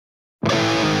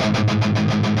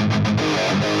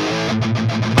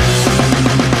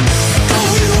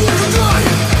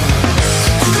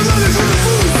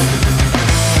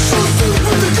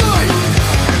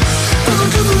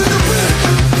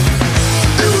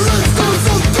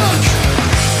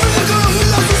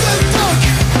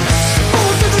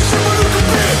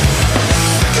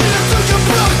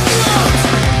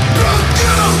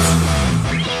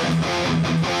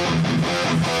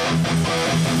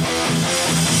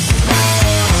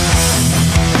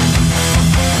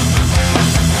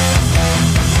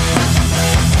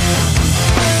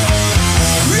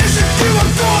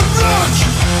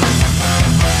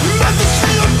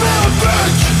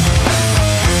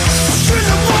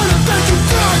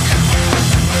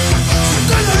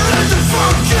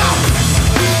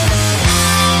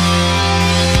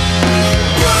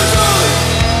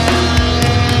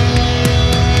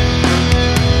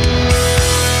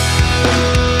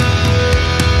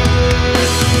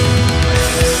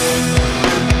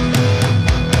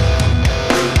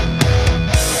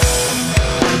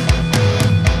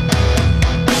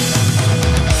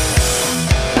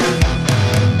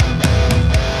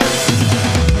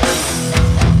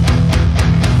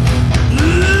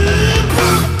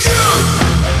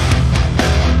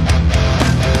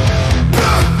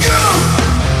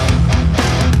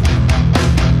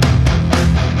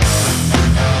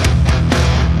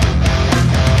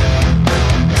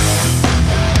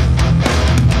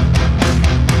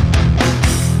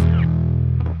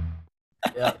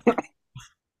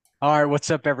All right, what's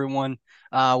up, everyone?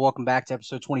 Welcome back to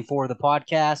episode 24 of the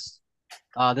podcast.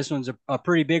 This one's a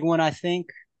pretty big one, I think.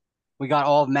 We got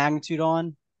all of Magnitude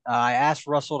on. I asked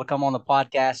Russell to come on the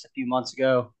podcast a few months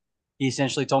ago. He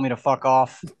essentially told me to fuck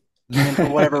off, and then for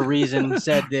whatever reason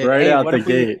said that, Right "Hey, out the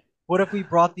gate. what if we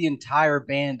brought the entire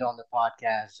band on the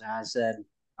podcast?" And I said,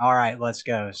 "All right, let's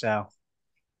go." So,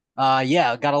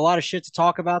 yeah, got a lot of shit to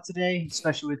talk about today,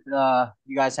 especially with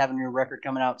you guys having your record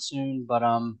coming out soon. But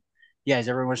yeah, does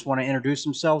everyone just want to introduce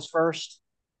themselves first?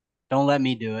 Don't let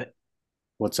me do it.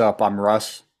 What's up? I'm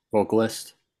Russ,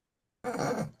 vocalist.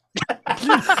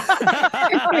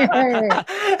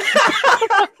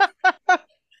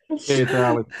 Hey, it's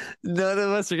Alex. None of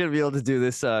us are gonna be able to do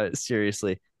this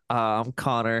seriously. I'm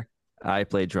Connor. I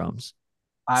play drums.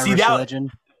 See Irish that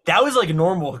legend. that was like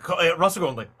normal. Russell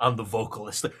going like, "I'm the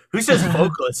vocalist." Like, who says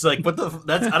vocalist? Like, what the?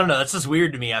 That's I don't know. That's just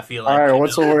weird to me. I feel All like right,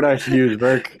 what's the word I should use,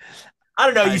 Burke? I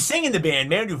don't know. I- You sing in the band,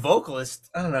 man. Do vocalist?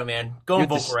 I don't know, man. Go on You're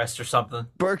the vocal rest or something.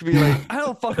 Burke be like, I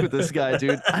don't fuck with this guy,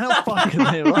 dude. I don't fuck with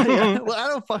him. Like, I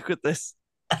don't fuck with this.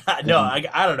 No,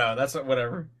 I don't know. That's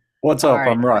whatever. What's All up? right.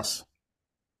 I'm Russ.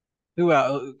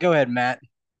 Who? Go ahead, Matt.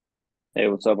 Hey,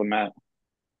 what's up? I'm Matt.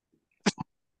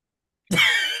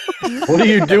 What do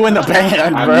you do in the band,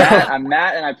 I'm bro? Matt. I'm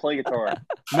Matt, and I play guitar.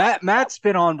 Matt's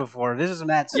been on before. This is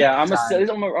Matt's. Yeah, I'm second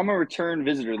time. I'm a return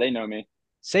visitor. They know me.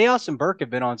 Sayos and Burke have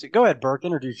been on. Go ahead, Burke.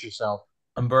 Introduce yourself.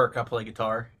 I'm Burke. I play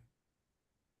guitar.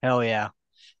 Hell yeah.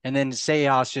 And then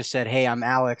Sayos just said, "Hey, I'm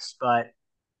Alex," but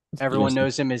everyone Yes.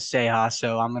 knows him as Sayos,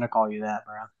 so I'm gonna call you that,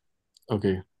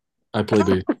 Okay, I play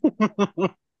bass. bro.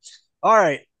 All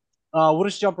right. We'll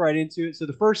just jump right into it. So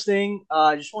the first thing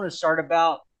I just want to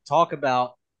talk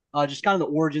about just kind of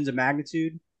the origins of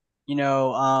Magnitude.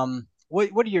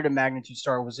 What year did Magnitude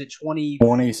start? Was it 20?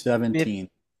 2017.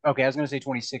 Okay, I was gonna say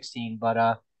 2016,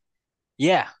 but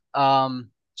yeah.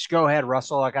 Just go ahead,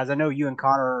 Russell. Like, as I know you and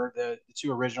Connor are the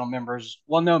two original members.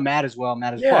 Well, no, Matt as well.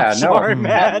 Matt as well. Yeah, no. Sorry,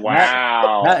 Matt.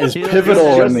 Wow. That is He looks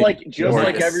pivotal just in the like just order.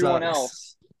 like everyone Sucks.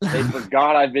 else, they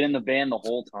forgot I've been in the band the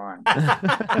whole time.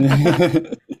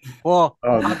 Well, I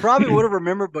Um, probably would have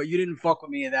remembered, but you didn't fuck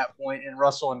with me at that point, and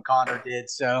Russell and Connor did.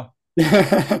 So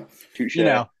Touche.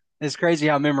 it's crazy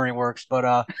how memory works.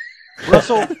 But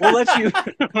Russell, we'll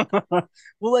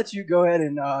let you go ahead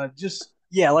and just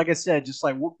yeah, like I said, just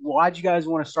like why'd you guys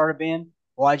want to start a band?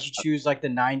 Why'd you choose like the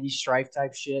 '90s strife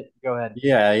type shit? Go ahead.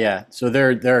 yeah. So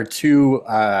there are two,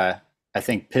 I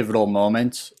think, pivotal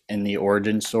moments in the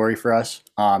origin story for us.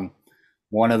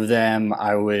 One of them,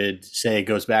 I would say,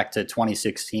 goes back to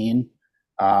 2016.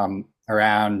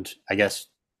 Around, I guess,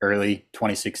 early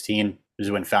 2016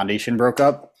 is when Foundation broke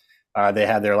up. They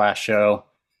had their last show,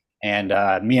 and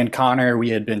me and Connor, we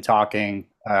had been talking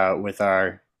with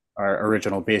our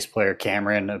original bass player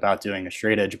Cameron about doing a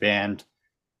straight edge band,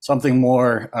 something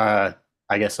more,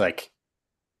 I guess, like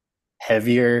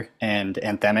heavier and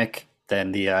anthemic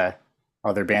than the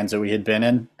other bands that we had been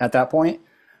in at that point.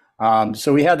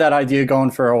 So we had that idea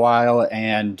going for a while,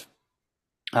 and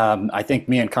I think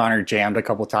me and Connor jammed a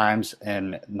couple times,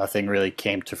 and nothing really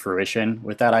came to fruition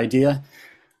with that idea.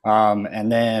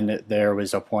 And then there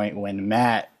was a point when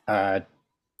Matt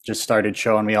just started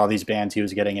showing me all these bands he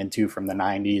was getting into from the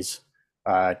 90s,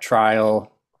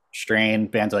 Trial, Strain,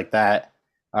 bands like that.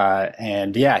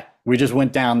 And yeah, we just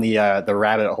went down the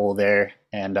rabbit hole there,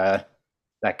 and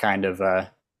that kind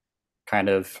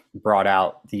of brought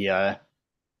out the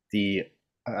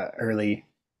early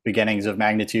beginnings of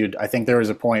Magnitude. I think there was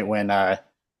a point when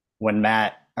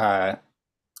Matt,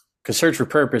 because Search for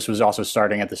Purpose was also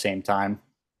starting at the same time,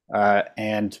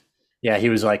 and yeah, he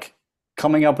was like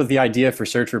coming up with the idea for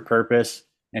Search for Purpose,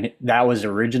 and that was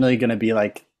originally going to be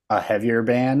like a heavier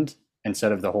band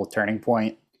instead of the whole Turning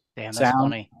Point Damn, that's sound.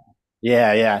 funny.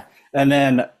 Yeah. And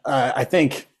then I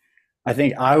think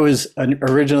I was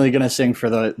originally going to sing for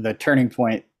the Turning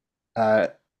Point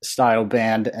style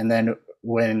band, and then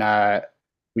when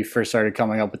we first started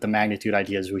coming up with the Magnitude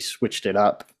ideas, we switched it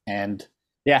up, and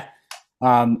yeah,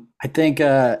 I think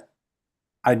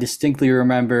I distinctly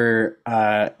remember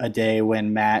a day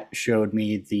when Matt showed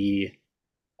me the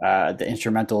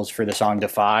instrumentals for the song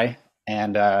 "Defy"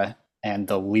 and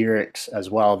the lyrics as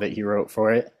well that he wrote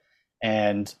for it,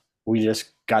 and we just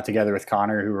got together with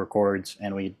Connor, who records,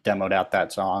 and we demoed out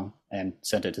that song and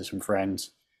sent it to some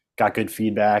friends. Got good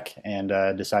feedback, and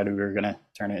decided we were gonna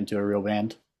turn it into a real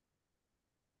band.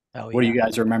 Hell What do yeah. you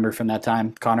guys remember from that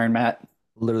time, Connor and Matt?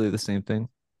 Literally the same thing.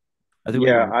 I think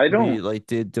Yeah, I we don't. like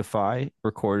did Defy,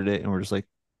 recorded it, and we're just like,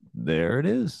 there it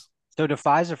is. So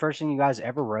Defy's the first thing you guys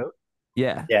ever wrote?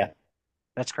 Yeah. Yeah,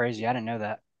 That's crazy. I didn't know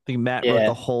that. I think Matt wrote yeah,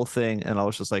 the whole thing, and I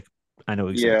was just like, I know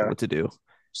exactly Yeah, what to do.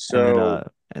 So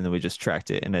and then we just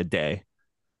tracked it in a day.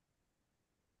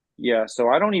 yeah, so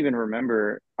I don't even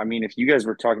remember. I mean, if you guys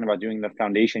were talking about doing the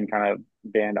foundation kind of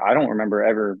band, I don't remember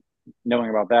ever knowing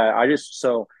about that.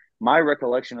 So my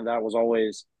recollection of that was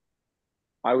always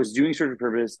I was doing Search for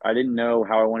Purpose. I didn't know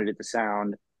how I wanted it to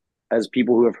sound. As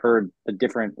people who have heard the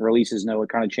different releases know, it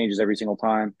kind of changes every single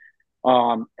time.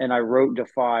 And I wrote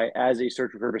Defy as a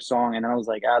Search for Purpose song, and I was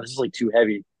like, this is like too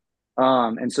heavy.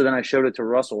 And so then I showed it to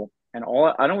Russell, and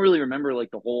I don't really remember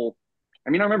like the whole. I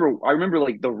mean, I remember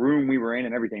like the room we were in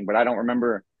and everything, but I don't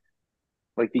remember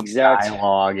like the exact.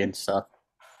 Dialogue and stuff.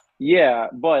 Yeah,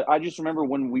 but I just remember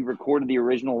when we recorded the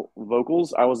original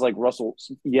vocals, I was like, Russell,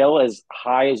 yell as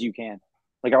high as you can.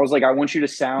 Like I was like, I want you to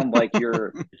sound like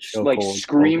you're like Chokehold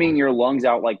screaming vocal. your lungs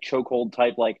out, like chokehold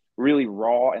type, like really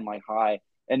raw and like high.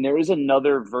 And there is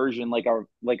another version, like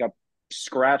a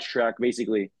scratch track,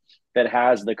 basically, that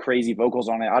has the crazy vocals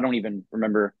on it. I don't even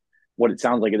remember what it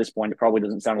sounds like at this point. It probably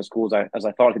doesn't sound as cool as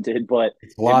I thought it did, but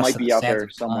It's it lost might in be the out sands there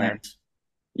of somewhere. time.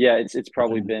 Yeah, it's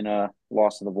probably been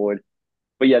lost to the void.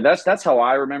 But yeah, that's how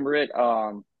I remember it.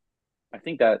 I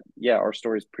think that yeah, our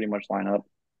stories pretty much line up.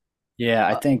 Yeah,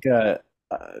 I think.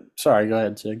 Sorry, go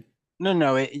ahead, Sig.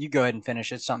 No, you go ahead and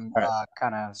finish. It's something All right.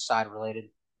 kind of side related.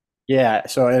 Yeah,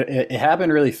 so it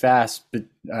happened really fast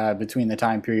between the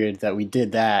time period that we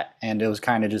did that, and it was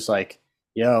kind of just like,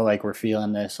 yo, like we're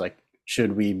feeling this, like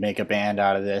should we make a band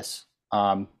out of this?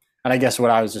 And I guess what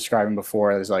I was describing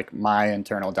before is like my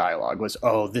internal dialogue was,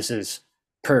 oh, this is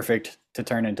perfect to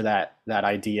turn into that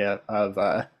idea of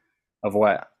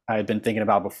what I had been thinking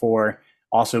about before.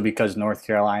 Also because North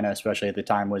Carolina, especially at the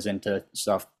time, was into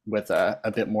stuff with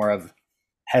a bit more of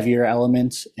heavier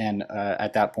elements, and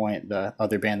at that point the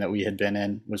other band that we had been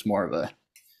in was more of a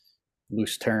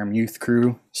loose term youth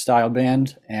crew style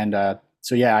band, and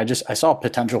so yeah, I saw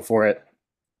potential for it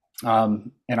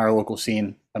in our local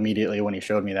scene immediately when he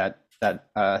showed me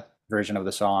that version of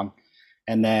the song.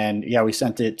 And then yeah, we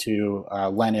sent it to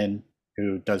Lennon,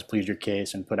 who does Please Your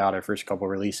Case and put out our first couple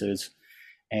releases,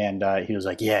 and he was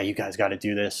like, yeah, you guys got to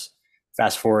do this.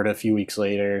 Fast forward a few weeks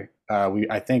later,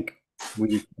 I think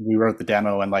we wrote the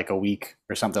demo in like a week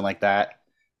or something like that.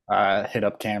 Hit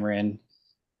up Cameron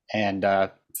and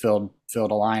filled a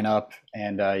lineup,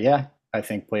 and yeah, I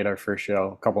think played our first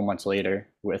show a couple months later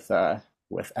with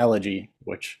Elegy,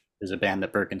 which is a band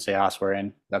that Burke and Seas were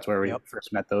in. That's where we Yep.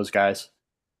 first met those guys.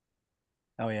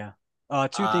 Oh yeah.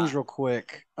 Two things real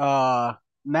quick.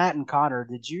 Matt and Connor,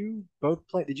 did you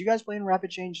guys play in Rapid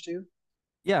Change too?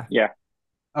 Yeah. Yeah.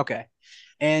 Okay.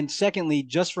 And secondly,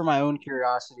 just for my own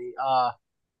curiosity,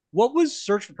 what was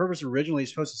Search for Purpose originally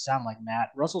supposed to sound like,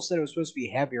 Matt? Russell said it was supposed to be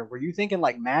heavier. Were you thinking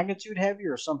like magnitude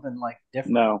heavier or something like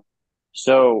different? No.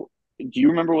 So do you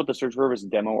remember what the Search for Purpose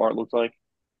demo art looked like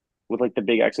with like the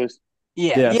big X's?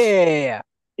 Yeah. Yes. Yeah.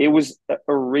 It was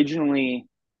originally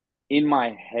in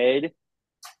my head.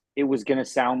 It was gonna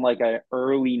sound like a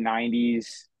early '90s,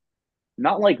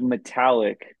 not like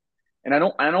metallic, and I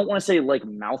don't want to say like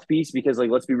mouthpiece because like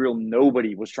let's be real,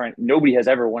 nobody has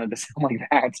ever wanted to sound like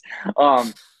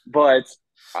that. But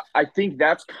I think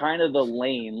that's kind of the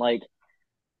lane. Like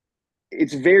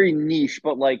it's very niche,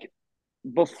 but like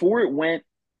before it went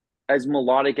as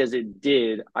melodic as it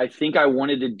did, I think I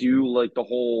wanted to do like the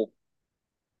whole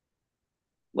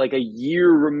like a year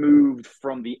removed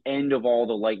from the end of all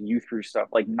the like youth crew stuff,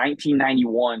 like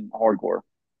 1991 hardcore.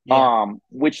 Yeah.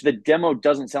 Which the demo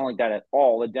doesn't sound like that at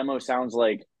all. The demo sounds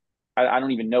like I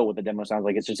don't even know what the demo sounds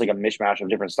like. It's just like a mishmash of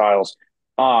different styles.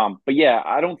 But yeah,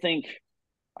 I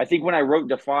think when I wrote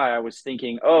Defy, I was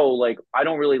thinking, oh, like I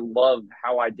don't really love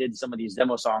how I did some of these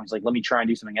demo songs. Like, let me try and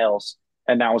do something else.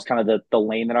 And that was kind of the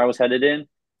lane that I was headed in.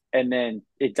 And then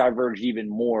it diverged even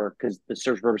more because the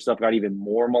Search for Purpose stuff got even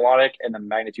more melodic, and the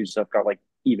Magnitude stuff got like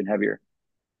even heavier.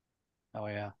 Oh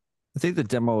yeah. I think the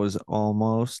demo is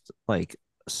almost like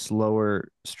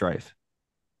slower Strife.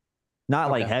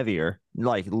 Not like Okay. heavier,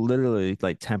 like literally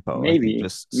like tempo. I think Maybe,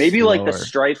 just maybe like the slower.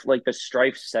 Strife, like the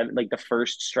Strife 7, like the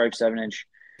first Strife 7 inch.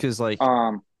 Because like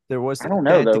Um, there was I don't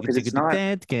know though, because it's not.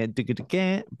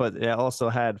 but it also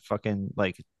had fucking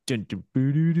like Well,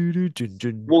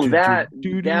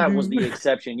 that was the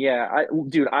exception. Yeah,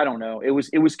 dude, I don't know. It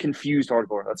was confused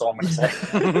hardcore. That's all I'm gonna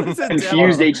say.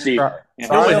 Confused HD. Yeah. It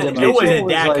Confused wasn't HD.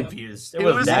 that like- confused. It It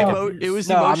wasn't was that No. confused. it was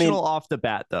No, I emotional mean- off the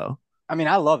bat though. I mean,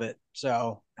 I love it.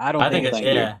 So I don't I think think it's Thank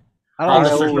you. yeah. I don't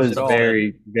think Honestly, it's Iowa was at all.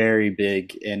 very, very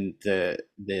big in the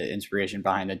inspiration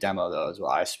behind the demo though as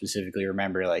well. I specifically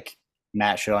remember like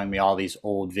Matt showing me all these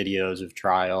old videos of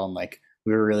Trial, and like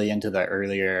we were really into the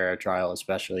earlier era Trial,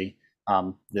 especially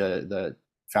the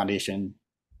Foundation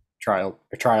Trial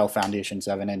Foundation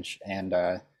 7 inch, and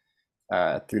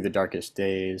Through the Darkest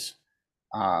Days,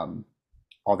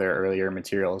 all their earlier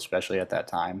material, especially at that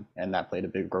time, and that played a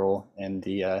big role in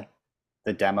the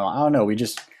demo. I don't know. We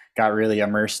just got really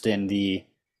immersed in the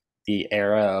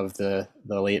era of the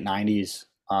late '90s,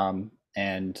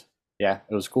 and yeah,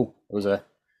 it was cool. It was a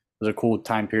cool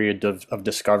time period of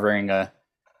discovering a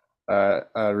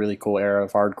really cool era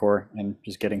of hardcore and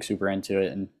just getting super into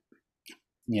it, and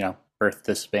birthed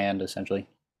this band essentially.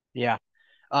 Yeah.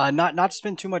 Not to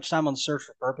spend too much time on Search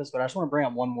for Purpose, but I just want to bring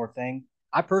up one more thing.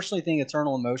 I personally think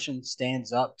Eternal Emotion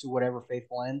stands up to whatever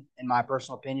Faithful End, in my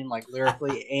personal opinion, like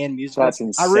lyrically and musically. That's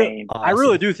insane. I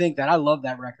really do think that. I love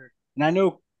that record, and I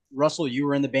know Russell, you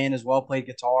were in the band as well, played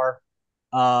guitar.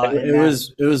 It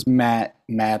was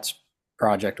Matt's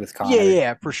project with Connor.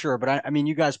 Yeah, for sure. But I mean,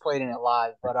 you guys played in it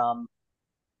live. But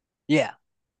yeah,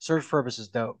 Search for Purpose is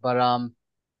dope. But do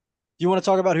you want to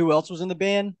talk about who else was in the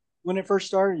band when it first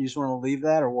started? You just want to leave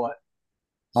that or what?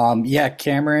 Yeah,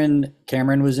 Cameron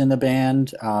was in the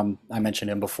band. I mentioned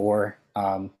him before.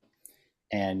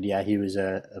 And yeah, he was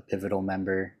a pivotal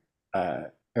member,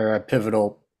 or a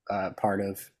pivotal part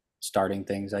of starting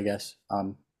things, I guess.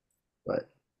 But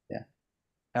yeah.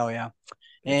 Hell yeah.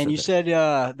 And you said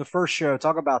the first show,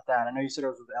 talk about that. I know you said it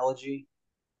was with Elegy,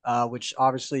 which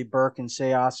obviously Burke and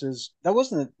Seos's. Was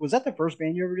that the first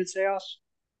band you ever did, Seos?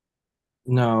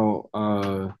 No,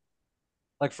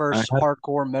 Like first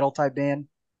hardcore metal type band?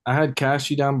 I had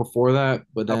Cashy down before that,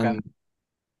 but then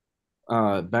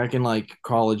back in like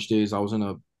college days, I was in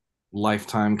a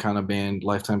Lifetime kind of band,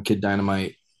 Lifetime Kid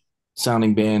Dynamite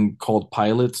sounding band called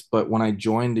Pilots. But when I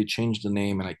joined, they changed the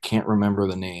name, and I can't remember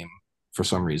the name for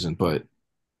some reason. But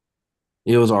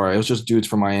it was all right. It was just dudes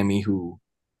from Miami who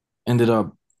ended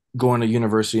up going to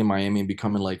university in Miami and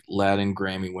becoming like Latin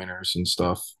Grammy winners and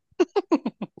stuff.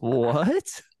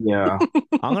 What? Yeah.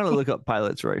 I'm gonna look up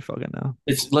Pilots right fucking now.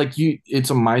 It's like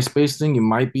it's a MySpace thing. You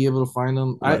might be able to find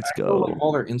them. Let's I know, go. like,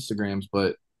 all their Instagrams,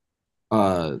 but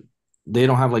they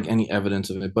don't have like any evidence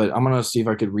of it. But I'm gonna see if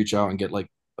I could reach out and get like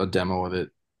a demo of it.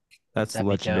 That's That'd be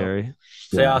legendary.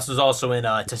 Seos was also in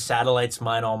To Satellites,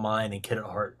 Mine All Mine, and Kid at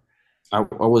Heart. I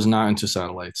was not into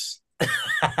Satellites.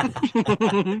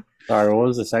 Sorry, what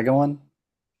was the second one?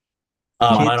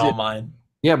 Mine All Mine.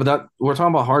 Yeah, but we're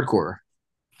talking about hardcore.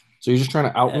 So you're just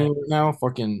trying to out me right now?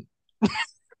 Fucking. All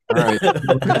right.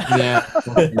 Yeah.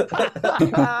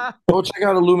 Go check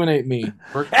out Illuminate Me.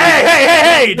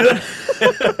 Hey! Dude.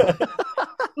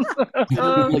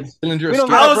 Like Cylinder We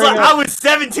don't Escape. I was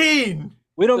 17.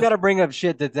 We don't got to bring up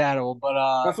shit that old,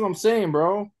 but That's what I'm saying,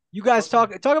 bro. you guys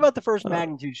talk about the first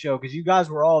Magnitude show because you guys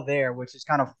were all there, which is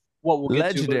kind of what we'll get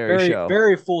Legendary to. show.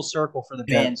 Very full circle for the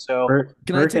Yeah. band. So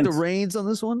Can I take the reins on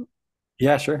this one?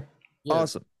 Yeah, sure. Yeah.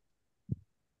 Awesome.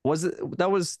 That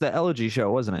was the Elegy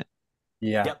show, wasn't it?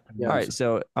 Yeah. Yep. Yeah. All right,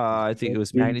 so I think it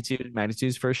was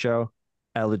Magnitude's first show,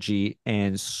 Elegy,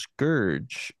 and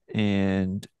Scourge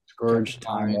and Scourge,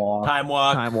 Time Walk. Time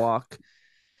Walk. Time Walk.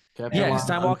 Captain Yeah, Line. because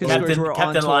Time Walk and Captain- Scourge were on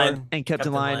Captain tour, Line. and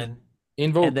Captain Line,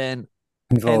 Invoke. and then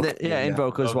Invoke.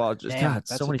 Invoke as well. Just Damn, God,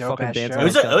 that's so a many dope fucking ass bands. show. on It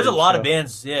was that a goddamn lot show. of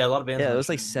bands. Yeah, a lot of bands. Yeah, on it that was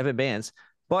like show. 7 bands.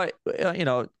 But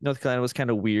North Carolina was kind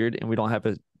of weird, and we don't have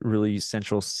a really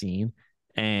central scene.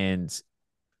 And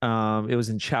it was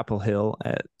in Chapel Hill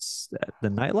at the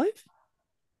Nightlife.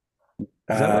 Is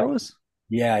that where it was?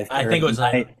 Yeah, I think it was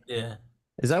night. Yeah.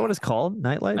 Is that what it's called?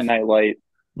 Nightlife? A Nightlight.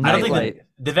 I don't Nightlight. think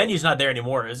the venue's not there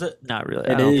anymore, is it? Not really.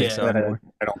 It I don't is, think so but anymore.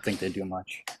 I don't think they do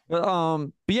much. But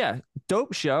yeah,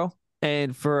 dope show.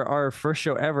 And for our first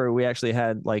show ever, we actually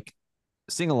had like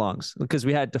sing-alongs because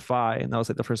we had Defy, and that was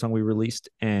like the first song we released,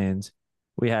 and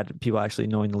we had people actually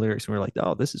knowing the lyrics, and we were like,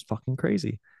 "Oh, this is fucking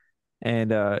crazy," and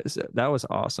so that was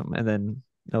awesome. And then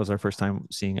that was our first time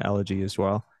seeing Elegy as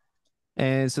well,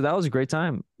 and so that was a great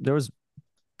time. There was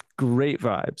great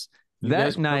vibes You that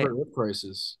guys night. covered Earth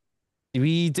Crisis.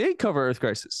 We did cover Earth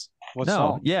Crisis. what no,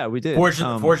 song? yeah, we did. Forge in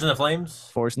the Flames.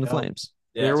 Forge in the Yeah. Flames.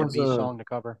 Yeah. There It's a was B a- song to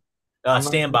cover.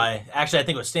 Standby. Actually, I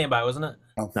think it was Standby, wasn't it?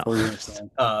 Oh, No. 4 years then.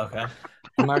 Oh, okay.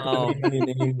 I'm not going to name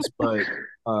any names, but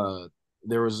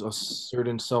there was a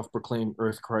certain self-proclaimed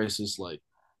Earth Crisis like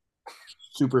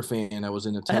super fan that was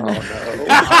in attendance.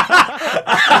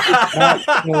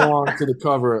 Not along to the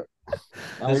cover.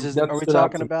 Are we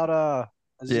talking about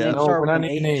does his Yeah. name No, start we're with not an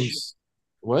naming H? names.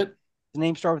 What? His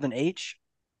name start with an H?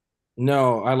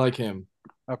 No, I like him.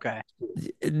 Okay.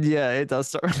 Yeah, it does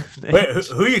start. with an Wait, H.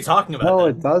 who are you talking about? No,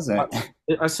 then? it doesn't.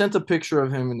 I sent a picture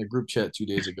of him in the group chat 2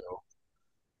 days ago.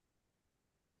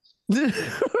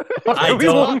 I We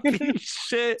don't- won't be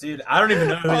shit Dude, I don't even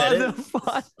know who that on the is.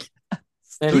 podcast. Who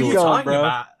are Anyway, you going, talking bro.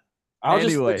 about? I'll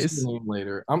just Anyways. fix the name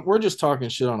later. We're just talking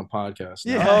shit on a podcast.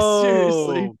 now. Yeah. Oh,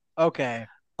 seriously. Okay.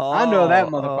 I know that Oh,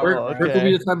 motherfucker. Rick will be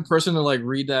okay. the type of person to like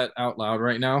read that out loud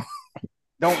right now.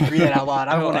 Don't read it out loud.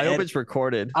 I don't want I to hope edit. it's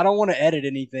recorded. I don't want to edit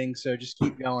anything, so just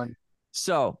keep going.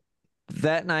 So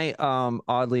that night,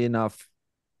 oddly enough,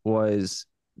 was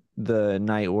the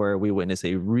night where we witnessed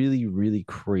a really, really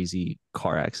crazy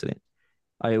car accident.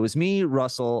 It was me,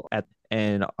 Russell,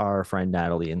 and our friend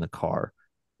Natalie in the car.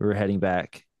 We were heading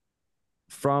back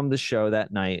from the show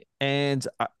that night, and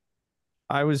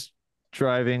I was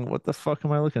driving. What the fuck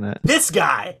am I looking at? This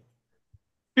guy,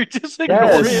 Dude, just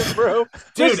ignore him, bro.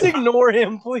 Dude, Just ignore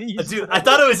him, please. dude. I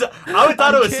thought it was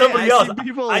somebody else.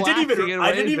 I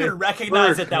didn't even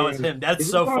recognize that was him. That's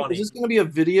so funny. Is this going to be a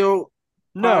video?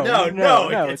 No, no,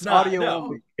 it's not, audio no.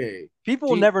 only. Okay. People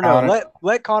will never know.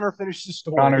 Let Connor finish the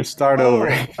story. Connor, start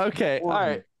over. Okay, all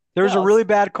right. There was a really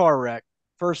bad car wreck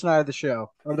first night of the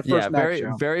show, or the first night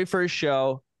show. Very first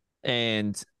show,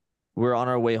 and we're on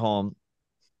our way home,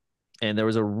 and there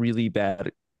was a really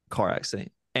bad car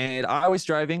accident. And I was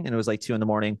driving, and it was like 2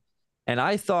 a.m, and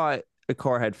I thought a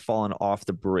car had fallen off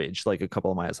the bridge, like a couple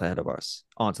of miles ahead of us,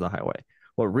 onto the highway.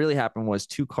 What really happened was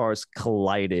 2 cars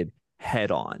collided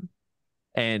head on,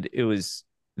 and it was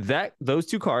those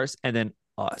 2 cars, and then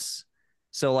us.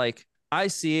 So like I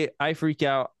see it, I freak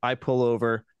out, I pull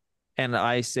over, and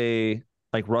I say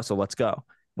like, Russell, let's go.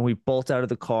 And we bolt out of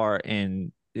the car,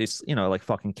 and it's, like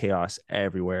fucking chaos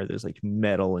everywhere. There's like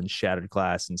metal and shattered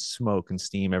glass and smoke and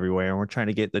steam everywhere. And we're trying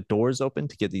to get the doors open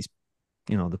to get these,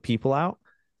 the people out.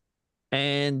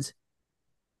 And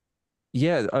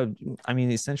yeah, I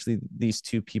mean, essentially these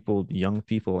 2 people, young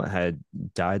people, had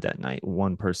died that night.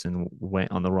 One person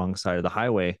went on the wrong side of the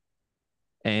highway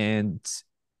and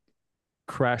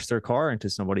crashed their car into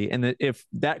somebody. And if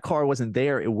that car wasn't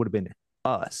there, it would have been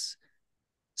us.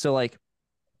 So like,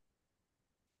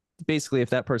 basically, if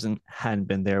that person hadn't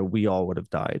been there, we all would have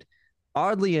died.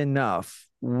 Oddly enough,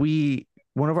 one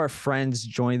of our friends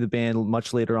joined the band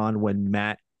much later on when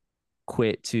Matt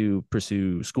quit to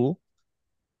pursue school,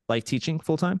 like teaching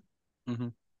full time. Mm-hmm.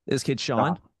 This kid,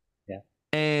 Sean. Yeah.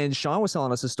 And Sean was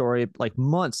telling us a story like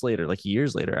months later, like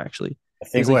years later, actually. I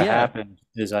think what happened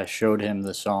is I showed him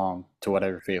the song "To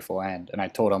Whatever Faithful End," and I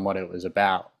told him what it was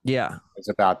about. Yeah. It was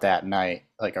about that night,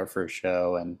 like our first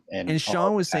show. And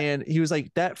Sean was saying, he was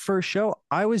like, that first show,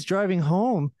 I was driving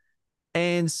home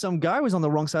and some guy was on the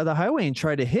wrong side of the highway and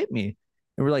tried to hit me.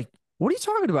 And we're like, what are you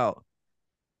talking about?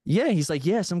 Yeah. He's like,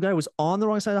 yeah, some guy was on the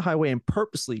wrong side of the highway and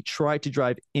purposely tried to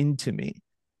drive into me.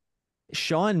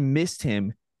 Sean missed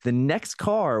him. The next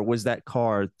car was that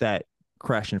car that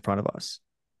crashed in front of us.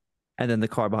 And then the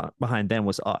car behind them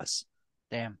was us.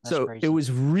 Damn. That's so crazy. It was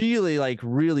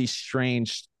really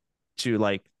strange to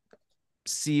like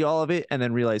see all of it and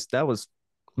then realize that was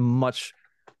much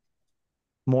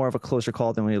more of a closer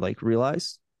call than we like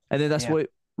realized. And then that's what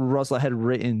Russell had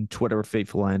written To Whatever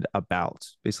Faithful End about,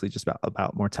 basically just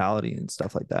about mortality and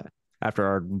stuff like that after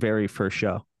our very first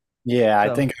show. Yeah,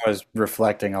 I think I was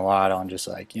reflecting a lot on just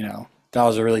like, that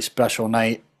was a really special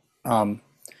night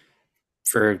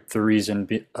for the reason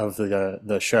of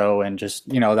the show, and just,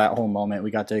 that whole moment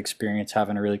we got to experience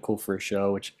having a really cool first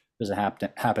show, which doesn't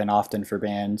happen often for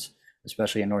bands,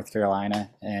 especially in North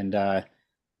Carolina. And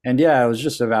yeah, it was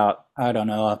just about, I don't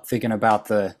know, thinking about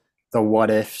the what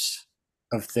ifs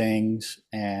of things,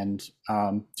 and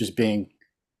just being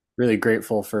really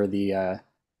grateful for the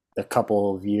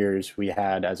couple of years we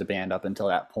had as a band up until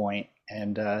that point.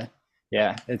 And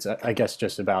yeah, it's I guess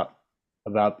just about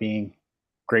being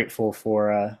grateful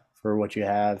for what you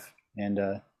have,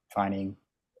 and finding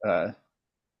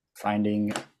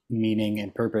meaning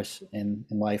and purpose in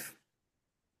life.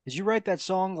 Did you write that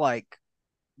song like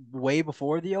way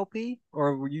before the LP,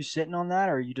 or were you sitting on that,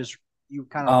 or you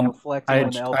kind of reflecting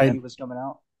when the LP was coming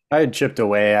out? I had chipped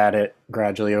away at it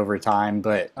gradually over time,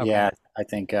 but yeah, I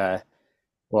think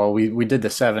we did the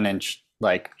 7-inch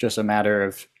like just a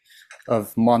matter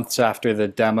of months after the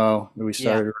demo. We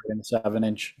started writing the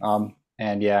 7-inch.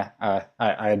 And yeah,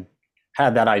 I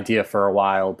had that idea for a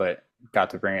while, but got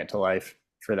to bring it to life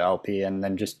for the LP, and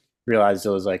then just realized it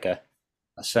was like a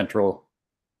central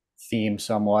theme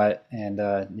somewhat. And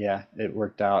yeah, it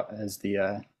worked out as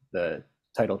the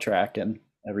title track and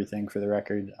everything for the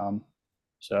record.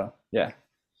 So yeah.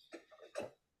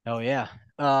 Oh yeah.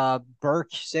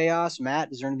 Burke, Seas,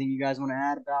 Matt, is there anything you guys want to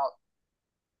add about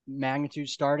Magnitude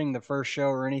starting the first show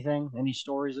or anything? Any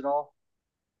stories at all?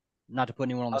 Not to put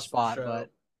anyone on the spot, but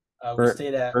we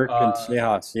stayed at Burke and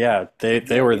Seas. Yeah,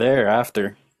 they were there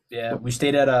after. Yeah, we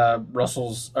stayed at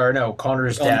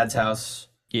Connor's dad's house.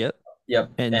 Yep.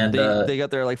 And they got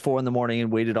there like 4 a.m.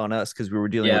 and waited on us because we were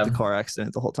dealing with the car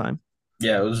accident the whole time.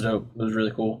 Yeah, it was dope. It was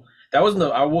really cool. That wasn't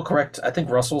I will correct. I think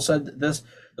Russell said this.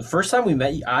 The first time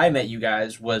I met you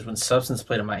guys was when Substance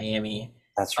played in Miami.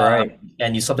 That's right.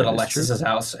 And you slept at That is Alexis's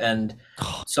house, and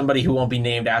somebody who won't be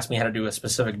named asked me how to do a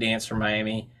specific dance from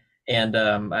Miami, and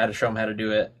I had to show him how to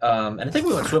do it. And I think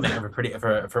we went swimming if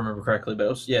I remember correctly, but it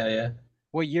was, yeah.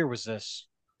 What year was this?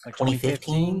 Like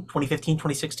 2015,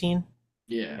 2016?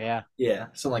 Yeah. Yeah. Yeah,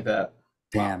 something like that.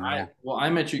 Damn. I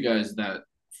met you guys that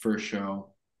first show,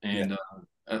 and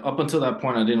up until that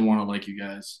point, I didn't want to like you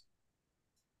guys.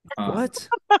 What?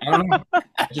 I don't know.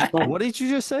 I just don't. What did you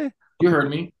just say? You heard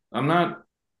me. I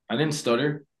didn't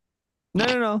stutter.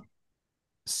 No.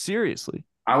 Seriously.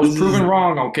 I was proven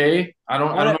wrong. Okay. I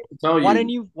don't know what to tell you. Why didn't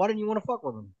you want to fuck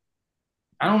with him?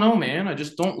 I don't know, man. I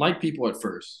just don't like people at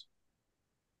first.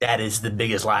 That is the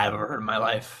biggest lie I've ever heard in my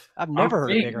life. I've never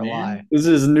heard a fake, bigger man. lie. This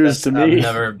is news to me.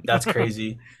 That's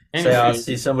crazy. Anyway. Say I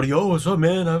see somebody, oh, what's up,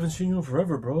 man? I haven't seen you in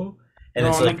forever, bro. And No,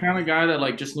 it's I'm like, the kind of guy that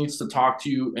like just needs to talk to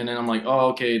you, and then I'm like, oh,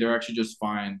 okay, they're actually just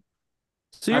fine.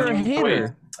 So you're a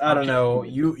hater. I don't know.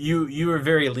 You are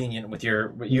very lenient with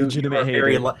your Legitimate you are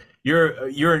very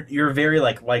hater. you're very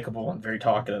like likable and very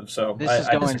talkative. So This is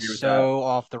I going disagree with so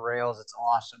off the rails. It's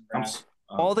awesome, bro.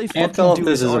 All they Can't fucking tell if do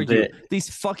this is is a argue. bit. These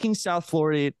fucking South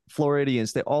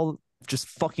Floridians, they all just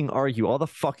fucking argue all the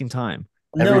fucking time.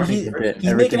 that. No, Everything's a bit-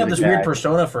 he's making everything's up a this weird gag.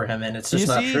 persona for him, and it's just You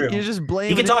not see, true. you're just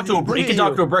blaming. He can talk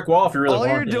to a brick wall if you really All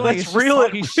you're want to. doing is just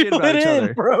talking shit about each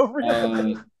other. bro.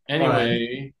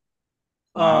 Anyway,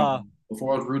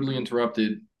 before I was rudely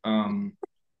interrupted,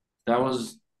 that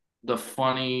was the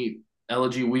funny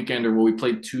Elegy Weekender where we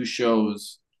played 2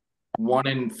 shows, one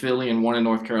in Philly and one in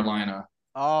North Carolina.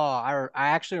 Oh, I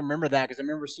actually remember that because I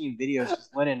remember seeing videos. 'Cause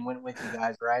Lennon went with you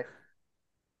guys, right?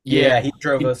 Yeah, he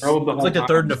drove He us. drove the It's like the whole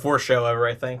third time. and the fourth show ever,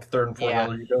 I think. Third and fourth Yeah,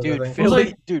 LG shows, I dude, think.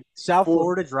 Philly, dude, South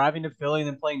Florida, driving to Philly and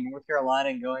then playing North Carolina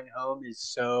and going home is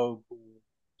so cool.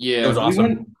 Yeah, It was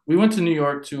awesome. We went to New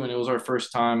York too, and it was our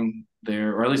first time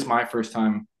there, or at least my first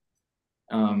time.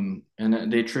 And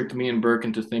they tricked me and Burke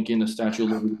into thinking the Statue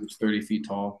of Liberty was 30 feet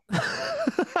tall.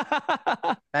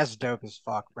 That's dope as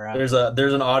fuck, bro. There's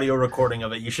an audio recording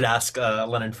of it. You should ask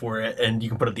Lennon for it, and you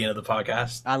can put it at the end of the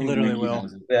podcast. I literally will.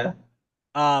 Yeah.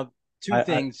 Two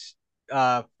things.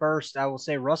 First, I will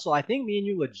say, Russell, I think me and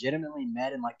you legitimately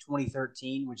met in like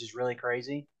 2013, which is really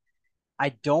crazy. I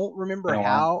don't remember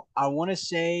how. I want to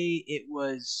say it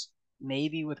was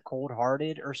maybe with Cold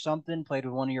Hearted or something. Played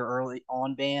with one of your early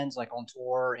on bands, like on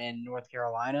tour in North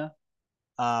Carolina.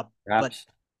 But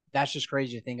that's just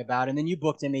crazy to think about. And then you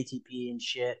booked MATP and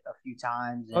shit a few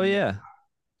times. And, Oh yeah.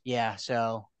 Yeah.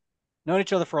 So known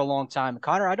each other for a long time.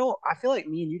 Connor, I feel like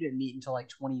me and you didn't meet until like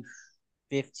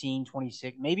 2015,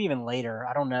 26, maybe even later.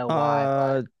 I don't know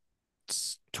why.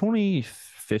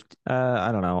 2015.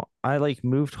 I don't know. I like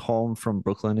moved home from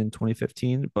Brooklyn in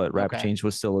 2015, but Rapid Okay. Change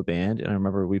was still a band, and I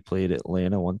remember we played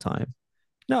Atlanta one time.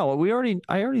 No,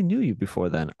 I already knew you before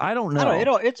then. I don't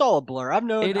know. It's all a blur.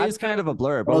 It is kind of a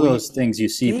blur. One of those things you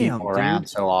see Damn, people around dude.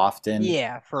 so often.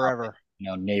 Yeah, forever.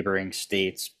 Neighboring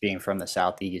states, being from the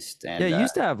southeast, and Yeah, you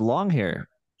used to have long hair.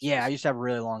 Yeah, I used to have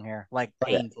really long hair, like Oh,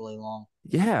 yeah. painfully long.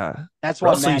 Yeah. That's why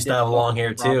Russell Matt used to didn't have fuck long with hair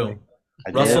me too. properly. I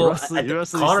did. Russell, Russell- I think Russell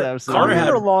used to Connor, have some- I Connor had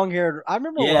remember long hair. I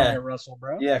remember Yeah. long hair, Russell,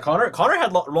 bro. yeah, Connor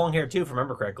had long hair too, if I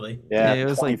remember correctly. Yeah, it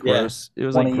was like 20 gross. It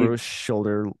was like 20 gross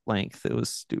shoulder length. It was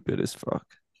stupid as fuck.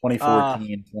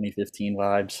 2014, 2015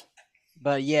 vibes.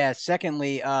 But yeah,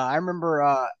 secondly, I remember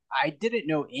I didn't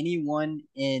know anyone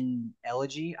in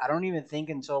Elegy. I don't even think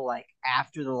until like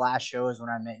after the last show is when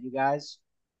I met you guys.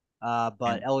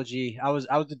 But Elegy, I was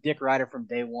a dick rider from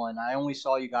day one. I only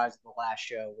saw you guys at the last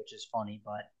show, which is funny,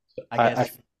 but I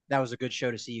guess that was a good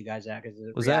show to see you guys at.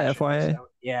 Was that FYA?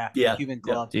 Yeah, Yeah, Cuban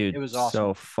yeah. Club. Dude, It was awesome.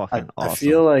 so fucking awesome. I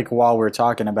feel like while we're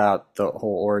talking about the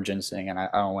whole Origins thing, and I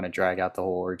don't want to drag out the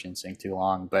whole Origins thing too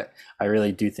long, but I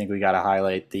really do think we got to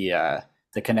highlight the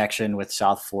connection with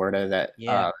South Florida that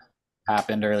Yeah.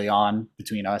 happened early on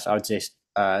between us. I would say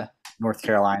North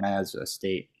Carolina as a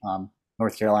state,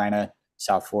 North Carolina,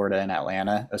 South Florida, and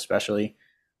Atlanta especially.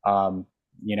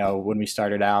 When we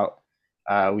started out,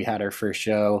 we had our first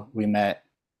show. We met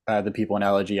the people in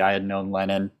Elegy. I had known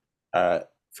Lennon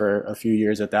for a few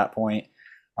years at that point.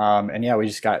 And yeah, we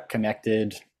just got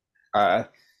connected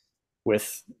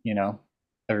with,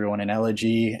 everyone in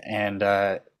Elegy,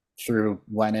 and through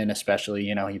Lennon especially,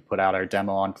 he put out our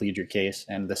demo on Plead Your Case,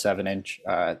 and the 7-inch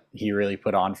he really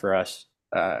put on for us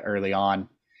early on.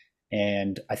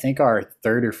 And I think our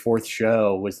third or fourth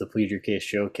show was the Plead Your Case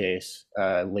showcase,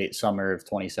 late summer of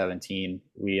 2017.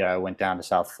 We went down to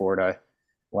South Florida.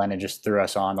 Lennon just threw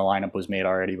us on. The lineup was made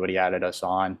already, but he added us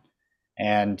on.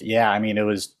 And yeah, I mean, it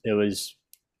was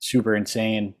super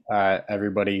insane.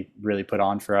 Everybody really put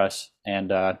on for us.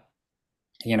 And,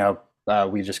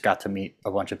 we just got to meet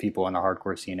a bunch of people in the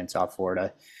hardcore scene in South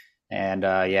Florida, and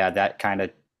yeah, that kind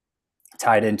of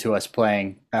tied into us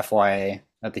playing FYA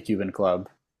at the Cuban Club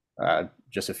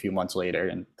just a few months later,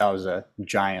 and that was a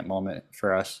giant moment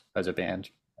for us as a band,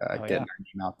 getting our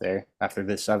name out there after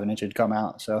this 7-inch had come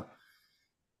out. So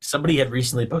somebody had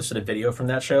recently posted a video from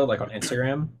that show, like on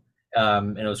Instagram,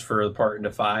 and it was for the part in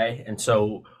Defy, and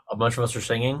so a bunch of us were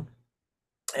singing,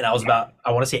 and I was about,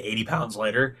 I want to say 80 pounds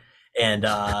lighter, and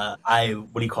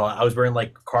what do you call it? I was wearing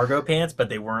like cargo pants, but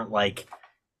they weren't like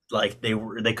they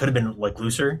could have been like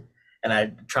looser. And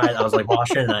I was like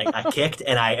washing, and I kicked,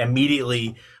 and I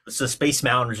immediately, the Space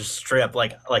Mountain was just straight up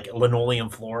like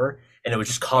linoleum floor, and it was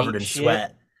just covered in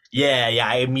sweat. Yeah,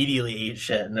 I immediately ate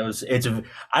shit, and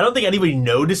I don't think anybody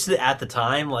noticed it at the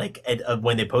time, like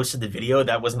when they posted the video.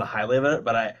 That wasn't the highlight of it,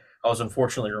 but I was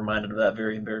unfortunately reminded of that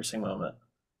very embarrassing moment.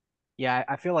 Yeah,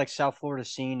 I feel like South Florida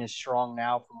scene is strong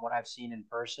now from what I've seen in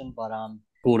person, but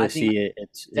cool to see it.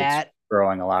 It's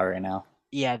growing a lot right now.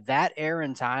 Yeah, that era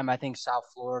and time, I think South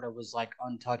Florida was like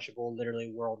untouchable,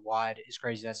 literally worldwide. As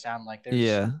crazy as that sounds, like there's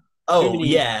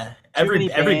every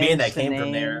band that came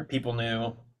from there, people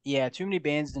knew. Yeah, too many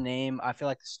bands to name. I feel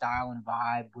like the style and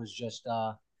vibe was just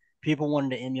people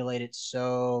wanted to emulate it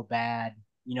so bad.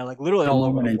 You know, like literally all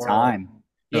over the world. Time.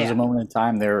 There was a moment in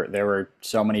time there were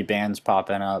so many bands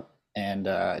popping up, and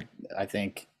I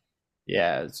think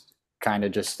it's kind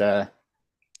of just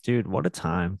dude, what a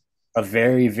time. A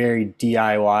very, very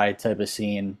DIY type of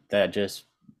scene that just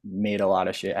made a lot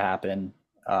of shit happen.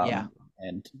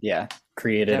 And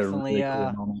created definitely, a really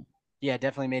cool moment. Yeah,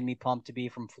 definitely made me pumped to be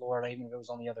from Florida, even if it was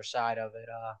on the other side of it.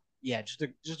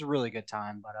 Just a really good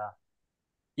time.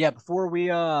 But before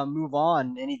we move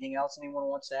on, anything else anyone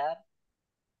wants to add?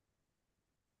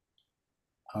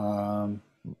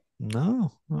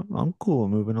 No, I'm cool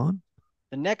moving on.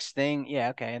 The next thing,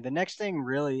 the next thing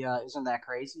really isn't that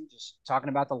crazy. Just talking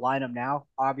about the lineup now.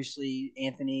 Obviously,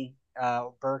 Anthony,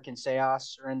 Burke, and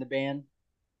Seas are in the band.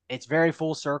 It's very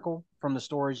full circle from the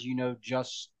stories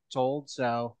just told.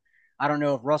 So I don't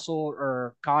know if Russell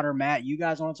or Connor, Matt, you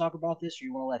guys want to talk about this, or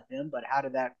you want to let them. But how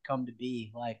did that come to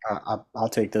be? Like, I'll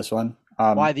take this one.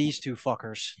 Why these two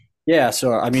fuckers? Yeah,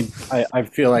 so I mean, I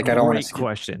feel like I don't want to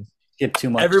question. Skip too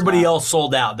much. Everybody else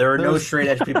sold out. There are no straight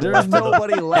edge people. There's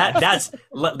nobody left. That's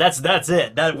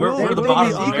it. We're the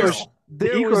bottom of the barrel.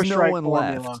 There was no one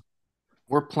left.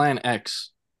 We're Plan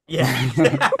X. Yeah.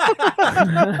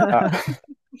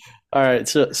 All right.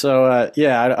 So I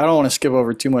don't want to skip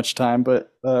over too much time,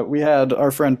 but we had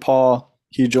our friend Paul.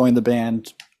 He joined the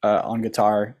band on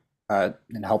guitar and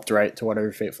helped write To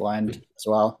Whatever Fateful End as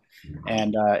well.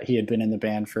 And he had been in the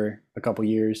band for a couple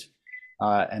years.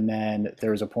 And then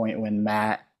there was a point when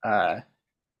Matt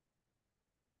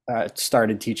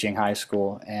started teaching high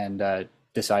school and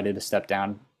decided to step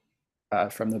down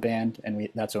from the band. And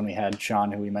that's when we had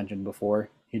Sean, who we mentioned before.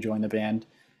 He joined the band.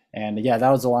 And that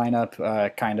was the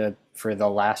lineup kind of for the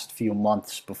last few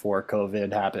months before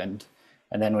COVID happened.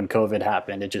 And then when COVID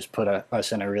happened, it just put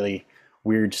us in a really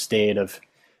weird state of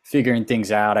figuring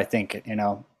things out. I think, it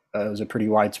was a pretty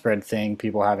widespread thing,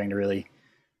 people having to really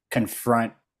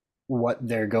confront what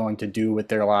they're going to do with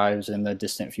their lives in the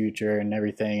distant future and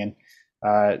everything. And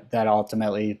that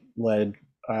ultimately led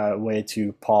way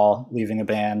to Paul leaving the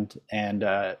band. And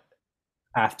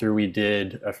after we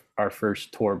did our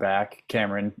first tour back,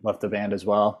 Cameron left the band as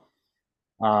well.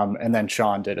 And then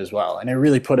Sean did as well. And it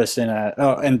really put us in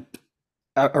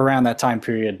around that time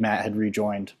period, Matt had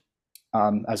rejoined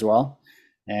as well.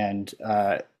 And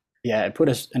it put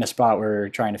us in a spot where we were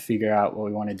trying to figure out what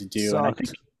we wanted to do.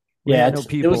 Sucked. And I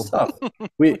think, it was tough.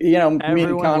 Me and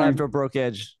Connor left a broke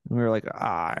edge. We were like, all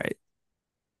right.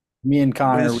 Me and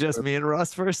Connor. It was just me and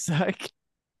Russ for a sec.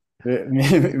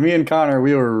 Me and Connor,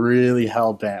 we were really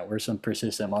hell bent. We're some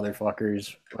persistent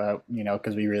motherfuckers,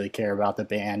 because we really care about the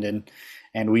band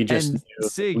and we just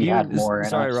we had more.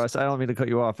 Sorry, Russ, I don't mean to cut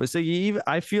you off, but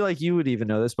I feel like you would even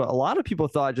know this, but a lot of people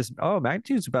thought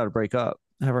Magnitude's about to break up.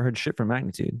 I never heard shit from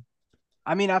Magnitude.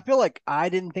 I mean, I feel like I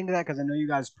didn't think of that because I know you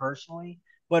guys personally.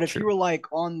 But if you were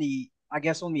like on the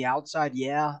outside,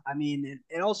 yeah. I mean,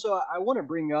 and also I want to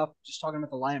bring up, just talking about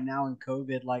the lineup now in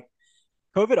COVID, like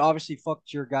COVID obviously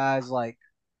fucked your guys' like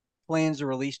plans to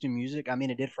release new music. I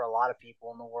mean, it did for a lot of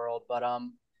people in the world, but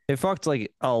it fucked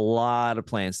like a lot of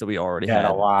plans that we already had.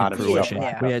 A lot of fruition.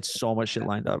 Yeah. We had so much shit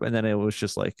lined up, and then it was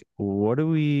just like, what do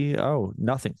we? Oh,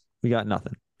 nothing. We got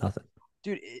nothing.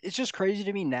 Dude, it's just crazy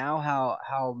to me now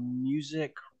how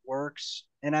music works,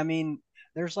 and I mean,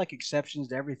 there's like exceptions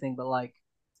to everything, but like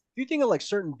if you think of like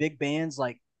certain big bands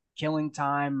like Killing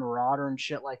Time, Marauder, and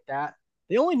shit like that,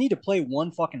 they only need to play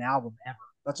one fucking album ever.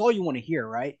 That's all you want to hear,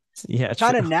 right? Yeah,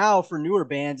 Kind true. of now for newer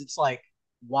bands, it's like,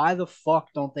 why the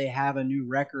fuck don't they have a new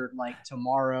record like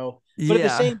tomorrow? But at the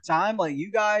Yeah. same time, like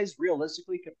you guys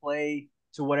realistically could play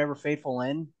to whatever Fateful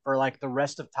End for like the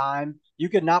rest of time. You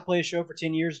could not play a show for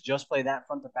 10 years, just play that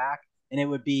front to back, and it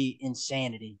would be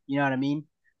insanity. You know what I mean?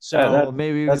 So Well,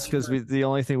 maybe it's that's because the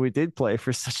only thing we did play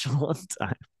for such a long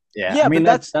time. yeah. I yeah, mean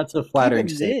but that's that's a flattering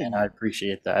even statement. I then.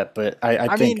 appreciate that, but I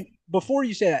I think mean, before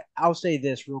you say that, I'll say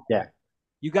this real yeah. quick.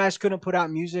 You guys couldn't put out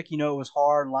music. You know, it was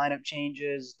hard. Lineup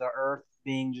changes, the earth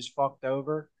being just fucked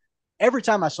over. Every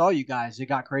time I saw you guys, it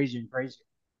got crazier and crazier.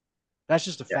 That's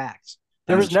just a Yeah. fact.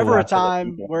 There was Thanks for never a that for the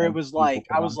time people, where it man. was People like,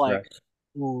 put I was on for like, us.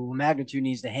 ooh, Magnitude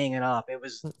needs to hang it up. It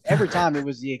was every time it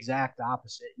was the exact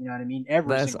opposite. You know what I mean?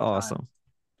 Every That's single time. awesome.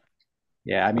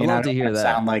 Yeah, I I mean, I love to don't hear want to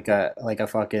that. sound like a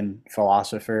fucking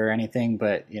philosopher or anything,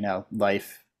 but you know,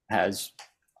 life has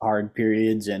hard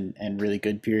periods and really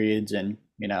good periods, and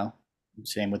you know,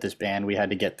 same with this band. We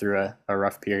had to get through a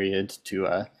rough period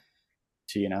to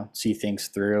you know see things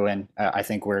through, and I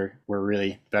think we're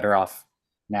really better off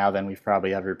now than we've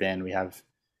probably ever been. We have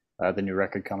the new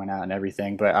record coming out and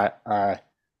everything, but what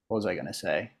was I gonna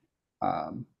say?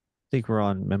 Um, I think we're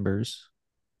on members,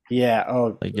 yeah.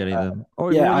 Oh, like getting them. Oh,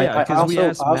 yeah. well, yeah, because we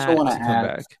asked I also Matt want to to come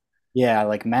add. back. Yeah,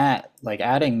 like Matt, like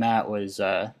adding Matt was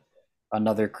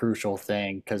another crucial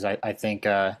thing because I think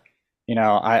you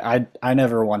know I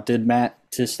never wanted Matt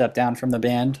to step down from the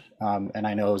band, and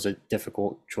I know it was a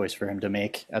difficult choice for him to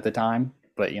make at the time.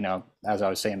 But you know, as I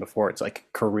was saying before, it's like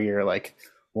career, like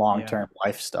long Yeah. term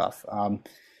life stuff.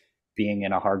 Being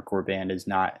in a hardcore band is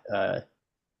not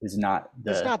It's the not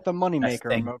the best moneymaker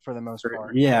thing. for the most For,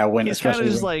 part. yeah, when He's kind of especially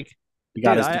just when like, he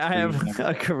got dude, his I degree and have a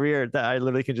everything. career that I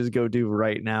literally can just go do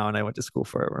right now, and I went to school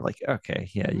for it. We're like, okay,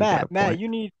 yeah, you got a Matt, point. you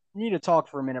need to talk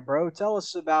for a minute, bro. Tell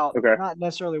us about Okay. not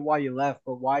necessarily why you left,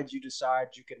 but why did you decide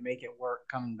you could make it work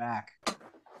coming back?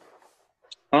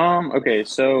 Okay,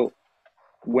 so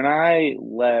when I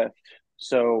left,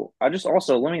 so I just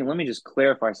also let me just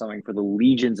clarify something for the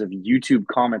legions of YouTube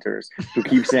commenters who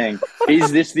keep saying,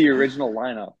 "Is this the original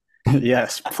lineup?"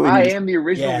 Yes, I please. am the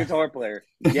original Yeah. guitar player.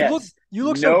 You look Yes. you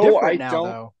look so No, I different now don't.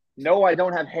 though. No, I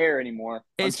don't have hair anymore.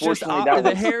 It's just Unfortunately,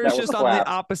 the hair is that was just on the clapped.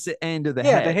 opposite end of the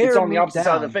Yeah, the head. It's hair on the moved opposite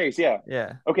side of the down. face. Yeah.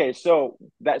 Yeah, Okay, so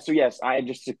yes, I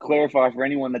just to clarify for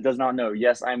anyone that does not know,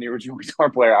 yes, I'm the original guitar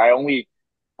player. I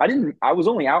was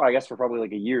only out, I guess, for probably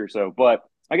like a year or so, but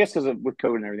I guess because of with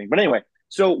COVID and everything. But anyway,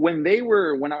 so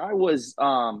when I was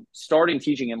starting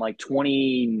teaching in like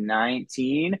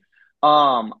 2019,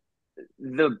 um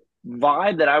the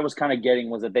vibe that I was kind of getting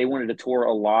was that they wanted to tour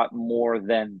a lot more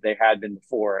than they had been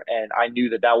before, and I knew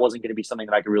that that wasn't going to be something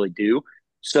that I could really do.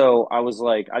 So I was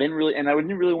like, I didn't really, and I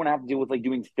didn't really want to have to deal with like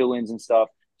doing fill-ins and stuff.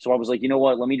 So I was like, you know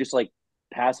what? Let me just like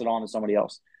pass it on to somebody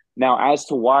else. Now, as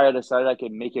to why I decided I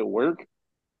could make it work,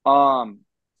 um,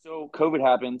 so COVID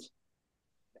happened.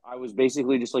 I was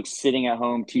basically just like sitting at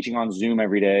home teaching on Zoom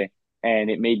every day, and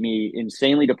it made me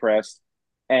insanely depressed.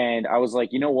 And I was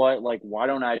like, you know what? Like, why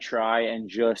don't I try and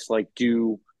just like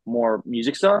do more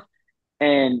music stuff?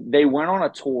 And they went on a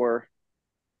tour,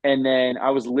 and then I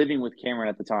was living with Cameron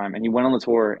at the time, and he went on the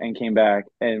tour and came back,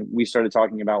 and we started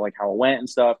talking about like how it went and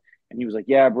stuff. And he was like,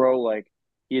 "Yeah, bro," like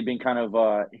he had been kind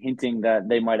of hinting that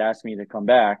they might ask me to come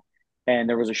back. And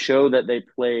there was a show that they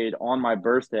played on my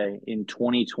birthday in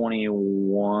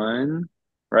 2021,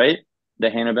 right? The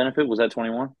Hannah benefit was that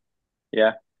 21?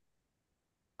 Yeah.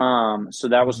 So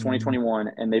that was Mm,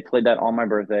 2021, and they played that on my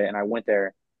birthday, and I went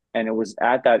there, and it was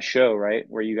at that show, right,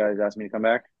 where you guys asked me to come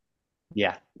back.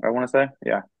 Yeah. I want to say,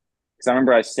 yeah. Because I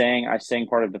remember I sang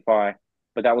part of Defy,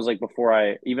 but that was like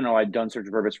before even though I'd done Search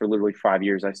for Purpose for literally 5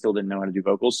 years, I still didn't know how to do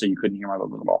vocals, so you couldn't hear my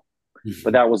vocals at all.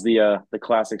 But that was the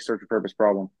classic Search for Purpose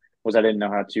problem, was I didn't know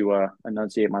how to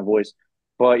enunciate my voice.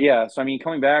 But yeah, so I mean,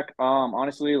 coming back,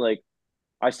 honestly, like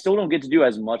I still don't get to do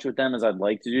as much with them as I'd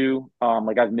like to do.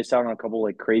 Like I've missed out on a couple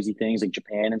like crazy things like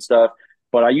Japan and stuff,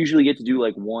 but I usually get to do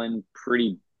like one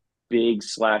pretty big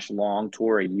slash long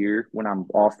tour a year when I'm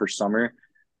off for summer.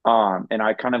 And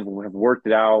I kind of have worked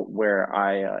it out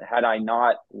where had I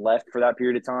not left for that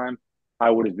period of time, I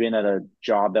would have been at a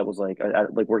job that was like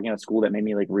working at a school that made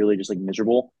me like really just like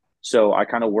miserable. So I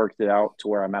kind of worked it out to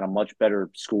where I'm at a much better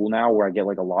school now where I get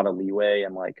like a lot of leeway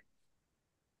and like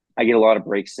I get a lot of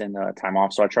breaks and time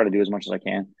off. So I try to do as much as I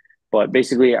can. But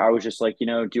basically, I was just like,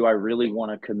 do I really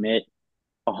want to commit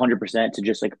 100% to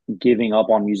just like giving up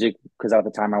on music? Because at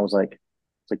the time I was like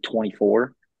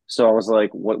 24. So I was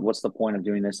like, what's the point of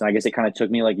doing this? And I guess it kind of took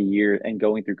me like a year and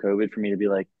going through COVID for me to be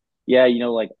like, yeah,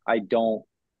 like I don't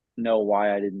know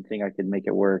why I didn't think I could make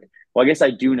it work. Well, I guess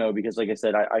I do know because, like I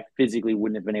said, I physically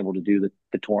wouldn't have been able to do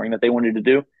the touring that they wanted to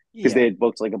do. because they had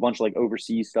booked like a bunch of like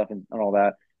overseas stuff and all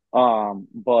that.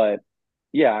 But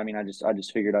yeah, I mean, I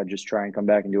just figured I'd just try and come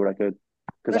back and do what I could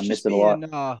because I That's missed just it a lot.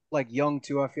 being like young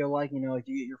too. I feel like like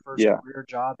you get your first Yeah. career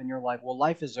job and you're like, well,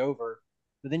 life is over.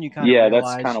 But then you kind of Yeah, that's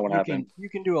realize kind of what happened. you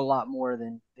can do a lot more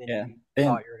than Yeah, you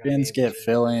thought you were going to be bands able get to.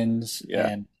 fill-ins, Yeah.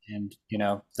 and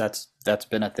that's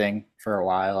been a thing for a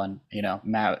while, and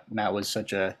Matt was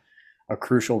such a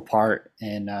crucial part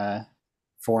in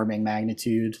forming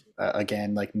Magnitude.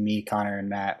 Again, like me, Connor, and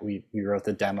Matt, we wrote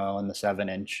the demo and the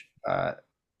 7-inch,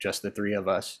 just the three of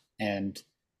us, and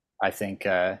I think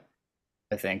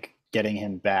getting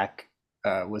him back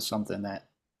was something that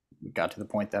got to the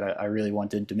point that I really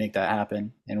wanted to make that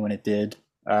happen, and when it did,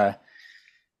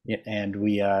 and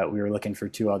we were looking for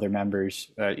 2 other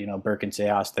members, Burke and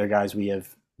Seas. They're guys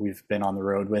we've been on the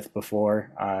road with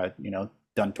before,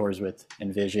 done tours with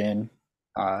Envision,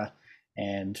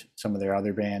 and some of their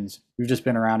other bands. We've just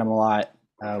been around them a lot.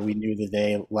 We knew that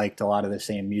they liked a lot of the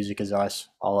same music as us,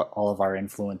 all of our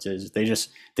influences. They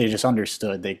just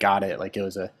understood, they got it, like it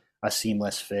was a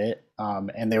seamless fit,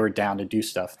 and they were down to do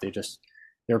stuff. They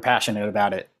were passionate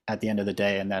about it at the end of the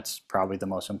day, and that's probably the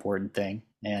most important thing.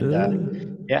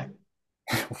 And yeah.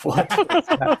 What?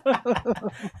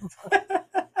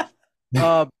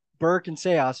 Burke and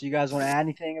Seas, you guys want to add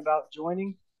anything about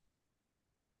joining?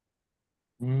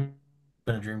 Been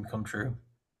a dream come true.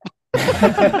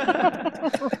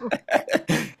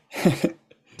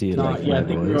 Do you No, like yeah, my I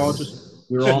think voice?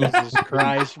 we were all Jesus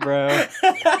Christ, bro.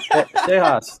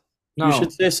 Seas, no. you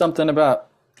should say something about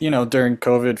during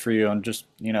COVID for you, and just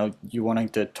you wanting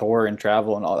to tour and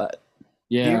travel and all that.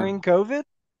 Yeah. During COVID?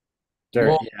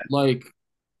 Well, like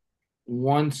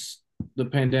once the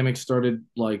pandemic started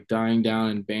like dying down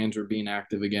and bands were being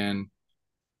active again,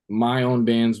 my own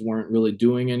bands weren't really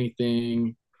doing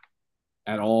anything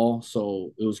at all.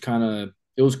 So it was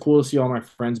cool to see all my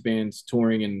friends' bands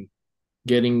touring and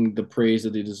getting the praise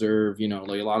that they deserve.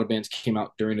 Like a lot of bands came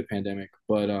out during the pandemic,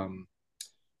 but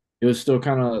it was still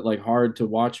kind of like hard to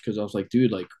watch because I was like,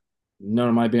 dude, like none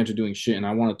of my bands are doing shit, and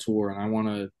I want to tour and I want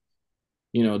to,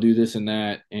 do this and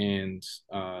that. And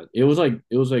it was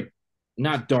like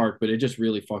not dark, but it just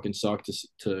really fucking sucked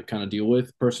to kind of deal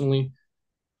with personally.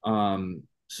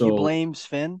 So you blame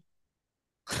Sven?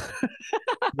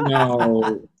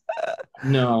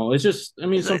 No, it's just, I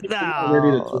mean, some people are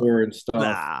ready to tour and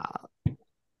stuff.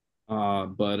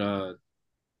 But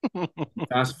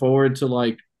fast forward to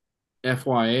like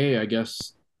FYA, I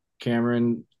guess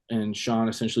Cameron and Sean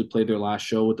essentially played their last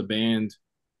show with the band,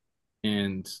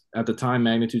 and at the time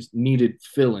Magnitude needed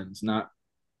fill-ins, not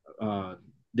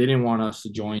they didn't want us to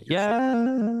join.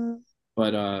 Yeah.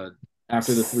 But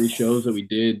after the 3 shows that we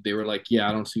did, they were like, yeah,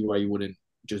 I don't see why you wouldn't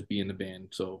just be in the band.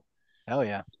 So hell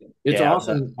yeah. It's Yeah,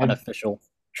 awesome. it was an unofficial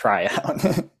tryout.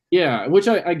 Yeah, which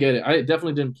I get it. I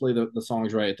definitely didn't play the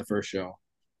songs right at the first show.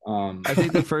 I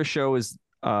think the first show was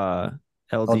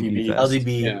LDB Fest.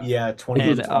 LDB, yeah, 20.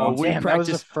 And we Damn, that was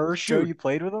the practiced. first show Dude. you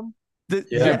played with them?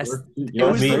 Yes. Yeah,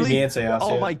 It was me, literally- me and Seas,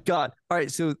 Oh yeah. my god! All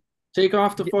right, so take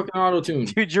off the fucking auto tune.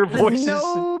 Dude, your voice is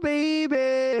no baby.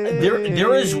 There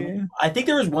was, I think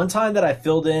there was one time that I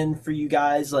filled in for you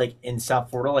guys like in South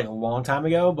Florida like a long time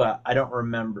ago, but I don't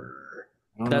remember.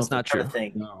 I don't know That's if not I'm trying true. to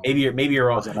think. No. Maybe you're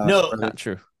wrong. Was it us, No, or- Not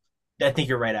true. I think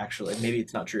you're right. Actually, maybe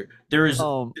it's not true. There is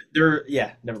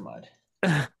yeah. Never mind.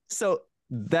 So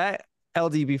that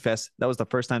LDB Fest, that was the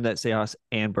first time that Seas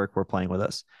and Burke were playing with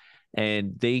us,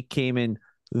 and they came in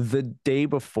the day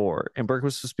before, and Burke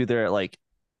was supposed to be there at like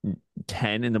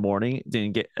 10 in the morning.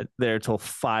 Didn't get there till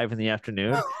 5 in the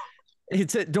afternoon.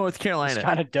 It's at North Carolina.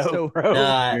 kind of dope, So- bro.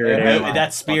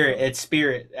 That's Spirit. It's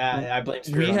Spirit. I blame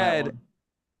Spirit. We on that had- one.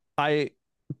 I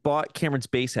bought Cameron's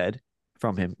bass head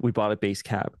from him. We bought a bass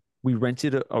cab. We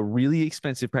rented a really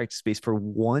expensive practice space for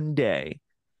one day,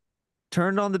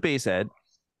 turned on the bass head,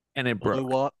 and it broke.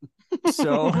 Blew up.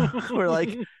 So we're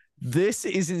like, this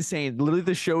is insane. Literally,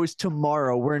 the show is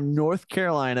tomorrow. We're in North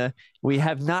Carolina. We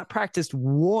have not practiced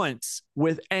once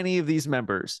with any of these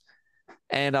members.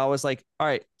 And I was like, all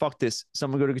right, fuck this.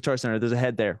 Someone go to Guitar Center. There's a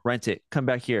head there. Rent it. Come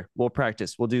back here. We'll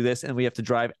practice. We'll do this. And we have to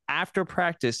drive after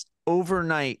practice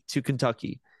overnight to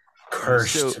Kentucky.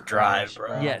 Cursed So- drive,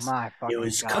 bro. Yes. My fucking It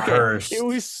was God. cursed. It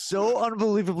was so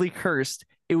unbelievably cursed.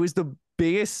 It was the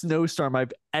biggest snowstorm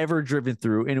I've ever driven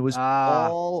through. And it was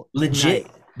all Legit.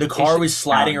 night. The car should- was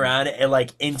sliding around and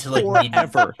like into like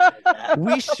Forever.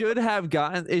 We should have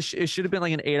gotten it. It should have been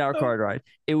like an 8-hour car ride.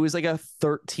 It was like a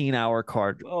 13-hour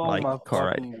car Oh my car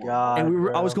ride. fucking God, And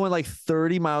I was bro. going like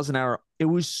 30 miles an hour. It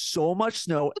was so much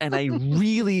snow, and I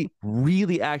really,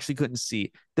 really actually couldn't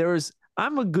see.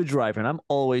 I'm a good driver, and I'm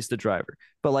always the driver.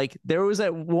 But like there was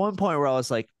at one point where I was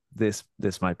like, this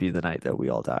might be the night that we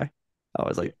all die. I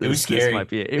was like, It was this scary. might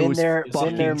be it. It Been was there,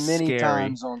 been there fucking many scary.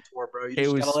 times on tour, bro. You It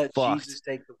just was gotta let fucked. Jesus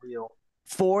take the wheel.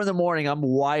 4 a.m, I'm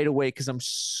wide awake because I'm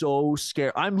so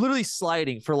scared. I'm literally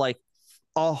sliding for like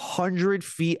 100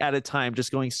 feet at a time,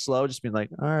 just going slow, just being like,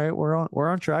 all right, we're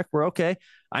on track. We're okay.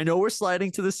 I know we're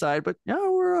sliding to the side, but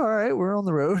no, we're all right. We're on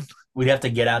the road. We'd have to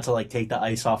get out to like take the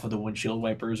ice off of the windshield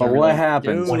wipers. But every, what like,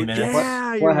 happens? 20 minutes.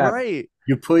 Yeah, What you're happened? right.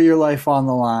 You put your life on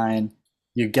the line.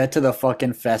 You get to the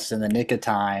fucking fest in the nick of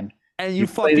time. And You you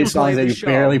play fucking these songs play that the you show.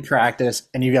 barely practice,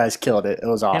 and you guys killed it. It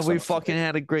was awesome. And we fucking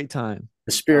had a great time.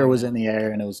 The spirit was in the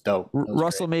air, and it was dope. It was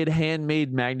Russell made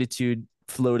handmade magnitude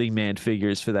floating man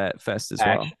figures for that fest as great.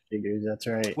 well. Action figures. That's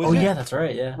right. Was Oh it, yeah, that's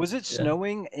right. Yeah, Was it Yeah.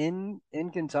 snowing in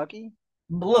Kentucky?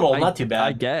 A little, I- not too bad.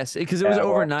 I guess because it was Yeah,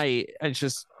 well- overnight. It's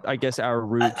just, I guess, our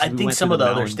route. I think some of the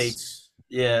other states.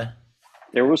 Yeah,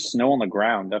 There was snow on the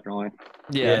ground, definitely.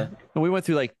 Yeah. And we went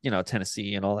through like,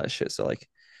 Tennessee and all that shit. So like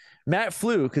Matt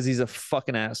flew because he's a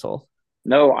fucking asshole.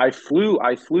 No, I flew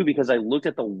because I looked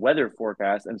at the weather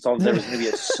forecast and saw there was going to be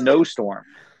a snowstorm.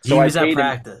 So he I was at paid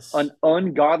practice. an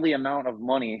ungodly amount of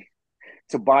money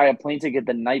to buy a plane ticket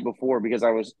the night before because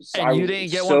I was. And I you was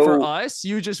didn't get so, one for us.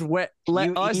 You just let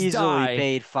You us easily die.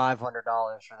 paid $500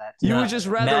 for that. You No, would just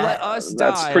rather Matt, let us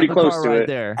that's die pretty on the close car to ride it.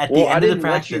 there. At Well, the I end of the didn't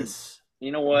let you- practice,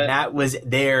 You know what? Matt was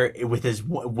there with his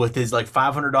like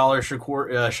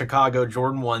 $500 Chicago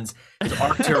Jordan ones, his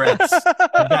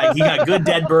Arc'teryx. he got good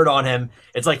dead bird on him.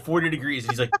 It's like 40 degrees.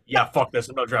 He's like, yeah, fuck this.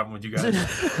 I'm not driving with you guys.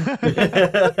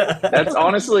 That's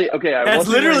honestly okay. That's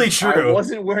literally true. I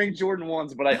wasn't wearing Jordan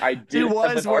ones, but I did. He have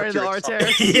was an wearing the Arc'teryx on.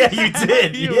 Arc'teryx. Yeah, you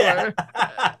did. You Yeah.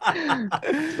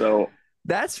 So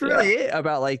That's really it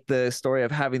about like the story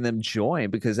of having them join,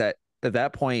 because at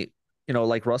that point,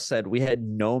 like Russ said, we had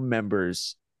no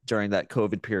members during that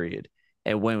COVID period.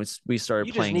 And when we started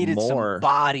You just playing needed more, some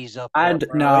bodies up. I there,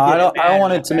 bro. no, I don't. I don't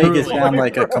want it to make it Truly. sound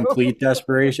like a complete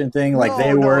desperation thing. Like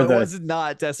they No, were it was was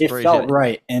not It desperation. felt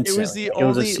right. Instantly. the It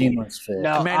was a only- seamless fit.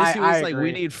 No, Manatee I was like, we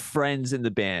agree. need friends in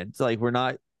the band. Like, we're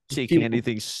not taking People-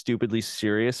 anything stupidly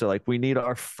serious. So like, we need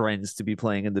our friends to be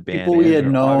playing in the band. People we And had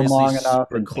we're known obviously long enough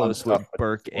super and fun close stuff with with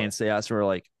Burke before. and Sayas. And we're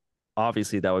like,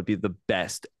 obviously that would be the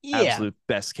best, Yeah, absolute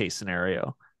best case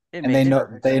scenario. it And they makes know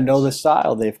perfect they know the sense.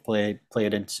 style. They've played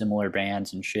in similar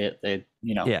bands and shit. They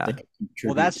Yeah. they Well,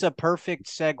 contribute. that's a perfect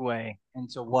segue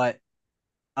into what,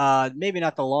 maybe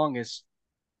not the longest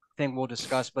thing we'll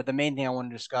discuss, but the main thing I want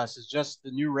to discuss is just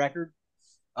the new record.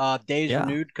 Days Yeah.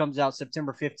 Renewed comes out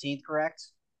September 15th, correct?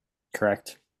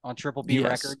 correct. On Triple B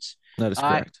Yes. Records. That is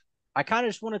I- correct. I kind of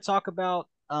just want to talk about,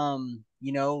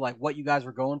 like what you guys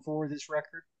were going for with this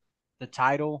record. The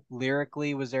title,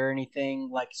 lyrically, was there anything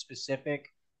like specific?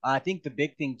 I think the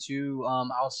big thing too,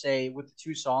 I'll say with the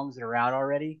 2 songs that are out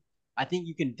already, I think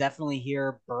you can definitely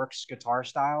hear Burke's guitar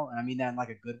style, and I mean that in like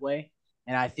a good way.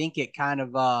 And I think it kind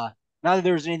of, not that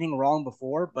there was anything wrong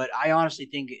before, but I honestly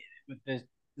think with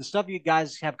the stuff you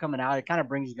guys have coming out, it kind of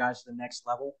brings you guys to the next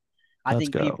level. I Let's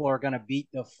think go. people are gonna beat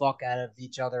the fuck out of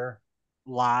each other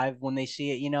live when they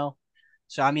see it.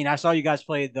 So I mean, I saw you guys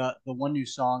play the one new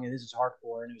song, and this is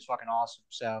hardcore, and it was fucking awesome.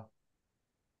 So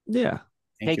Yeah.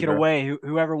 Thank take you, it bro. away,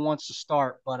 whoever wants to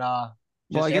start. But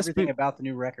just I guess everything we- about the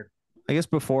new record. I guess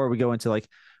before we go into like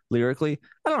lyrically,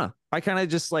 I don't know. I kind of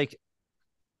just like,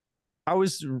 I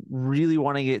was really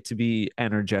wanting it to be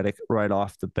energetic right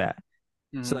off the bat.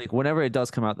 So Mhm. like whenever it does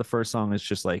come out, the first song is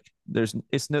just like there's no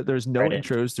Right in.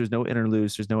 intros, there's no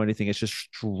interludes, there's no anything. It's just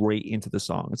straight into the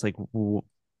song. It's like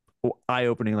eye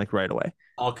opening like right away.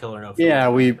 All killer, no. Yeah,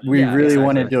 filler. we Yeah, really exactly.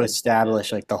 wanted to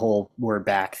establish like the whole "we're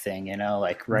back" thing.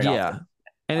 Like right off Yeah,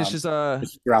 and it's just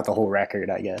just throughout the whole record,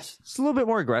 I guess. it's a little bit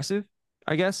more aggressive,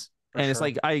 I guess. For And it's sure.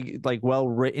 like I like well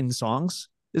written songs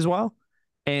as well.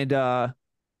 And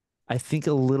I think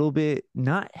a little bit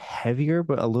not heavier,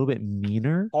 but a little bit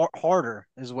meaner. Harder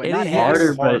is what. It Not is harder,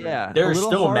 heavier, but- yeah, a There's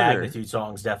little still harder. magnitude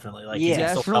songs, definitely. Like Yeah. you can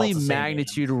still tell Definitely it's the same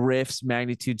magnitude band. riffs,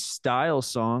 magnitude style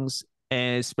songs,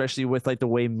 and especially with like the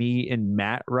way me and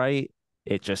Matt write,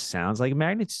 it just sounds like a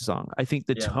magnitude song. I think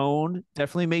the Yeah. tone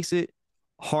definitely makes it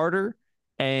harder,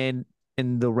 and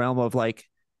in the realm of like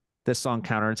the song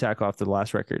Counterattack off the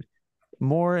last record,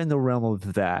 more in the realm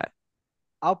of that.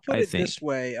 I'll put I it think. this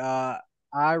way.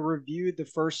 I reviewed the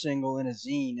first single in a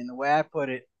zine, and the way I put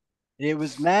it, it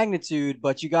was magnitude,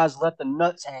 but you guys let the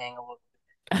nuts hang a little.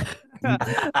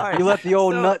 All right, You let the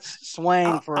old so nuts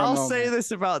swing for a I'll moment. say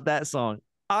this about that song.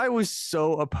 I was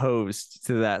so opposed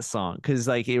to that song because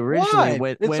like originally Why?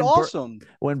 when It's when awesome.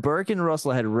 when Burke and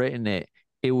Russell had written it,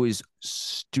 it was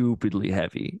stupidly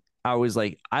heavy. I was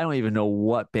like, I don't even know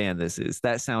what band this is.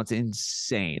 That sounds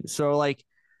insane. So like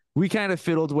we kind of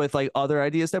fiddled with like other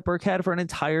ideas that Burke had for an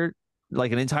entire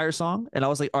song. And I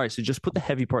was like, all right, so just put the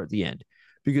heavy part at the end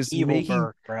because Evil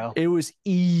Burke, bro. it was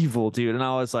evil, dude. And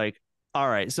I was like, all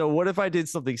right, so what if I did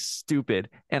something stupid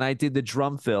and I did the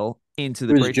drum fill into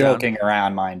the He was breakdown? joking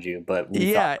around, mind you, but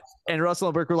Yeah. And Russell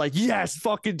and Burke were like, yes,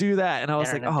 fucking do that. And I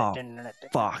was like, oh,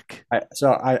 fuck.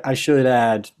 I should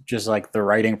add just like the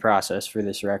writing process for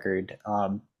this record.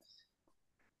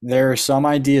 There are some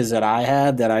ideas that I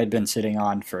had that I'd been sitting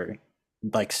on for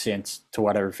like since To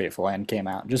Whatever Fateful End came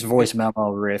out. Just voice memo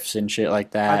riffs and shit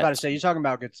like I was about that. to say, you're talking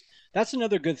about good. That's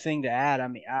another good thing to add. I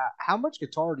mean, how much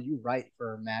guitar do you write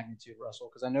for Magnitude, Russell?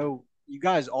 Because I know you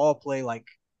guys all play like.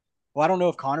 Well, I don't know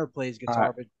if Connor plays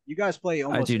guitar, but you guys play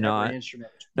almost do every not.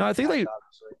 instrument. No, I think like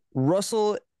obviously.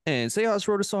 Russell and Sejas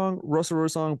wrote a song, Russell wrote a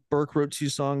song, Burke wrote 2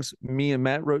 songs, me and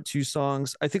Matt wrote 2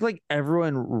 songs. I think like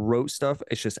everyone wrote stuff.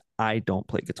 It's just I don't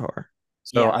play guitar.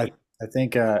 So Yeah. I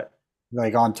think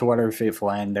like on To Whatever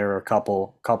Fateful End, there were a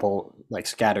couple like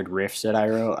scattered riffs that I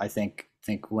wrote. I think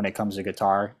when it comes to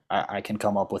guitar, I can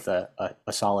come up with a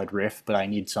solid riff, but I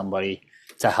need somebody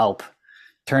to help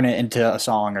turn it into a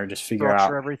song or just figure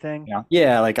Structure out everything.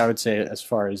 Yeah, like I would say as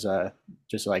far as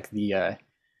just like the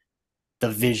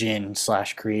vision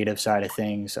 / creative side of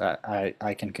things,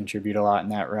 I can contribute a lot in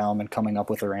that realm and coming up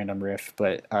with a random riff.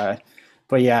 But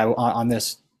yeah, on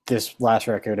this last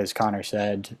record, as Connor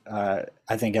said,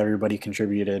 I think everybody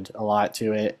contributed a lot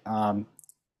to it.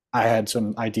 I had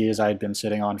some ideas I had been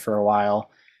sitting on for a while,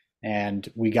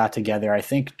 and we got together. I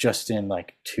think just in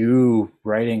like 2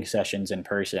 writing sessions in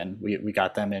person. We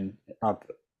got them in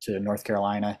up to North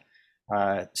Carolina.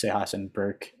 Sejas and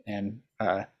Burke and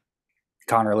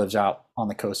Connor lives out on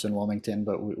the coast in Wilmington,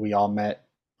 but we all met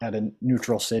at a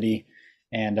neutral city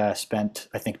and spent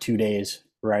I think 2 days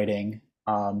writing.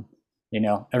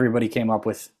 Everybody came up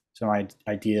with some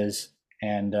ideas,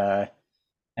 and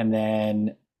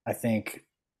then I think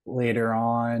later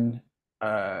on,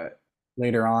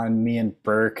 me and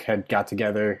Burke had got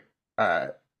together.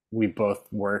 We both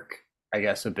work, I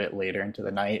guess, a bit later into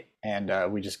the night,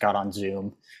 and we just got on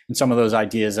Zoom. And some of those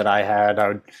ideas that I had,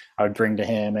 I would bring to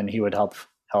him, and he would help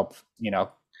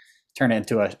turn it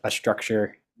into a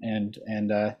structure. And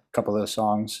a couple of those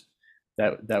songs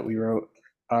that we wrote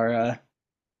are.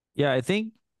 Yeah, I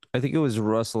think it was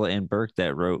Russell and Burke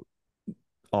that wrote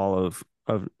all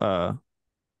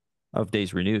of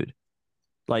Days Renewed,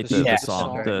 like the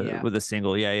song with the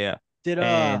single. Yeah.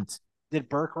 Did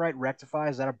Burke write Rectify?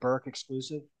 Is that a Burke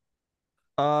exclusive?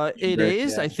 It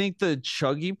is. Yeah. I think the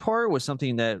chuggy part was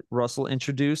something that Russell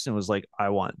introduced and was like, I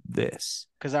want this.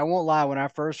 Because I won't lie, when I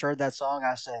first heard that song,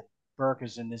 I said, Burke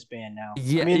is in this band now.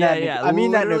 Yeah, I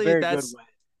mean that in a very good way.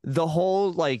 The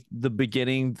whole like the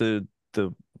beginning, the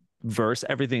verse,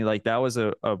 everything like that was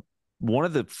a one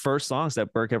of the first songs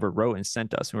that Burke ever wrote and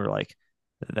sent us. And we were like,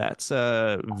 that's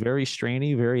very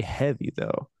strainy, very heavy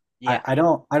though. Yeah. I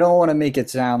don't want to make it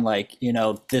sound like,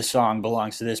 this song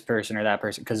belongs to this person or that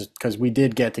person, because we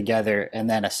did get together, and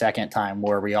then a second time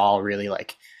where we all really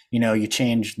like, you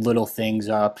change little things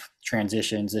up,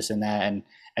 transitions, this and that, and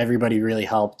everybody really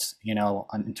helped,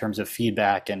 in terms of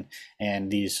feedback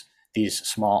and these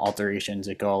small alterations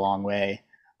that go a long way.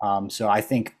 So I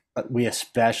think we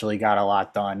especially got a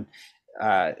lot done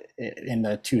in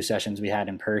the 2 sessions we had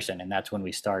in person, and that's when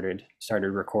we started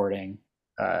recording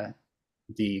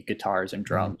the guitars and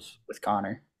drums with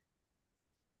Connor.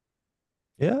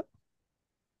 Yeah.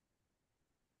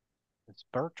 Is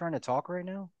Burke trying to talk right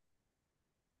now?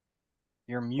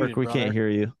 You're muted. Burke, we can't hear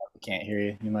you. We can't hear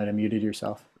you. You might have muted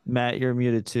yourself. Matt, you're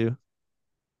muted too.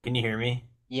 Can you hear me?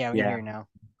 Yeah, we can hear you now.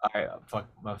 All right. Fuck.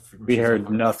 We heard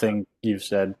nothing you've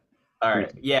said. All right.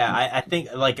 Yeah, I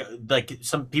think like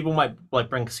some people might like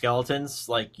bring skeletons,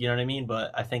 like, you know what I mean?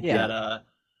 But I think that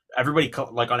everybody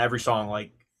like on every song,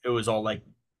 like it was all like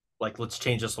let's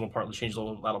change this little part, let's change the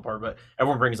little part, but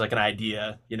everyone brings like an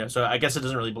idea, so I guess it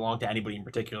doesn't really belong to anybody in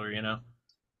particular,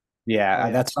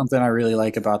 Yeah, that's something I really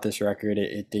like about this record.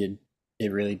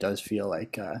 It really does feel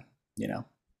like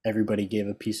everybody gave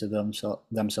a piece of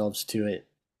themselves to it.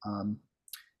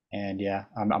 And yeah,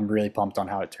 I'm really pumped on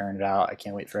how it turned out. I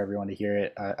can't wait for everyone to hear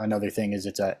it. Another thing is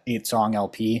it's a 8-song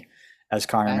LP, as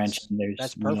Connor mentioned.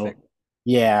 That's perfect.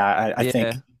 I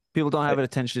think people don't have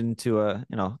attention to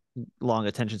long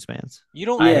attention spans. You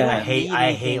don't. I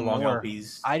hate long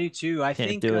LPs. I do too. I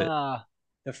think the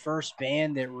first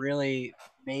band that really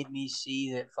made me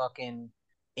see that fucking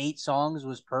 8 songs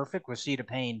was perfect was Seed of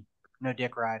Pain. No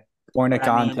Dick Ride. Point of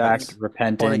Contact,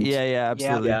 Repentance. Yeah,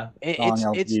 absolutely. Yeah.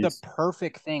 It's the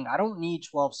perfect thing. I don't need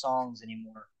 12 songs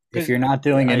anymore. if you're not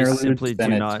doing I interludes, simply then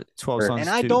do it's not. 12 for- songs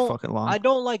And is too fucking long. I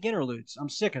don't like interludes. I'm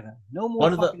sick of them. No more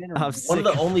One of the- fucking I'm interludes. One of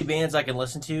the sick. only bands I can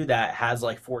listen to that has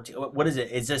like 14. What is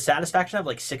it? Is it Satisfaction have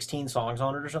like 16 songs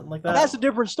on it or something like that? That's a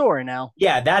different story now.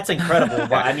 Yeah, that's incredible.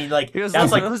 But I mean, like Because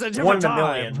that's like it was a different one in a time.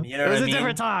 million. You know it what was I a mean?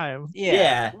 different time.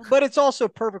 Yeah. But it's also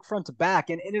perfect front to back,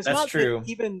 and it's That's not true. that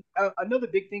even another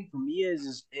big thing for me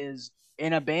is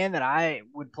in a band that I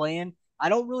would play in. I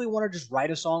don't really want to just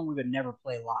write a song we would never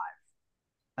play live.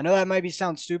 I know that might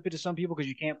sound stupid to some people because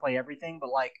you can't play everything, but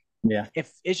like, Yeah.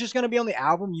 if it's just gonna be on the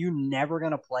album, you're never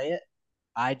gonna play it.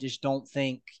 I just don't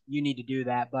think you need to do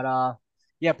that. But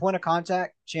yeah, Point of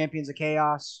Contact, Champions of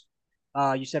Chaos.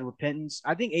 You said Repentance.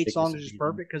 I think 8 Sickness songs of is just Eden.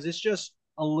 perfect because it's just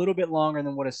a little bit longer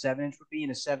than what a 7-inch would be,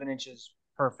 and a 7-inch is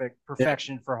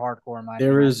perfection for hardcore. In my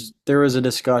opinion. There was a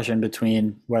discussion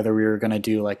between whether we were going to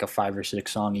do like a 5 or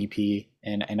 6 song EP,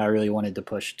 and I really wanted to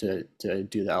push to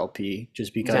do the LP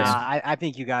just because I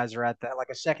think you guys are at that. Like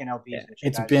a second LP. yeah, Is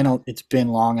what you guys are. it's been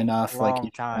long enough. Long like you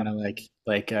time. want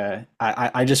to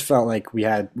I just felt like we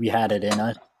had it in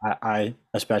us. I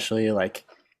especially like,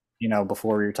 you know,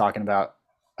 before we were talking about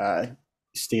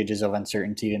stages of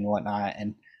uncertainty and whatnot,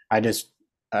 and I just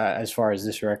as far as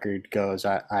this record goes,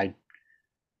 I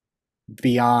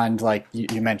beyond like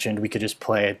you mentioned, we could just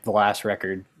play the last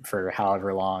record for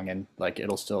however long and like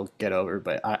it'll still get over.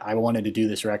 But I wanted to do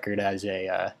this record as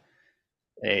a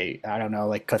I don't know,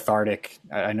 like cathartic.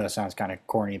 I know it sounds kind of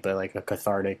corny, but like a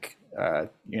cathartic,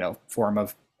 you know, form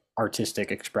of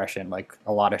artistic expression. Like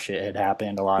a lot of shit had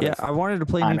happened. A lot Yeah, of I wanted to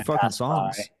play time new had fucking passed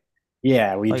songs. by.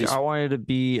 Yeah, we Like just I wanted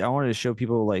to show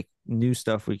people like new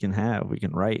stuff we can have, we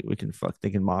can write, we can they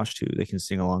can mosh to, they can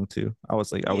sing along to. I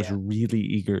was Yeah. really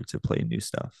eager to play new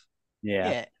stuff.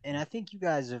 Yeah, and I think you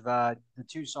guys have the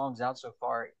 2 songs out so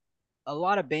far. A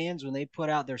lot of bands when they put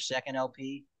out their second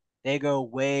LP, they go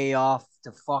way off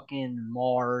to fucking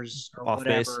Mars or Off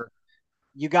base. whatever.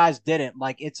 You guys didn't.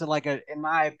 Like it's like in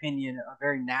my opinion, a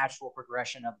very natural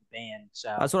progression of the band.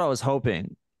 So That's what I was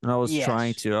hoping. And I was Yes.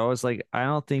 trying to. I was like, I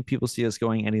don't think people see us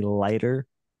going any lighter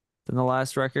than the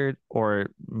last record or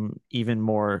even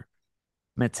more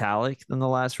metallic than the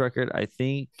last record. I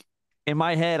think in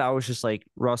my head, I was just like,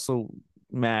 Russell,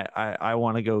 Matt, I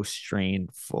want to go strain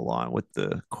full on with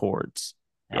the chords.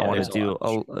 Yeah, I want there's to do a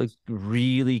lot of a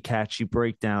really catchy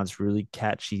breakdowns, really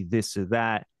catchy this or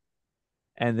that.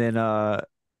 And then,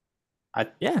 I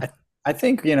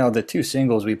think, you know, the 2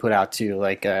 singles we put out too,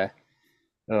 like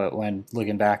when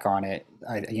looking back on it,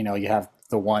 you know, you have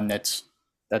the one that's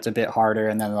a bit harder,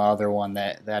 and then the other one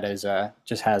that is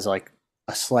just has like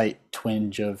a slight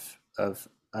twinge of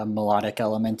a melodic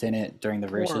element in it during the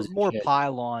verses. and more shit.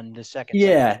 pylon the second.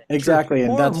 Yeah, exactly, and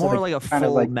more, that's more like a kind of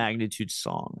full like magnitude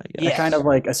song, I guess. Yeah. it kind of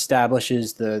like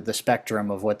establishes the spectrum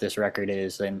of what this record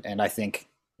is, and I think,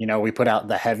 you know, we put out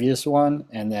the heaviest one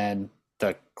and then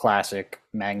the classic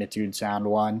magnitude sound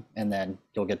one, and then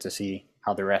you'll get to see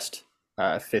how the rest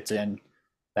fits in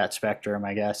that spectrum,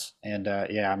 I guess. And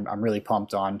yeah, I'm really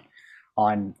pumped on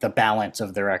the balance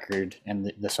of the record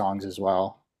and the songs as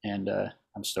well, and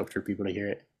I'm stoked for people to hear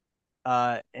it.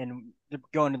 And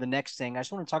going to the next thing, I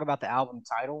just want to talk about the album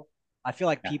title. I feel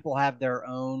like Yeah. people have their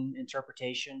own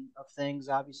interpretation of things,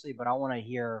 obviously, but I want to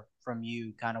hear from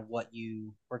you kind of what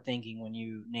you were thinking when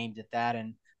you named it that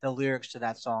and the lyrics to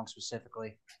that song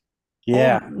specifically.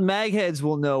 Yeah, Mag heads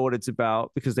will know what it's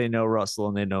about because they know Russell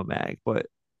and they know Mag, but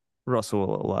Russell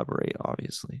will elaborate,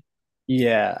 obviously.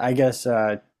 yeah, I guess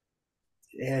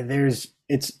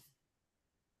it's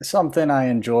something I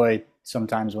enjoy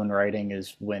sometimes when writing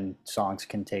is when songs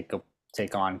can take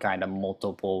on kind of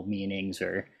multiple meanings,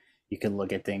 or you can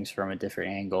look at things from a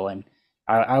different angle. And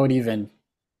I would even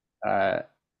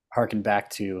harken back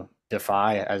to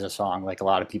Defy as a song. Like a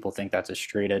lot of people think that's a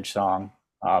straight edge song,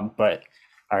 but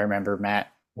I remember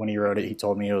Matt, when he wrote it, he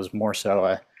told me it was more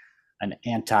so an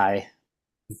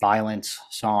anti-violence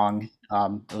song.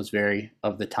 It was very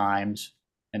of the times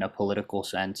in a political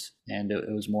sense, and it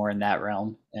was more in that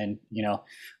realm. And, you know,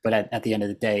 but at the end of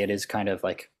the day, it is kind of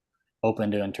like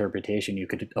open to interpretation. You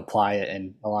could apply it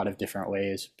in a lot of different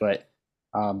ways. But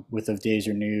with Of Days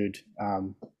Renewed,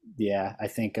 yeah, I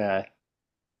think I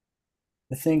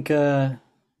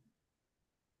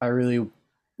really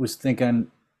was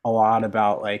thinking a lot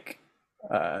about like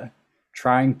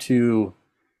trying to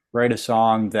write a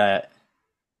song that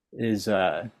is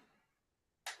a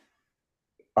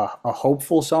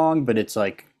hopeful song, but it's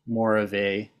like more of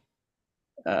a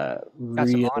Got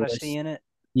some honesty in it.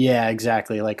 yeah,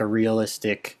 exactly, like a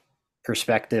realistic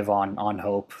perspective on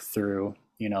hope through,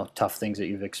 you know, tough things that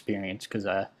you've experienced. Because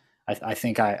I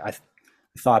think I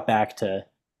thought back to,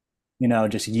 you know,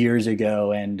 just years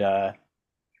ago, and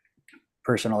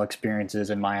personal experiences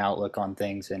and my outlook on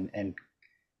things, and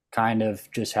kind of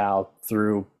just how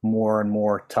through more and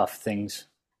more tough things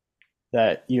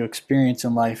that you experience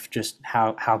in life, just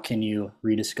how can you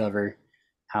rediscover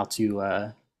how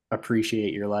to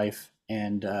appreciate your life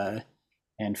and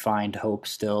find hope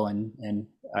still. And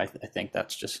I think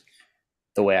that's just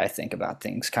the way I think about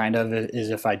things. Kind of is,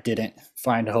 if I didn't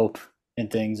find hope in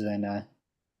things, then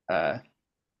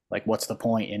like what's the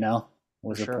point? You know,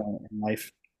 what's the point in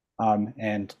life?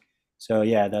 And so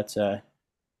yeah, that's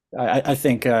I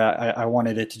think I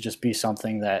wanted it to just be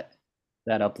something that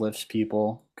uplifts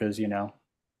people, because you know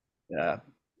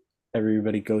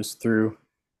everybody goes through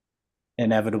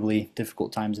inevitably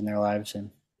difficult times in their lives, and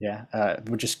yeah,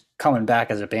 we're just coming back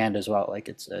as a band as well. Like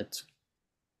it's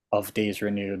of Days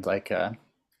Renewed. Like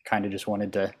kind of just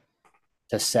wanted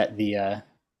to set the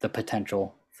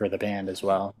potential for the band as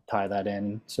well, tie that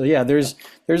in. So yeah, there's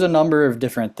a number of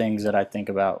different things that I think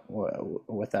about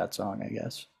with that song, I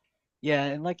guess. Yeah,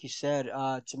 and like you said,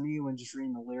 to me, when just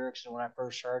reading the lyrics and when I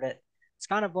first heard it, it's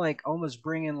kind of like almost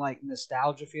bringing like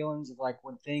nostalgia feelings of like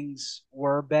when things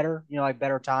were better, you know, like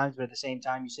better times. But at the same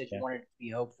time, you said you Yeah. wanted it to be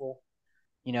hopeful.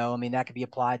 You know, I mean, that could be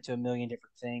applied to a million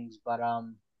different things. But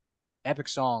epic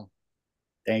song,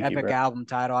 Thank you, epic bro. album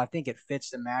title. I think it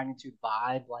fits the magnitude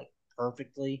vibe like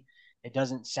perfectly. It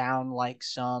doesn't sound like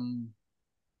some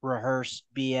rehearsed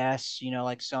BS, you know,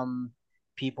 like some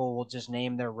people will just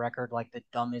name their record like the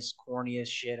dumbest, corniest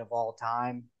shit of all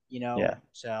time, you know. Yeah.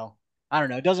 So I don't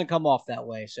know. It doesn't come off that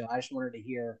way. So I just wanted to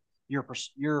hear your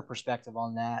perspective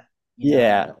on that. You know.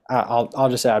 Yeah, I'll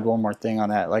just add one more thing on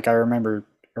that. Like I remember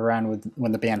around with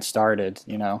when the band started,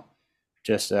 you know,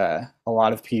 just a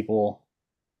lot of people,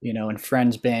 you know, in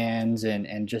friends bands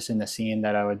and just in the scene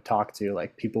that I would talk to,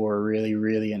 like people were really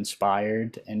really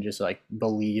inspired and just like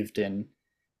believed in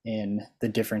the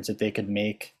difference that they could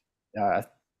make, uh,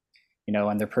 you know,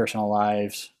 in their personal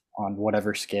lives on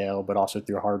whatever scale, but also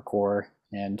through hardcore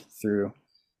and through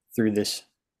this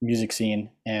music scene.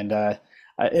 And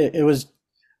it was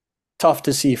tough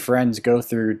to see friends go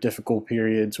through difficult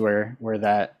periods where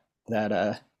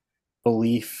that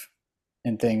belief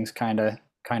in things kind of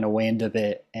waned a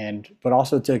bit, and but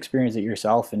also to experience it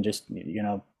yourself and just, you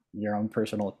know, your own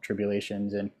personal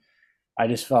tribulations. And I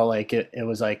just felt like it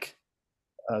was like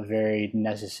a very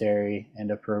necessary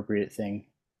and appropriate thing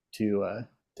to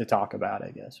talk about,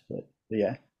 I guess. But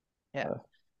yeah. Yeah.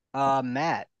 uh,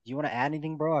 Matt, do you want to add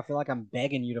anything, bro? I feel like I'm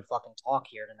begging you to fucking talk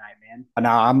here tonight, man. no,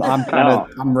 I'm kind of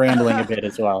No. I'm rambling a bit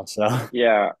as well, so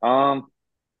Yeah.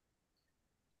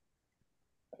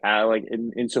 Like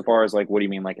insofar as like, what do you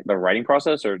mean, like the writing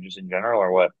process, or just in general,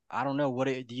 or what? I don't know.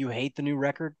 Do you hate the new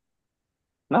record?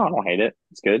 No, I don't hate it.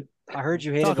 It's good. I heard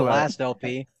you hated Talk the about it. last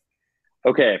LP.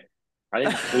 Okay, I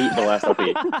didn't hate the last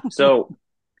LP. So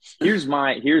here's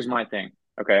my thing.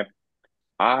 Okay,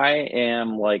 I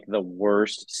am like the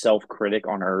worst self-critic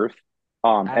on earth.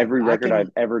 Every record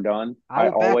I've ever done, I I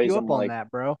will back always you am up on like, that,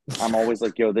 bro. I'm always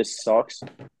like, yo, this sucks.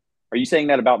 Are you saying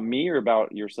that about me or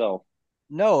about yourself?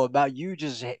 No, about you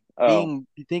just Oh, being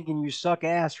thinking you suck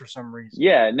ass for some reason.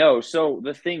 yeah, no. So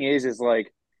the thing is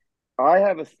like, I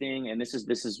have a thing, and this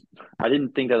is I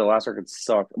didn't think that the last record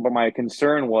sucked, but my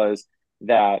concern was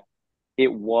that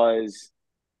it was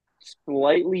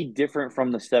slightly different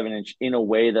from the 7 inch in a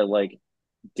way that like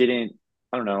didn't,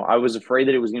 I don't know. I was afraid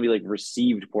that it was gonna be like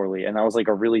received poorly, and that was like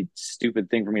a really stupid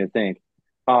thing for me to think.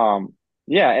 Um,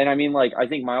 yeah, and I mean like I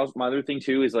think my other thing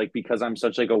too is like, because I'm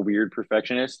such like a weird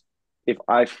perfectionist, if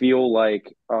I feel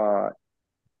like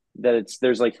that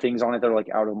there's like things on it that are like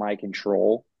out of my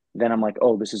control, then I'm like,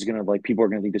 oh, this is gonna, like, people are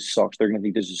gonna think this sucks. They're gonna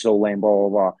think this is so lame, blah blah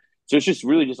blah. So it's just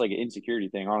really just like an insecurity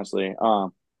thing, honestly.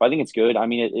 But I think it's good. I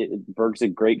mean, Berg's a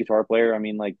great guitar player. I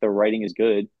mean, like the writing is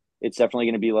good. It's definitely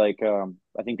gonna be like,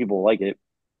 I think people will like it.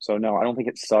 So no, I don't think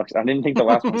it sucks. I didn't think the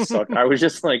last one sucked. I was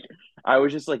just like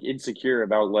insecure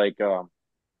about like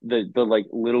the like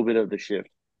little bit of the shift.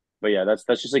 But yeah, that's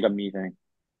just like a me thing.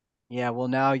 Yeah, well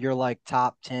now you're like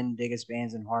top 10 biggest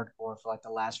bands in hardcore for like the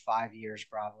last 5 years,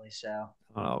 probably. So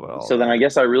I don't know about all So then I that.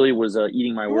 guess I really was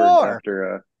eating my you words are.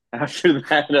 after after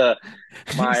that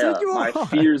You said you my are.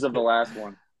 fears of the last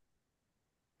one.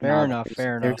 Fair no, enough.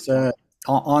 Fair enough. there's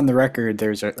on the record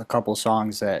there's a couple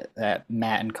songs that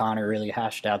Matt and Connor really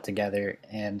hashed out together,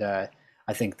 and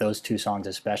I think those two songs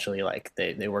especially, like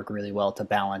they work really well to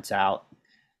balance out,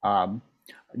 um,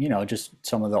 you know, just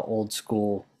some of the old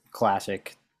school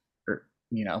classic,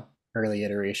 you know, early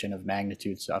iteration of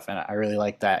Magnitude stuff. And I really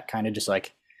like that kind of just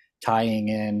like tying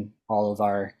in all of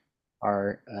our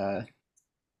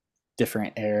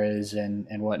different eras and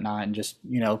whatnot, and just,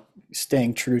 you know,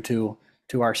 staying true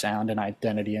to our sound and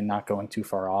identity and not going too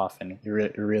far off, and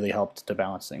it really helped to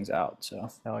balance things out. So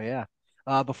Hell yeah.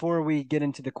 Before we get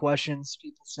into the questions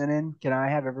people sent in, can I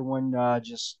have everyone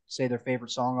just say their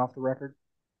favorite song off the record?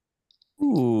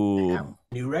 Ooh.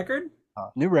 New record?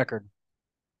 New record.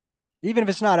 Even if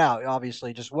it's not out,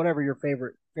 obviously, just whatever your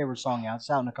favorite song out. It's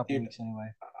out in a couple Dude. weeks anyway.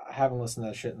 I haven't listened to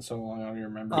that shit in so long. I don't even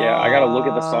remember. Yeah, I gotta look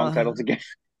at the song titles again.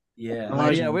 Yeah.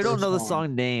 Yeah, we don't First know the song.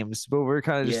 song names, but we're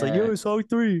kind of just like, Yeah. yo, song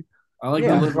 3. I like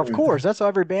Yeah, Deliverance. of course. That's how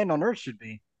every band on earth should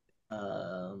be.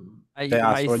 I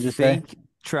what'd you say? think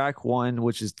track 1,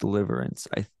 which is Deliverance,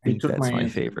 I You think took that's my answer,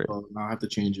 favorite. so I'll have to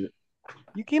change it.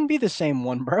 You can be the same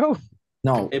one, bro.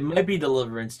 No, It might be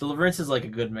Deliverance. Deliverance is like a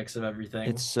good mix of everything.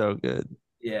 It's so good.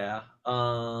 yeah. I'm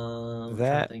trying to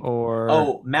That think. or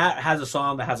Oh, Matt has a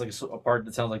song that has like a part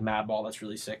that sounds like Madball. That's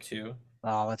really sick too.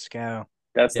 Oh, let's go.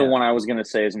 That's the Yeah. one I was gonna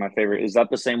say is my favorite. Is that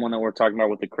the same one that we're talking about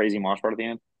with the crazy mosh part at the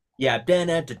end? Yeah.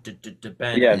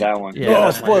 Yeah, that one. Yeah. oh,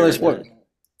 that's my spoiler, favorite. spoiler.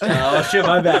 Oh shit,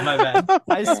 my bad, my bad.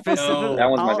 I specifically That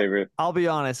one's my I'll- favorite. I'll be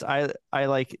honest, I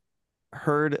like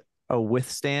heard a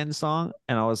Withstand song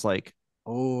and I was like,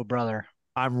 Oh, brother.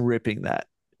 I'm ripping that.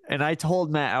 And I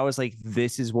told Matt, I was like,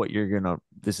 this is what you're gonna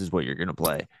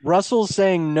play. Russell's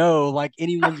saying no, like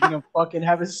anyone's gonna fucking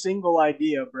have a single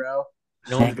idea, bro.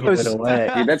 No one's Can't gonna give it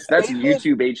away. Dude, that's Statement?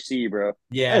 YouTube HC, bro.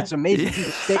 Yeah. It's amazing.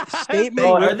 Yeah. Statement.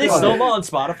 Bro, are with they the- still on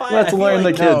Spotify? Let's I feel learn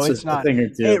like- the No, kids it's a not. thing or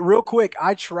two. Hey, real quick,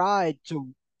 I tried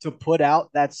to put out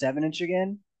that 7-inch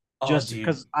again, Oh, just dude.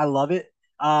 because I love it.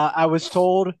 I was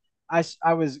told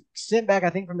I was sent back, I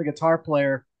think, from the guitar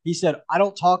player. He said, I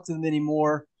don't talk to them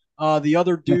anymore. The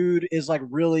other dude is like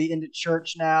really into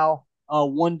church now.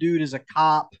 One dude is a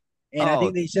cop, and I Oh,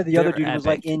 think they said the other they're dude was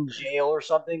like epic. in jail or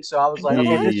something. So I was like,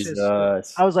 okay, this is.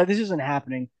 Jesus. I was like, this isn't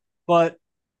happening. But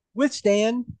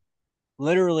Withstand,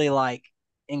 literally like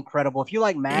incredible. If you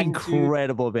like Magnitude,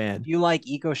 Incredible band. if you like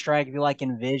Eco Strike, if you like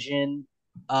Envision,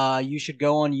 you should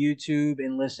go on YouTube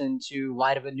and listen to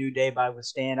Light of a New Day by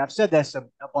Withstand. I've said this a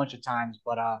bunch of times,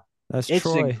 but That's it's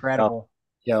Troy. incredible.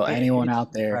 Yo, anyone It's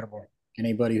out there, incredible.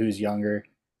 anybody who's younger,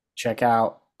 check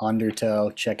out Undertow,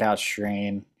 check out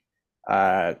Strain,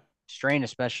 Strain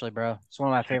especially, bro. It's one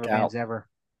of my favorite out. bands ever.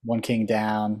 One King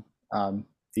Down.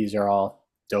 These are all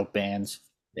dope bands.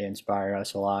 They inspire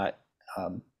us a lot.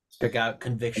 Check out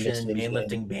Conviction, Conviction.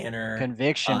 Manlifting Banner,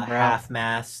 Conviction, bro. Half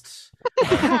Mast,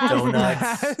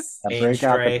 Donuts, Break Aim out the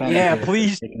Strike. pen. Yeah,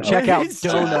 please Taking check out Please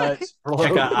Donuts, bro.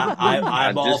 Check out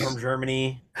Eyeball Just- from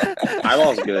Germany.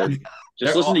 Eyeball's good.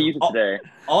 Just They're listen to all- Youth Today.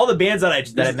 All the bands that I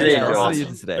Today, mentioned are Joe.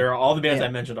 awesome. Today. They're all the bands Yeah. I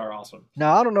mentioned are awesome.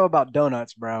 No, I don't know about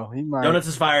Donuts, bro. He might. Donuts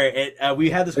is fire. We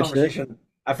had this Which conversation.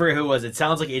 I forget who it was. It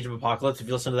sounds like Age of Apocalypse. If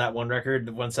you listen to that one record,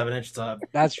 the 1/7-inch, it's a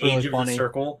That's really Age of the funny.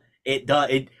 Circle. It does.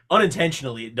 It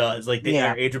unintentionally it does. Like the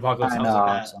Yeah. Age of Apocalypse I sounds know. like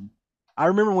that. Awesome. I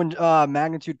remember when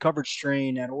Magnitude covered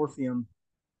Strain at Orpheum.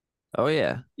 Oh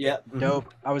yeah. Yeah.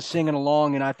 Dope. I was singing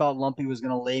along and I thought Lumpy was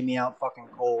gonna lay me out fucking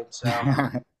cold. So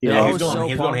Yeah, Yeah, I he was was so going.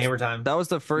 He was going pumped. hammer time. That was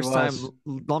the first time was.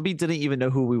 Lumpy didn't even know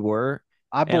who we were.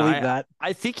 I believe that.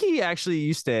 I think he actually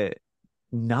used to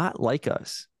not like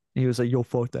us. He was like, "Yo,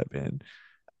 fuck that band."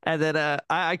 And then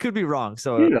I could be wrong.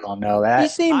 So You don't know He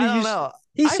that. seemed I to don't used. know.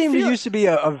 He I seemed to feel- used to be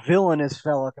a villainous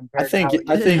fella compared. I think to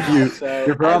how he is now, you're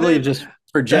so. probably then- just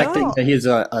projecting No. that he's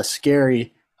a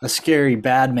scary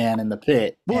bad man in the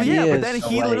pit. Well, And yeah, he but is, then so,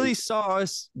 he like- literally saw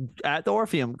us at the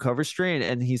Orpheum cover Strain,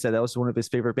 and he said that was one of his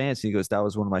favorite bands. He goes, "That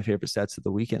was one of my favorite sets of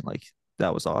the weekend. Like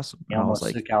that was awesome." he And I was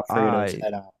almost like, took Alfredo's I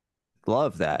head out.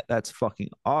 "Love that. That's fucking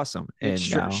awesome."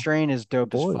 And now, Strain is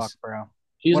dope as Boys. fuck, bro.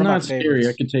 He's One of my not scary. favorites.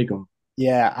 I could take him.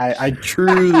 Yeah, I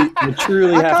truly I have kind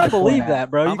to of believe point that,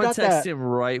 out. bro. I'm You gonna got text that. him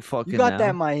right fucking You got now.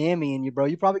 that Miami in you, bro.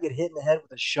 You probably get hit in the head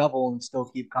with a shovel and still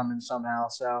keep coming somehow.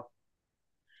 So,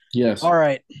 Yes. all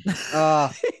right.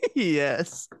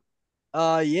 Yes.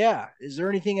 Yeah. Is there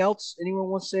anything else anyone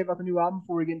wants to say about the new album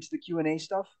before we get into the Q&A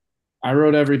stuff? I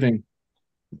wrote everything.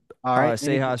 All right.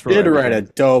 Say any- Haas Did write a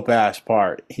dope ass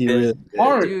part. He really did.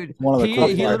 Art. Dude, One of the he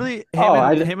coolest parts.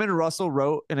 literally him and Russell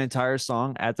wrote an entire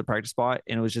song at the practice spot,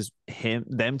 and it was just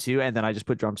them two, and then I just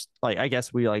put drums. Like I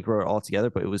guess we like wrote it all together,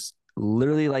 but it was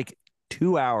literally like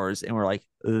 2 hours, and we're like,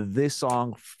 this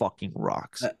song fucking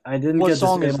rocks. I didn't What get to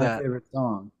song say is my that? favorite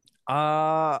song.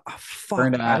 Fuck,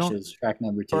 Burn to I don't- Ashes, track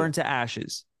number 2. Burn to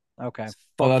Ashes. Okay. It's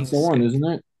Oh, that's the fucking one, sick. isn't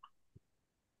it?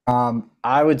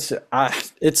 I would say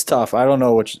it's tough. I don't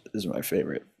know which is my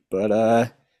favorite, but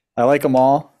I like them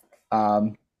all. I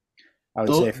would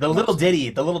say The little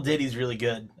ditty's really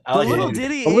good. I The like little it.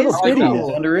 ditty The little is ditty cool.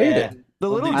 is underrated. Yeah. The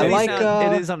little I ditty like,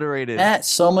 sound, it is underrated. Matt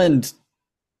summoned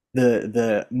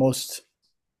the most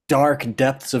dark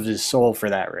depths of his soul for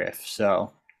that riff,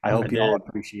 so I hope you all did.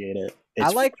 appreciate it. I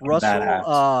like Russell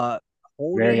very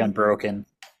holding unbroken.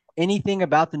 anything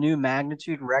about the new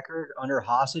Magnitude record under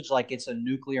hostage like it's a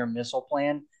nuclear missile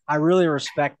plan. I really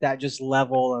respect that just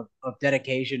level of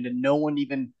dedication to no one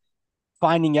even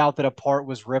finding out that a part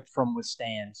was ripped from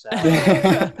Withstand. So I feel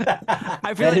That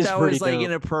like is that pretty was like dope.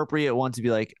 an appropriate one to be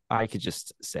like, I could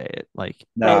just say it. Like,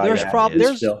 No, there's yeah, prob- it's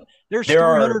there's still- there's There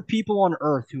are- 300 people on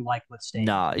Earth who like Withstand.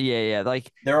 nah, yeah.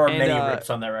 Like, There are and, many rips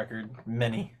on that record.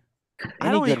 Many.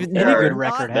 I don't good, even any know. good There-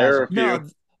 record Not- has there are it. a No, few.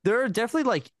 there are definitely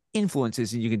like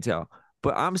influences, and you can tell.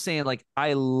 But I'm saying like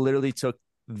I literally took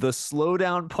the slow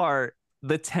down part,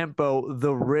 the tempo,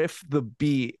 the riff, the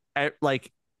beat,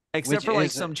 like except Which for like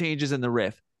is some changes in the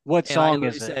riff. What And I song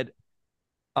literally is it? said,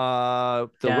 the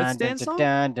Withstand song?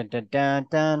 Dun, dun, dun, dun,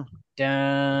 dun,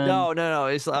 dun. No.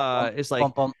 It's like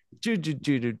Bum, bum.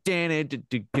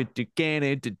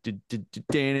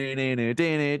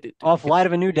 Off Light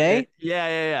of a New Day.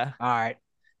 Yeah. All right,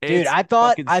 dude. It's I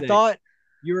thought fucking sick.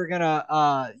 you were gonna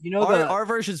our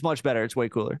version's much better. It's way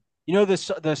cooler.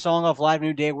 the song of Live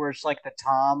New Day where it's like the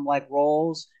tom like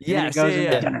rolls. And then it Yes, goes yeah.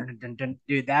 into dun, dun, dun, dun.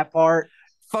 Dude, that part.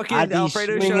 I'd Fucking be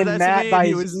Alfredo swinging showed that Matt to me, by and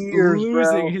he his was ears, losing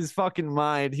bro. his fucking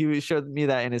mind. He showed me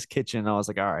that in his kitchen. I was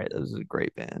like, all right, this is a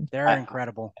great band. They're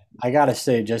incredible. I gotta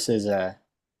say, just as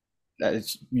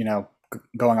it's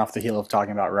going off the heel of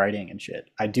talking about writing and shit,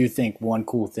 I do think one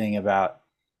cool thing about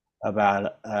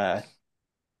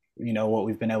what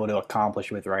we've been able to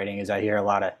accomplish with writing is I hear a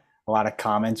lot of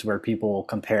comments where people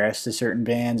compare us to certain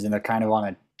bands and they're kind of on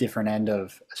a different end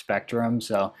of a spectrum.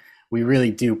 So we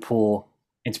really do pull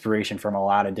inspiration from a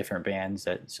lot of different bands.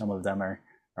 That some of them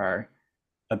are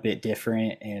a bit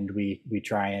different, and we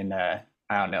try and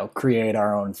create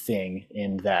our own thing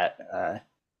in that.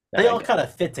 They all kind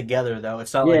of fit together, though.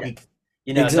 It's not like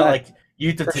it's not like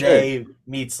Youth of For Today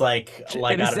meets like It is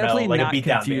I don't know, definitely like a not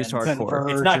beatdown confused band. hardcore.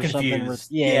 Converge It's not or something confused.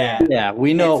 yeah.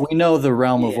 we know the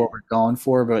realm of what we're going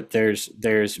for, but there's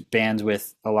bands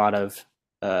with a lot of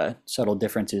subtle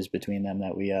differences between them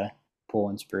that we pull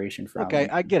inspiration from. Okay,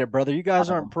 I get it, brother. You guys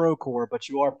aren't pro-core, but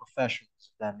you are professionals,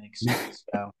 if that makes sense.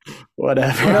 So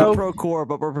Whatever. We're know- not pro core,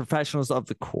 but we're professionals of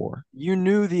the core. you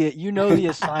know the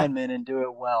assignment and do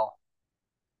it well.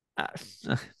 All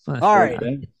All right.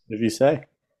 If you say.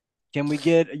 Can we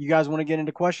get you guys want to get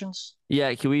into questions?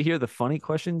 Yeah, can we hear the funny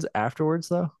questions afterwards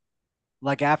though?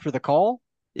 Like after the call?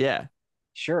 Yeah.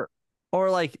 Sure. Or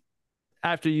like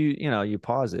after you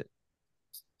pause it.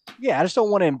 Yeah, I just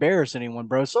don't want to embarrass anyone,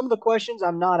 bro. Some of the questions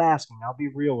I'm not asking. I'll be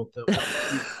real with the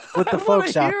I the wanna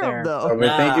folks out hear 'em, there. though. So, but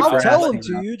thank you I'll for tell them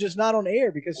asking, to you, just not on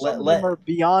air because some of Let- them are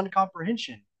beyond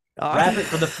comprehension. Rapid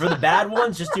for the bad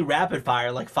ones, just do rapid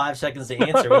fire, like 5 seconds to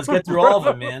answer. Let's get through all of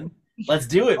them, man. Let's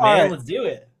do it, All man. right. Let's do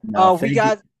it. No, thank you.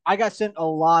 I got sent a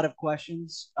lot of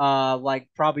questions, like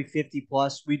probably 50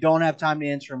 plus. We don't have time to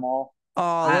answer them all.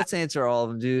 Oh, let's answer all of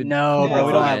them, dude. No, Come bro,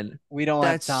 we don't have on. we don't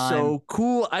That's have time. so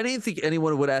cool. I didn't think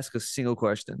anyone would ask a single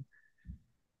question.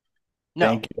 No.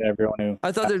 Thank you to everyone who.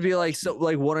 I thought there'd be like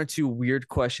one or two weird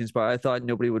questions, but I thought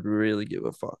nobody would really give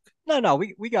a fuck. No,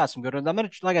 we got some good ones. I'm gonna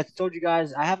like I told you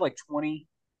guys, I have like 20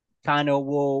 kind of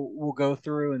we'll go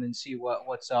through and then see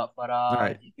what's up. But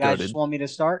right, you guys goated. just want me to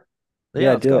start?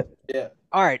 Yeah, let's do go. it. Yeah.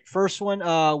 All right, first one.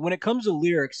 When it comes to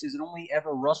lyrics, is it only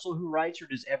ever Russell who writes, or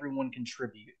does everyone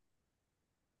contribute?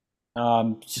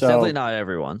 It's definitely not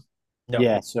everyone. No.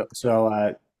 Yeah,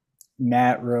 so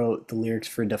Matt wrote the lyrics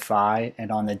for Defy,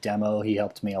 and on the demo he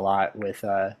helped me a lot with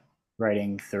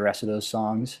writing the rest of those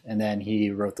songs, and then he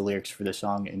wrote the lyrics for the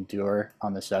song Endure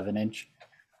on the 7-inch,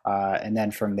 and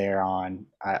then from there on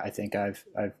I think I've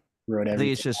wrote everything. I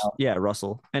think it's just else.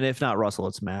 Russell, and if not Russell,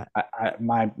 it's Matt.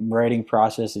 My writing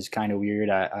process is kind of weird.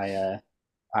 I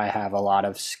have a lot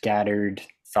of scattered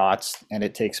thoughts, and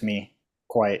it takes me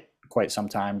quite some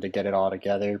time to get it all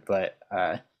together. But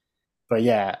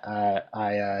yeah,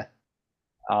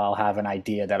 I'll have an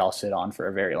idea that I'll sit on for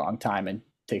a very long time, and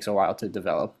takes a while to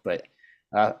develop. But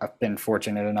I've been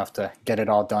fortunate enough to get it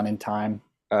all done in time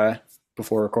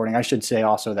before recording. I should say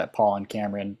also that Paul and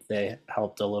Cameron, they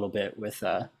helped a little bit with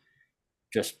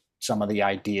just some of the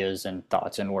ideas and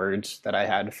thoughts and words that I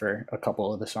had for a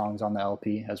couple of the songs on the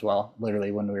LP as well.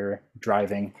 Literally when we were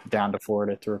driving down to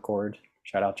Florida to record.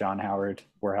 Shout out John Howard,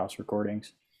 Warehouse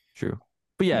Recordings. True.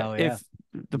 But yeah, Oh, yeah. if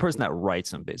the person that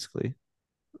writes them, basically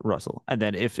Russell, and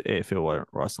then if it weren't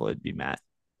Russell, it'd be Matt.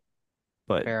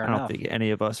 But Fair I don't enough. think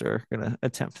any of us are gonna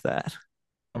attempt that.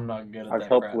 I'm not good at I've that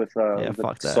helped crap. with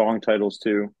fuck that. song titles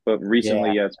too, but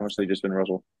recently, it's mostly just been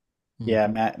Russell. Yeah,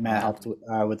 Matt helped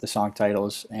with the song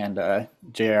titles, and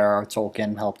J.R.R.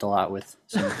 Tolkien helped a lot with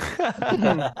some.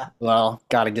 Well,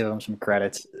 got to give him some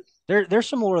credits. There's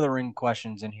some Lord of the Ring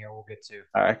questions in here we'll get to.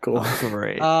 All right, cool.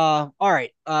 Great. All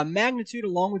right. Magnitude,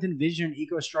 along with Envision and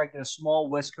Eco Strike, did a small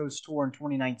West Coast tour in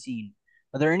 2019.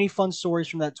 Are there any fun stories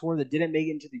from that tour that didn't make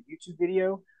it into the YouTube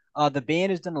video? The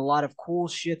band has done a lot of cool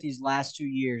shit these last 2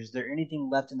 years. Is there anything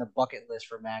left in the bucket list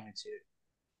for Magnitude?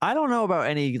 I don't know about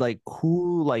any like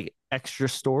cool like extra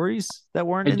stories that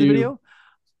weren't I in the do. video,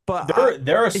 but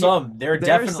There are some. There are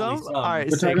there are definitely some. All right,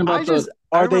 We're sick. talking about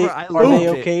Are they loved it.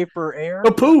 okay for air?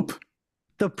 The poop.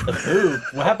 The The poop.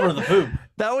 What happened to the poop?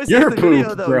 That was Your in the video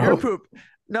poop, though. bro. Your poop.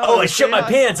 No, Oh, I shit my Sejas-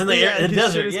 pants in the yeah, air, in the he shit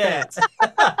desert. his Yeah. pants.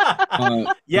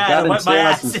 Yeah, got I in wiped my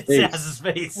ass Sejas' in face. Sejas'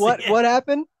 face. What Yeah. what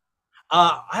happened?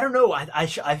 I don't know. I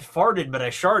farted, but I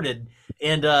sharded,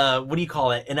 and what do you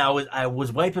call it? And I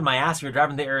was wiping my ass. We were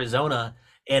driving to Arizona,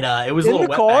 and it was a In little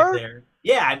the wet car? back there.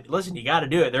 Yeah, listen, you got to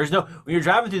do it. There's no when you're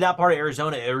driving through that part of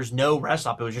Arizona, there was no rest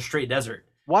stop. It was just straight desert.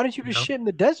 Why did you just No. shit in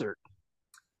the desert?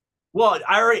 Well,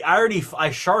 I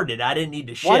sharded. I didn't need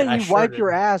to shit. Why I didn't you wipe sharded.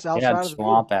 your ass He outside had of the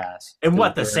swamp ass. And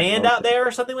what, It the was sand very out there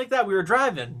or something like that? We were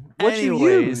driving. What'd you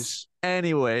use?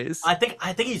 Anyways, I think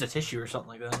he used a tissue or something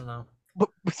like that. I don't know.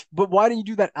 But why didn't you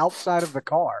do that outside of the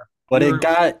car? But We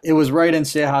were- it was right in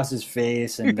Sejas's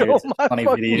face, and Oh there's my a funny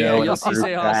fucking video. yeah, in you'll the see group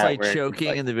Sejas chat like where he's choking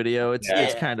like, in the video. It's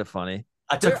Yeah. kind of funny.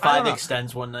 I took I 5 don't know.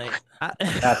 extends one night.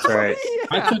 That's right.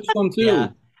 I took some too. Yeah.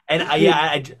 And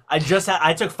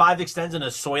I took 5 extends in a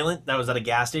Soylent that was at a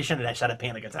gas station, and I just had a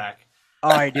panic attack.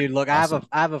 All right, dude. Look, Awesome.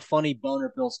 I have a funny boner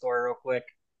pill story real quick.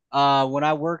 When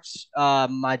I worked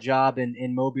my job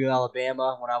in Mobile,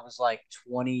 Alabama, when I was like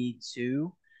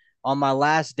 22, on my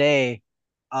last day,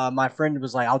 my friend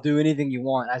was like, "I'll do anything you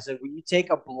want." I said, "Will you take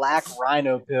a black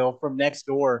rhino pill from next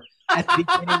door at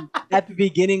the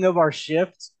beginning of our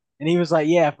shift?" And he was like,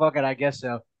 "Yeah, fuck it, I guess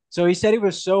so." So he said it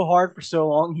was so hard for so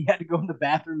long he had to go in the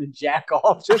bathroom and jack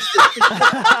off. This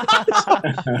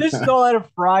is all at a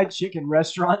fried chicken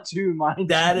restaurant too, mind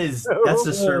That's you.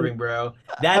 disturbing, bro.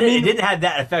 I mean- It didn't have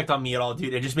that effect on me at all,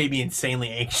 dude. It just made me insanely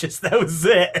anxious. That was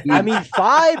it. I mean,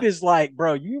 5 is like,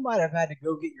 bro, you might have had to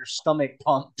go get your stomach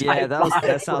pumped. Yeah, type that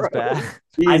vibe, sounds bro. bad.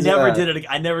 I He's, never did it.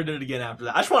 I never did it again after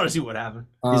that. I just wanted to see what happened.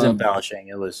 He's Um, embellishing.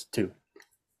 It was 2.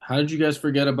 how did you guys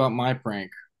forget about my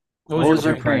prank? What was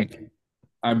your prank?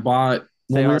 I bought.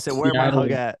 They when we all were say, in "Where my Seattle-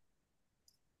 hug at?"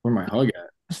 Where my hug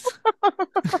at?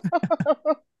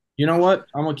 You know what?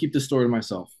 I'm gonna keep this story to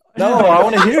myself. No, I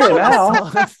want to hear it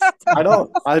now.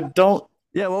 I don't.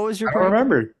 Yeah, what was your I don't prank?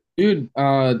 remember. Dude,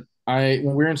 when we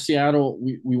were in Seattle,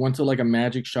 we went to like a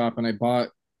magic shop and I bought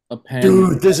a pen.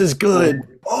 Dude, this is good.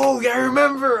 Oh, yeah, I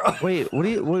remember. Wait, what are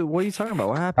you talking about?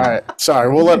 What happened? All right,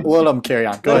 sorry. We'll let them carry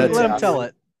on. Go ahead. Let him Sam. tell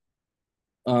it.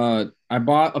 I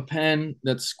bought a pen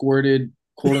that squirted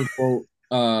quote unquote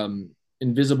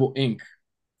invisible ink.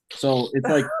 So it's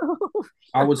like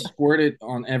I would squirt it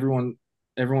on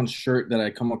everyone's shirt that I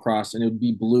come across, and it would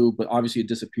be blue, but obviously it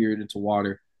disappeared into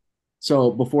water.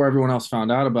 So before everyone else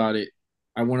found out about it,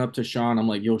 I went up to Sean. I'm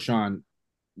like, "Yo, Sean,"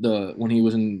 when he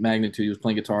was in Magnitude, he was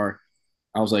playing guitar.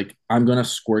 I was like, "I'm gonna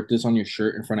squirt this on your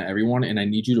shirt in front of everyone, and I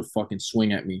need you to fucking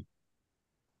swing at me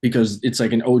because it's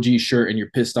like an OG shirt, and you're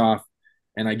pissed off,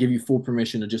 and I give you full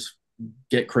permission to just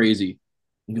get crazy."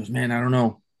 He goes, "Man, I don't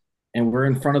know." And we're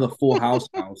in front of the Full House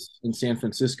in San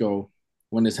Francisco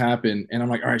when this happened, and I'm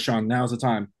like, "All right, Sean, now's the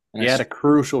time." And He had a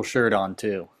crucial shirt on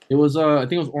too. it was I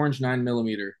think it was orange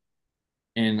 9mm,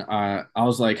 and I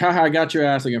was like, "Haha, I got your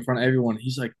ass!" Like in front of everyone.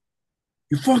 He's like,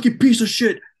 "You fucking piece of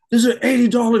shit! This is an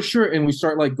 $80 shirt!" And we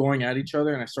start like going at each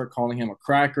other, and I start calling him a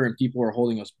cracker, and people are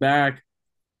holding us back.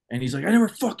 And he's like, "I never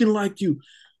fucking liked you,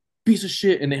 piece of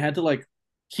shit!" And they had to like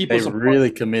keep They us apart.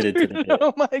 really committed to the bit.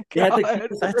 Oh my They had to god.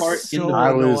 keep us That's apart in so the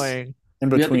I was- annoying. in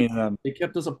We had to- between them. They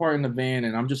kept us apart in the van,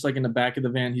 and I'm just like in the back of the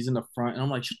van. He's in the front, and I'm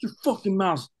like, "Shut your fucking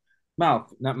mouth,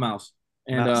 not mouse."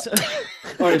 And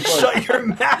Shut your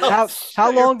mouth. How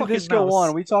Shut your long did this fucking go mouth. on?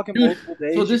 Are we talking Dude, multiple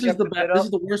days? so You this is kept the the bit this up?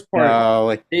 is the worst part.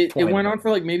 Like It 20 went on minutes.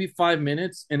 for like maybe 5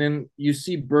 minutes, and then you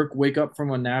see Burke wake up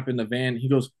from a nap in the van. He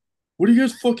goes, "What are you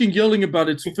guys fucking yelling about?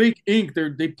 It's fake ink.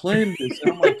 They planned this."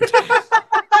 And I'm like,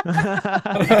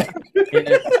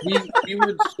 and we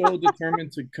were so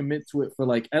determined to commit to it for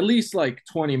like at least like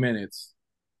 20 minutes.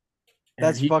 And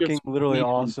That's he fucking just literally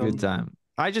completely- awesome. Good time.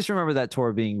 I just remember that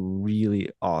tour being really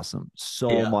awesome.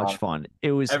 So Yeah. much fun.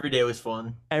 It was Every day was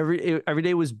fun. every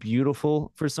day was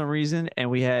beautiful for some reason,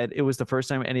 and it was the first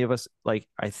time any of us, like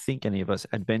I think any of us,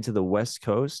 had been to the West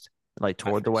Coast, like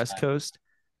toward the first West time. Coast.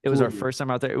 It was our Cool. first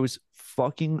time out there. It was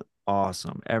fucking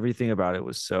awesome. Everything about it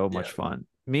was so much Yeah. fun.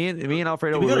 Me and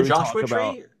Alfredo Did we would go to really Joshua talk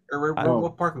about. Tree? Or I don't-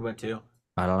 what park we went to?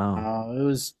 I don't know. It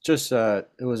was just it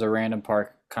was a random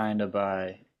park kind of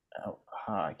by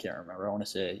I can't remember. I want to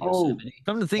say Oh. Yosemite.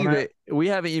 Come to think of it, we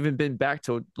haven't even been back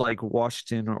to like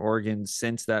Washington or Oregon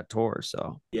since that tour.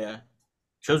 So Yeah,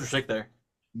 shows were sick there.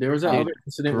 There was that Dude, other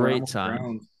incident where I great almost time.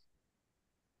 drowned.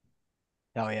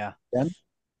 Oh yeah. Then?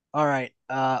 All right.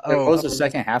 What was the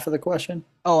second half of the question?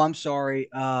 I'm sorry.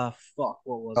 Fuck.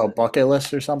 What was it? Bucket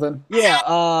list or something?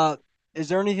 Yeah. Is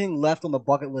there anything left on the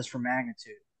bucket list for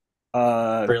Magnitude?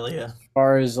 Australia. As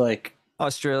far as like,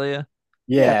 Australia.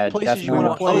 yeah, places you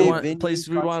definitely. wanna play, venues, places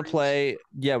we want to countries. play.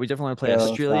 Yeah, we definitely want to play Yeah, South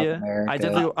Australia.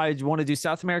 America. I want to do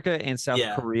South America and South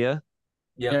Yeah. Korea.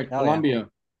 Yeah. Yeah, Colombia.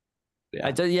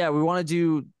 Yeah. We want to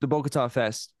do the Bogota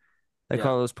Fest that Yeah.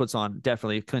 Carlos puts on.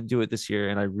 Definitely couldn't do it this year,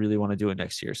 and I really want to do it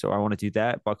next year. So I want to do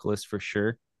that bucket list for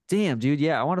sure. Damn, dude.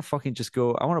 Yeah, I want to fucking just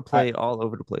go. I want to play all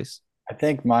over the place. I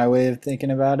think my way of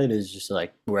thinking about it is just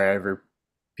like wherever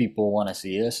people want to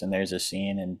see us and there's a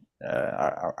scene, and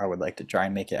I would like to try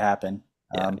and make it happen.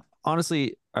 Yeah.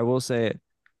 Honestly, I will say it.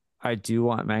 I do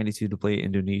want Magnitude to play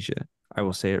Indonesia. I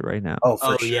will say it right now. Oh, for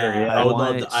Oh sure. yeah, I I would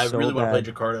want love. it I so really want to play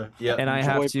bad. Jakarta. Yeah, And I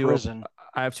Enjoy prison.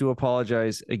 have to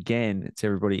apologize again to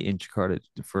everybody in Jakarta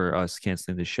for us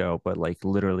canceling the show. But like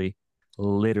literally,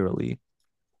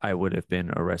 I would have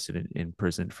been arrested in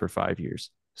prison for 5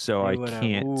 years. So I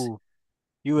can't.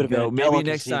 You would have been go. a Maybe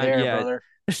next delicacy time, there, yeah. brother.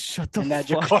 Shut the In that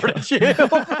fuck Jakarta up. jail,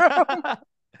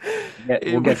 bro.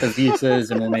 We'll get the visas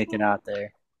and we'll make it out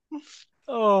there.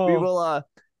 Oh, We will.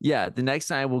 Yeah. The next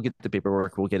time we'll get the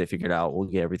paperwork. We'll get it figured out. We'll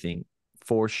get everything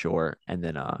for sure, and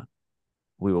then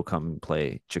we will come and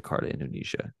play Jakarta,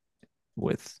 Indonesia,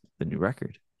 with the new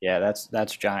record. Yeah,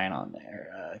 that's giant on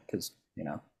there because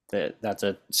that's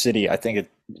a city. I think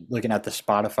looking at the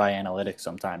Spotify analytics,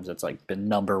 sometimes it's like been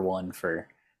 #1 for a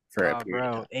period.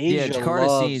 bro. Yeah, Asia Jakarta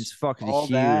loves scene's fucking all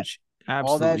huge. that- all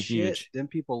Absolutely that shit. huge. Then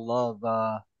people love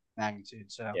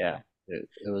Magnitude. So Yeah, it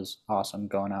was awesome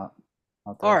going out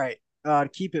there. all right. To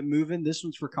keep it moving, this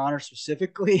one's for Connor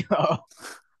specifically.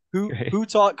 Great. Who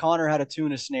taught Connor how to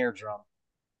tune a snare drum?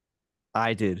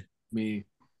 I did. Me.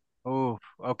 Oh,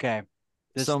 okay.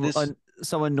 Some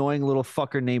annoying little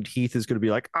fucker named Heath is going to be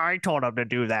like, I told him to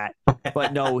do that.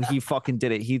 But no, he fucking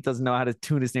did it. He doesn't know how to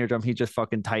tune a snare drum. He just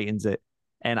fucking tightens it.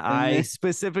 And I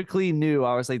specifically knew,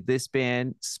 I was like, this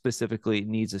band specifically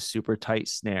needs a super tight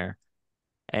snare.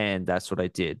 And that's what I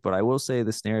did. But I will say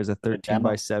the snare is a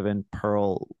 13x7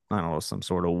 pearl, I don't know, some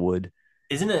sort of wood.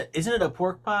 Isn't it a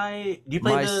pork pie? Do you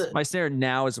play My snare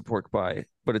now is a pork pie,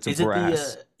 but it's a is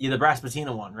brass. it the brass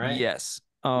patina one, right? Yes.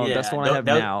 Yeah, That's the one I have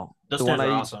now. Those the one snares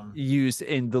are I awesome. used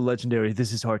in the legendary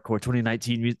 "This Is Hardcore"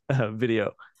 2019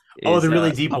 video. Oh, is, the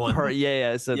really deep one.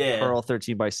 It's a Pearl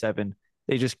 13x7.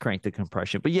 They just crank the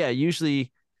compression, but yeah,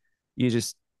 usually you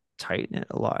just tighten it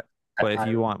a lot. But if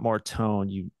you want more tone,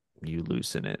 you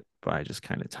loosen it. But I just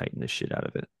kind of tighten the shit out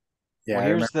of it. Yeah.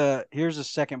 Well, here's the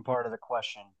second part of the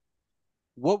question.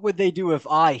 What would they do if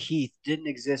Heath, didn't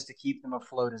exist to keep them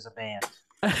afloat as a band?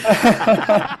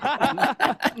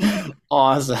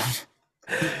 Awesome.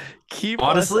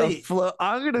 Honestly, afloat.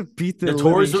 I'm gonna beat the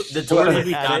tours. The tours would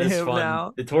be out not of as him fun.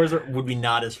 Now. The tours would be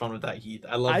not as fun without Heath.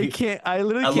 I literally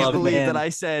can't believe him. that I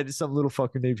said some little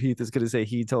fucker named Heath is gonna say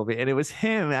he told me, and it was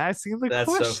him asking the That's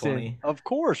question. so funny. Of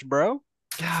course, bro.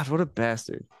 God, what a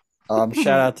bastard. Shout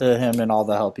out to him and all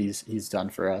the help he's done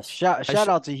for us. Shout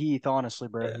out to Heath, honestly,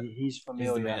 bro. Yeah. He's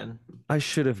familiar. He's the man. I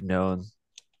should have known.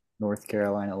 North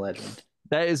Carolina legend.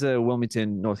 That is a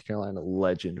Wilmington, North Carolina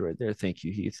legend right there. Thank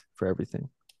you, Heath, for everything.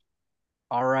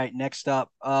 All right, next up.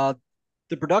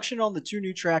 The production on the 2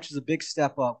 new tracks is a big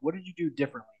step up. What did you do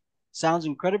differently? Sounds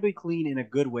incredibly clean in a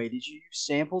good way. Did you use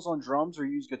samples on drums or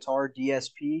use guitar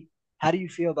DSP? How do you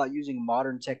feel about using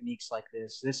modern techniques like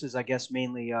this? This is, I guess,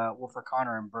 mainly for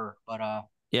Connor and Burke, but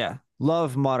yeah,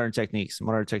 love modern techniques.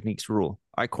 Modern techniques rule.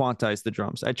 I quantized the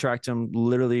drums. I tracked them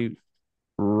literally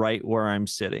right where I'm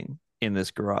sitting in this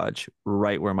garage,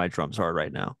 right where my drums are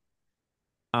right now.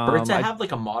 For it to have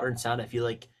like a modern sound, I feel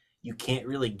like you can't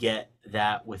really get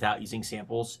that without using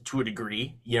samples to a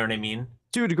degree. You know what I mean?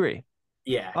 To a degree.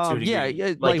 Yeah. To a degree.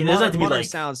 Yeah. Like it doesn't have to be modern like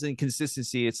sounds and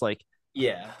consistency. It's like,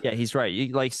 yeah, he's right. You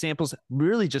like samples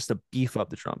really just to beef up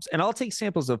the drums, and I'll take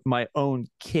samples of my own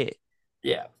kit.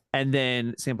 Yeah. And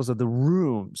then samples of the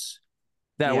rooms.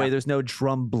 That way there's no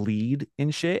drum bleed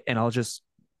and shit. And I'll just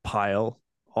pile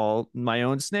all my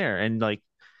own snare and like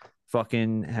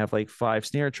fucking have like 5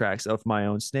 snare tracks of my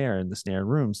own snare in the snare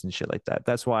rooms and shit like that.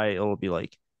 That's why it'll be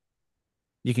like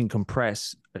you can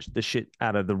compress the shit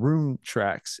out of the room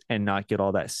tracks and not get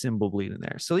all that cymbal bleed in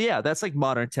there. So yeah, that's like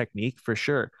modern technique for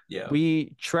sure. Yeah.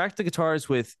 We tracked the guitars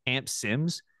with amp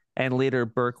sims, and later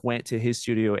Burke went to his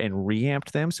studio and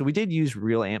reamped them. So we did use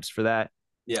real amps for that.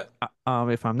 Yeah.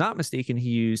 If I'm not mistaken, he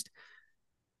used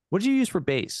What did you use for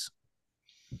bass?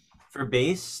 For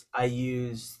bass, I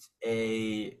used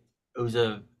the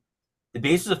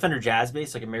bass was a Fender Jazz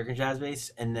bass, like American Jazz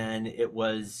bass, and then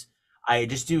I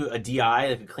just do a DI,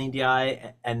 like a clean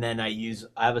DI, and then I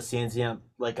have a Sansamp,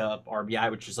 like a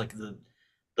RBI, which is like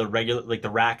the regular, like the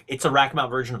rack. It's a rack mount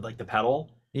version of like the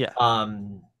pedal. Yeah.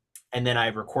 And then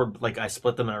I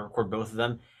split them and I record both of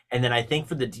them. And then I think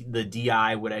for the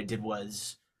DI, what I did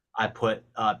was I put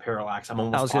Parallax. I'm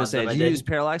almost I was gonna say, positive did you use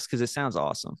Parallax? Because it sounds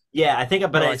awesome. Yeah, I think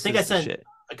I sent shit.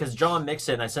 because John mixed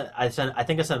it, and I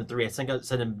think I sent him 3. I think I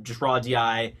sent him just raw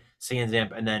DI,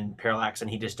 Sansamp, and then Parallax, and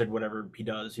he just did whatever he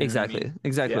does. You know what I mean?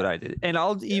 Exactly what I did. And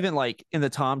I'll even like in the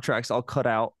tom tracks,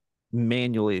 I'll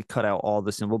manually cut out all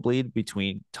the cymbal bleed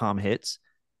between tom hits.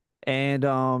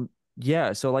 And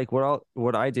yeah, so like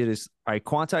what I did is I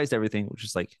quantized everything, which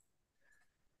is like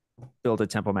build a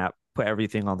tempo map, put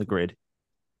everything on the grid,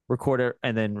 record it,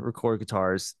 and then record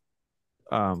guitars,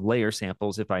 layer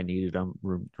samples if I needed them,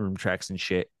 room tracks and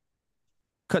shit.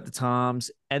 Cut the toms,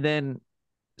 and then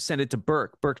send it to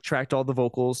Burke. Burke tracked all the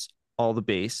vocals, all the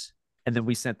bass, and then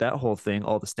we sent that whole thing,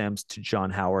 all the stems, to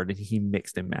John Howard, and he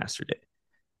mixed and mastered it.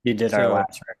 He did our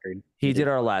last record. He did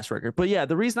our last record. But yeah,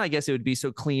 the reason I guess it would be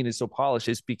so clean and so polished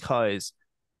is because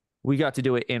we got to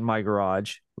do it in my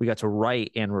garage. We got to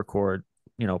write and record,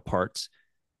 parts.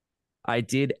 I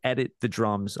did edit the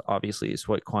drums, obviously, is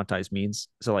what quantize means.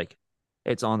 So like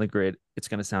it's on the grid. It's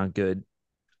going to sound good.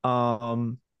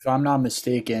 If I'm not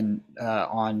mistaken,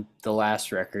 on the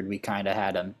last record, we kind of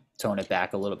had him tone it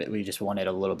back a little bit. We just wanted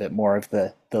a little bit more of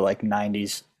the like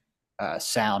 90s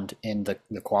sound in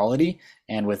the quality.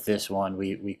 And with this one,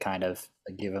 we kind of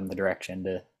give him the direction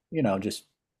to, just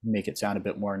make it sound a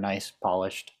bit more nice,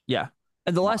 polished. Yeah.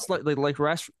 And the last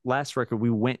record, we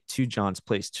went to John's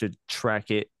place to track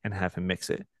it and have him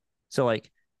mix it. So like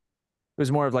it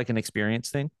was more of like an experience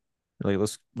thing. Like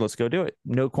let's go do it.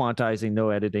 No quantizing,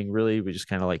 no editing. Really, we just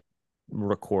kind of like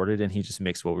recorded, and he just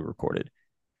mixed what we recorded.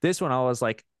 This one, I was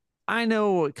like, I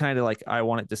know what kind of like I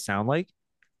want it to sound like,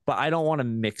 but I don't want to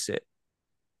mix it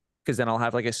because then I'll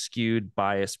have like a skewed,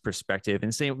 biased perspective.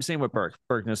 And same with Burke.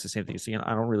 Burke knows the same thing. So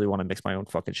I don't really want to mix my own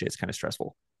fucking shit. It's kind of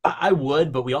stressful. I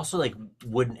would, but we also like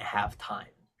wouldn't have time.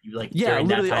 You like during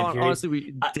that time period. Honestly,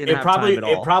 we didn't have time at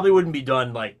all. It probably wouldn't be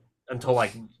done like until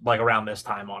like around this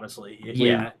time. Honestly,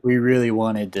 yeah. We really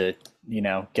wanted to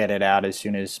get it out as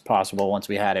soon as possible once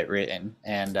we had it written,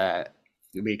 and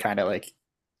we kind of like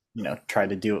tried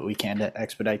to do what we can to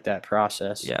expedite that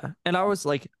process. Yeah, and I was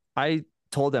like, I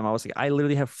told them, I was like, I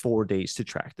literally have 4 days to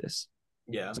track this.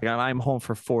 Yeah, like, I'm home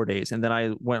for 4 days, and then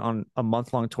I went on a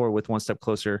month-long tour with One Step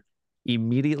Closer.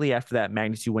 Immediately after that,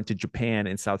 Magnitude went to Japan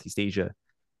and Southeast Asia.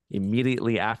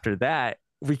 Immediately after that,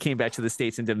 we came back to the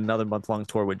States and did another month-long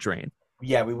tour with Drain.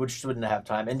 Yeah, we just wouldn't have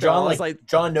time. And John,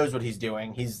 John knows what he's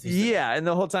doing. He's and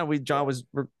the whole time John was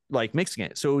like mixing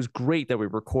it, so it was great that we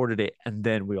recorded it and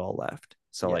then we all left.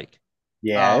 So it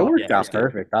worked out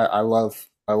perfect. I love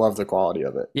the quality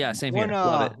of it. Yeah, same here.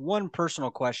 Love it. One personal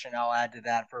question I'll add to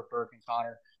that for Burke and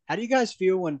Connor. How do you guys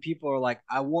feel when people are like,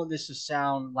 I want this to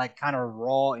sound like kind of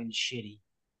raw and shitty?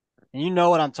 And you know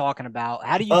what I'm talking about.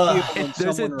 How do you feel when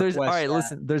someone requests all right, that?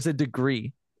 Listen, there's a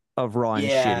degree of raw and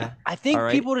shitty. I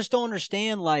think people just don't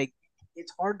understand, like,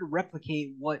 it's hard to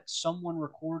replicate what someone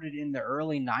recorded in the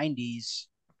early 90s.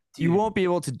 Dude. You won't be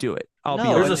able to do it.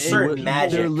 There's a certain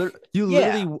magic. You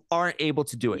literally aren't able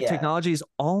to do it. Yeah. Technology is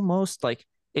almost like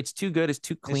it's too good, it's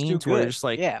too clean to where it's just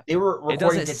like they were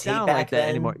recording to tape back then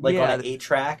anymore. Like on an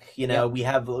 8-track, we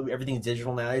have everything's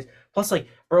digital nowadays. Plus, like,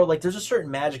 bro, like there's a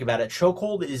certain magic about it.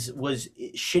 Chokehold was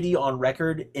shitty on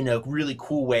record in a really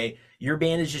cool way. Your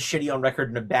band is just shitty on record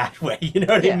in a bad way. You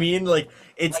know what I mean? Like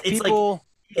it's like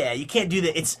you can't do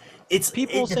that. It's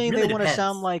people saying really they want to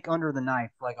sound like Under the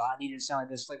Knife. Like, I need to sound like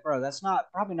this. Like, bro, that's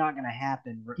probably not going to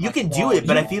happen. You can do it,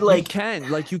 but I feel like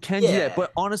you can do that.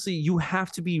 But honestly, you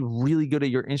have to be really good at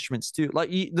your instruments too. Like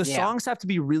the songs have to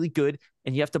be really good,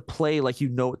 and you have to play like you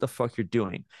know what the fuck you're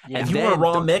doing. Yeah. And if you want a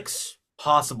raw mix,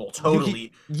 possible,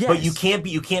 totally. But you can't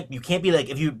be like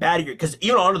if you bad at your because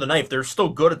even Under the Knife, they're still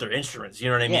good at their instruments. You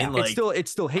know what I mean? Like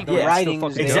it's still hate. The writing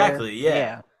exactly.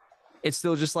 Yeah. It's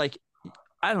still just like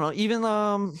I don't know. Even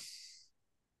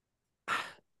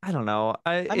I don't know.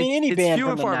 I mean, any band few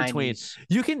from and far the 90s. Between.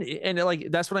 You can, and like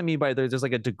that's what I mean by there's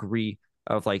like a degree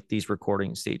of like these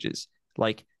recording stages.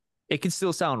 Like it can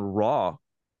still sound raw,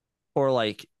 or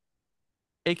like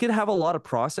it could have a lot of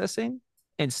processing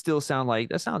and still sound like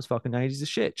that sounds fucking 90s as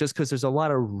shit. Just because there's a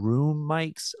lot of room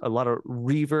mics, a lot of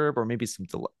reverb, or maybe some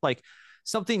like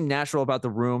something natural about the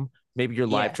room. Maybe you're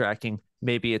live tracking.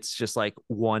 Maybe it's just like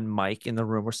one mic in the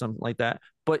room or something like that.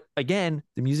 But again,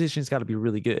 the musician's got to be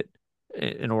really good.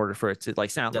 in order for it to like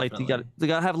sound like Definitely. they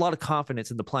got to have a lot of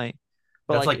confidence in the playing.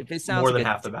 But That's like like if it sounds more like than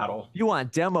half the battle. you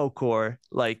want demo core,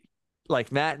 like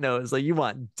Matt knows, like you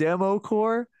want demo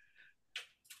core,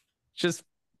 just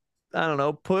I don't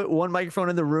know, put one microphone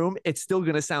in the room, it's still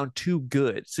gonna sound too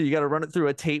good. So you got to run it through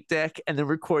a tape deck and then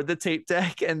record the tape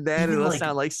deck, and then Even, it'll like-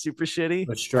 sound like super shitty.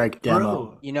 But strike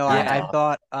demo. You know, Yeah. I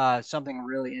thought something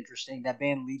really interesting. That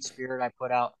band Lead Spirit I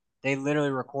put out, they literally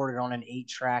recorded on an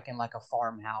 8-track in like a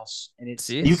farmhouse, and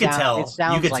See? You could tell. It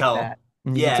sounds You could like tell. that.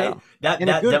 You can Yeah, tell. that In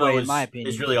a good demo way, in is, my opinion.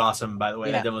 is really awesome. By the way,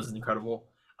 Yeah. that demo is incredible.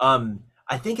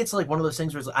 I think it's like one of those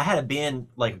things where I had a band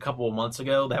like a couple of months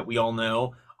ago that we all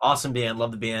know, awesome band,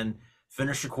 love the band.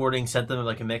 Finished recording, sent them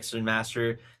like a mix and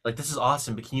master. Like, this is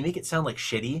awesome, but can you make it sound like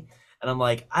shitty? And I'm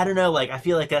like, I don't know. Like, I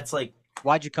feel like that's like,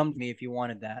 Why'd you come to me if you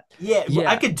wanted that? yeah, Yeah.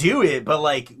 I could do it, but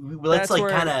like, let's That's like where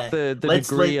kind of the let's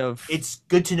degree like, of it's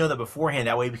good to know that beforehand.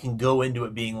 That way we can go into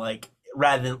it being like,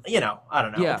 rather than, I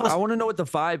don't know. yeah, Plus, I want to know what the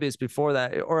vibe is before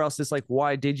that, or else it's like,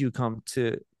 why did you come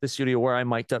to the studio where I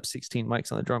mic'd up 16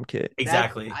 mics on the drum kit?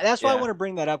 exactly. That's why I Yeah. want to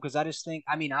bring that up, because I just think,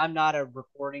 I mean, I'm not a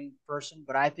recording person,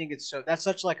 but I think that's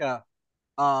such like a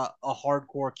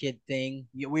hardcore kid thing.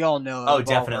 We all know. Oh, we've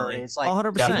all heard definitely. it. It's like, 100%. can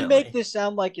you Definitely. make this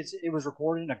sound like it was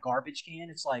recorded in a garbage can?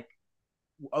 It's like,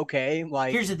 okay,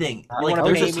 like Here's the thing, you like wanna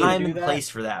there's pay a me to time do and that? place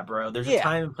for that, bro. There's a Yeah.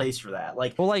 time and place for that.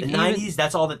 Like, Well, like, the even- 90s,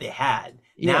 that's all that they had.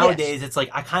 Yeah. Nowadays, it's like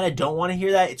I kind of don't want to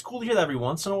hear that. It's cool to hear that every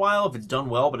once in a while if it's done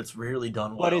well, but it's rarely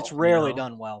done well. but it's rarely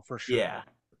done well for sure. Yeah,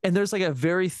 And there's like a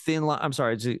very thin line. I'm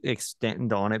sorry to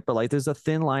extend on it, but like there's a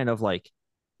thin line of like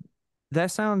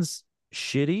that sounds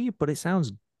shitty, but it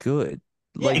sounds good.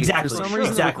 Yeah, Like exactly, for some sure.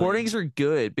 reason, the exactly. recordings are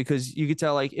good because you could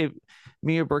tell like if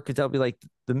me or Burke could tell, be like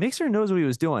the mixer knows what he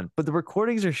was doing, but the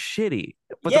recordings are shitty.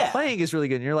 But Yeah. the playing is really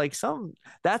good. And you're like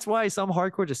that's why some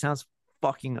hardcore just sounds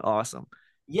fucking awesome.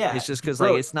 yeah. It's just because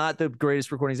Bro, like it's not the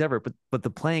greatest recordings ever, but the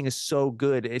playing is so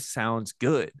good, it sounds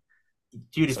good.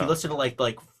 dude, if so- you listen to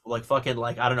like fucking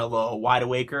like I don't know, Wide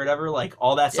Awake or whatever, like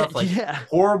all that stuff, like yeah.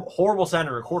 horrible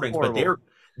sounding recordings, but Horrible.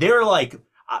 they're like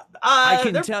I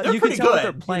can they're, tell they're you can pretty tell what good,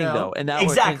 they're playing though, and that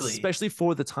exactly. especially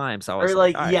for the times. I was Or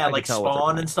like all right, I can like tell what they're Spawn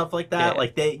playing. and stuff like that. Yeah.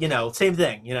 Like they, same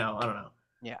thing. I don't know.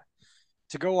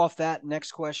 To go off that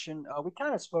next question, we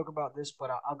kind of spoke about this, but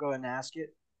I'll go ahead and ask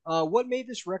it. What made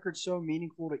this record so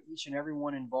meaningful to each and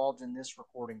everyone involved in this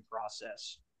recording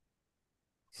process?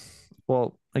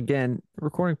 Well, again, the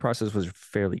recording process was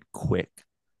fairly quick,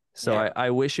 so Yeah. I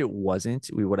wish it wasn't.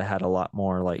 We would have had a lot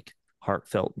more like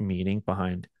heartfelt meaning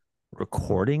behind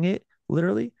recording it,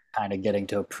 literally. Kind of getting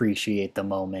to appreciate the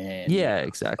moment. Yeah,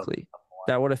 exactly.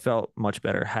 That would have felt much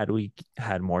better had we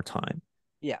had more time.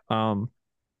 Yeah.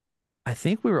 I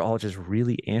think we were all just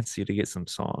really antsy to get some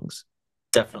songs.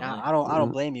 Definitely. I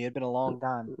don't blame you. It'd been a long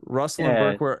time. Russell and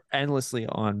Yeah. Burke were endlessly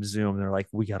on Zoom. They're like,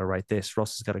 we got to write this.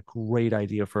 Russell's got a great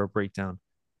idea for a breakdown.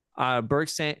 Burke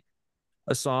sent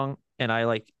a song and I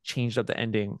like changed up the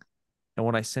ending. And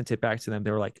when I sent it back to them,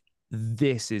 they were like,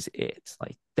 this is it.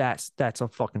 Like that's a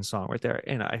fucking song right there.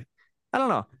 And I don't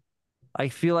know. I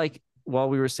feel like while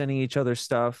we were sending each other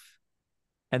stuff,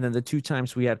 and then the 2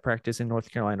 times we had practice in North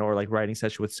Carolina or like writing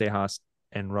session with Sejas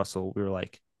and Russell, we were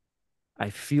like, I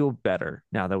feel better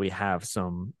now that we have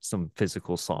some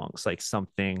physical songs, like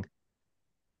something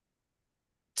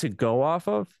to go off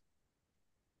of.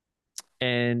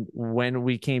 And when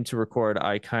we came to record,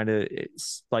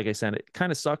 it's like I said, it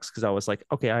kind of sucks because I was like,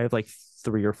 okay, I have like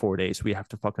 3 or 4 days. We have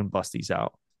to fucking bust these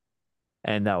out.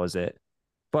 And that was it.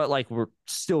 But like, we're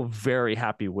still very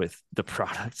happy with the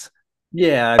product.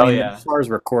 Yeah, I mean, yeah. as far as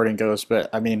recording goes, but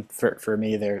I mean, for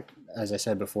me, there, as I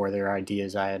said before, there are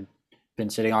ideas I had been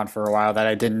sitting on for a while that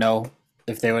I didn't know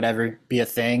if they would ever be a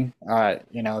thing.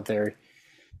 There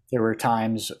were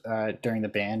times during the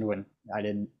band when I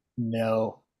didn't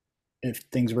know if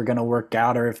things were going to work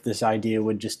out or if this idea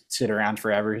would just sit around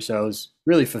forever. So it was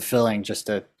really fulfilling just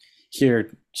to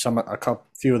hear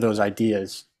few of those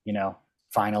ideas,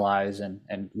 finalize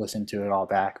and listen to it all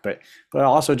back, but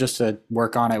also just to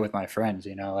work on it with my friends,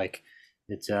 like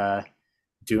it's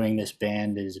doing this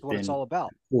band has That's what been it's all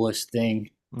about. the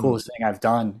coolest thing I've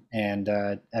done, and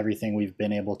everything we've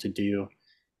been able to do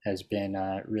has been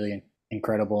really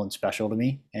incredible and special to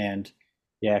me. And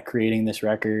yeah, creating this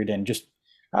record and just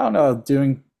I don't know,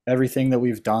 doing everything that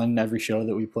we've done, every show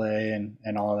that we play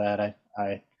and all of that,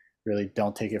 I really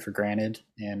don't take it for granted,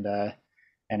 and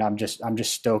I'm just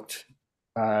stoked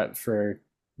for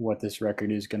what this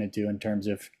record is going to do in terms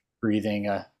of breathing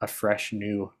a fresh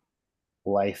new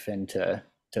life into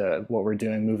what we're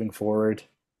doing moving forward.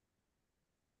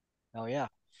 Oh yeah.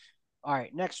 All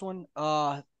right, next one.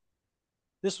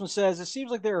 This one says, it seems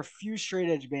like there are a few straight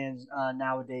edge bands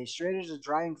nowadays. Straight edge is a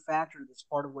driving factor that's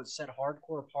part of what set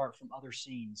hardcore apart from other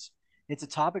scenes. It's a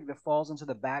topic that falls into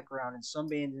the background, and some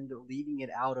bands end up leaving it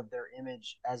out of their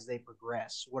image as they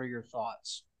progress. What are your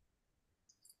thoughts?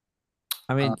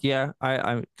 I mean, yeah,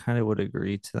 I kind of would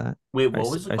agree to that. Wait, what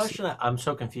was the question? I'm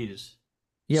so confused.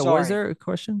 Yeah, Sorry. was there a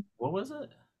question? What was it?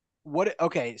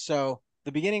 Okay, so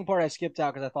the beginning part I skipped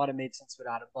out because I thought it made sense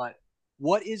without it. But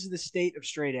what is the state of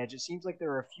straight edge? It seems like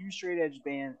there are a few straight edge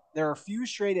bands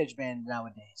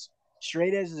nowadays.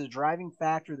 Straight edge is a driving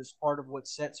factor that's part of what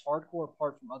sets hardcore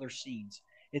apart from other scenes.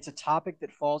 It's a topic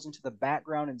that falls into the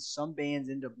background, and some bands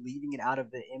end up leaving it out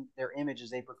of their image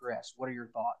as they progress. What are your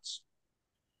thoughts?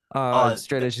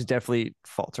 Straight edge is definitely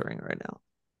faltering right now.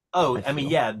 Oh, I mean,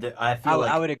 yeah, I feel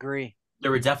like I would agree.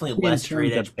 There were definitely less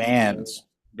straight edge bands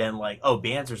than like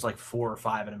bands. There's like 4 or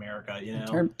 5 in America. You know,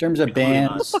 in terms of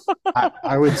bands,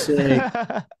 I would say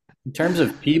in terms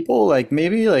of people, like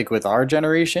maybe like with our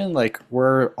generation, like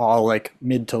we're all like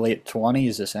mid to late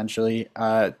 20s essentially.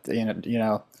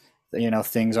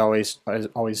 Things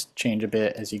always change a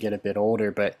bit as you get a bit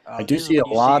older, but I do see a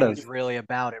lot of really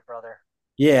about it, brother.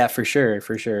 Yeah, for sure.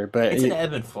 But it's an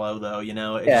ebb and flow, though. You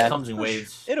know, it just comes in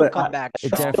waves. It'll come back. It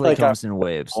definitely comes in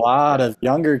waves. A lot of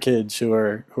younger kids who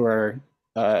are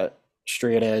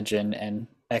straight edge and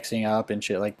Xing up and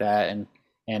shit like that, and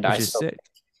Which is sick.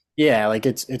 Yeah, like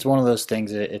it's one of those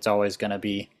things that it's always gonna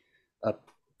be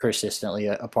persistently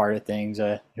a part of things.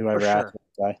 Whoever sure. asks.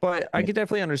 But I could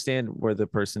definitely understand where the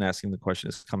person asking the question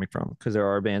is coming from, because there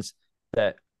are bands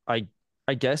that I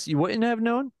guess you wouldn't have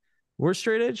known were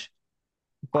straight edge.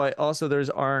 But also,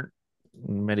 aren't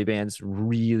many bands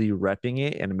really repping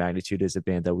it, and Magnitude is a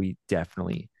band that we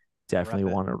definitely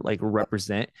want to like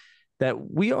represent.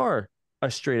 That we are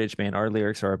a straight edge band. Our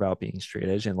lyrics are about being straight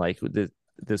edge, and like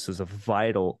this was a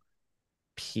vital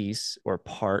piece or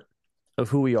part of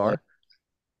who we are,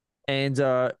 and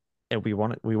we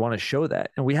want to show that,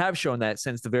 and we have shown that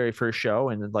since the very first show,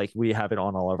 and like we have it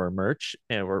on all of our merch,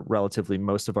 and we're relatively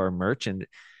most of our merch, and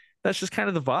that's just kind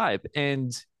of the vibe.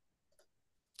 And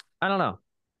I don't know.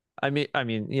 I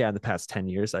mean, yeah, in the past 10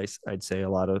 years, I'd say a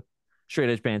lot of straight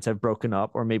edge bands have broken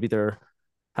up, or maybe there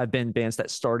have been bands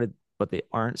that started, but they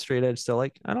aren't straight edge. So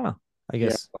like, I don't know, I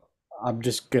guess. Yeah, I'm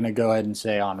just going to go ahead and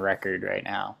say on record right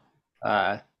now,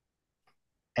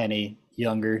 any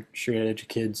younger straight edge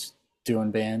kids doing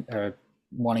band or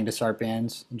wanting to start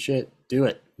bands and shit, do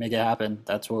it, make it happen.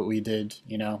 That's what we did,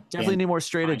 you know. Definitely need more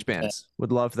straight edge bands.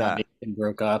 Would love that. And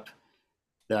broke up.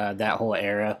 That whole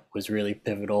era was really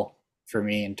pivotal for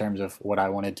me in terms of what I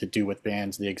wanted to do with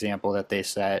bands, the example that they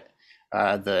set,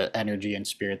 the energy and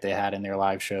spirit they had in their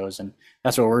live shows. And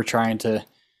that's what we're trying to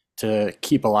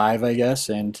keep alive, I guess.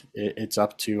 And it's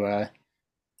up to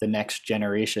the next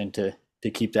generation to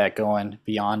keep that going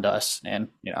beyond us and,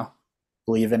 you know,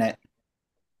 believe in it.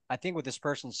 I think what this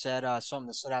person said, something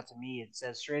that stood out to me, it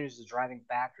says straight edge is a driving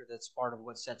factor that's part of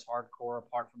what sets hardcore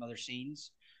apart from other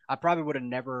scenes. I probably would have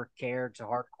never cared to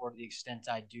hardcore to the extent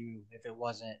I do if it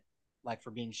wasn't like for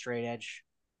being straight edge,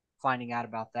 finding out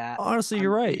about that. Honestly,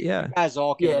 you're right. Yeah. You guys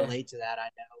all can relate to that. I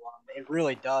know. It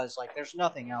really does. Like, there's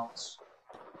nothing else.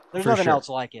 There's nothing else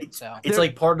like it. So it's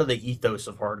like part of the ethos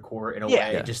of hardcore in a way.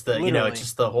 Yeah, just it's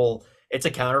just the whole, it's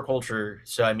a counterculture.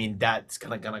 So, I mean, that's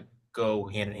kind of going to go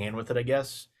hand in hand with it, I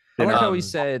guess. I like how he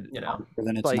said,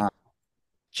 then it's like not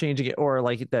changing it, or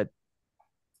like that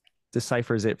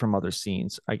deciphers it from other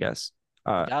scenes, I guess.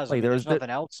 Like there's nothing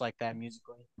else like that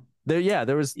musically.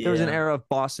 There was an era of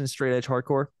Boston straight edge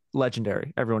hardcore,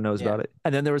 legendary. Everyone knows about it.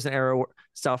 And then there was an era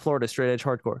South Florida straight edge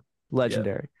hardcore,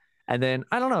 legendary. And then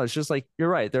I don't know, it's just like you're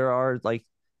right. There are like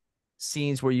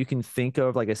scenes where you can think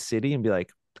of like a city and be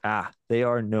like, they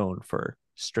are known for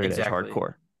straight edge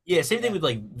hardcore. Yeah, same thing with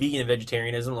like vegan and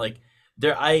vegetarianism. Like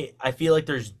I feel like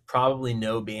there's probably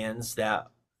no bands that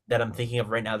I'm thinking of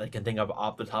right now that I can think of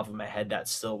off the top of my head that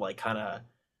still like kind of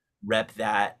rep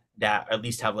that at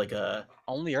least have like a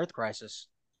only Earth Crisis.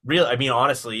 Real, I mean,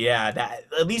 honestly, yeah. That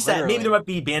at least Literally. that maybe there might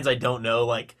be bands I don't know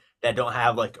like that don't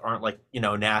have like aren't like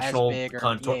national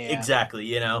contour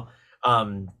exactly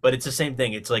but it's the same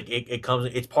thing. It's like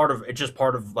it's just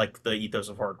part of like the ethos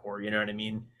of hardcore. You know what I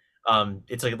mean?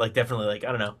 It's like definitely like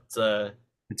I don't know.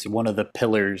 It's one of the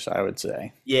pillars, I would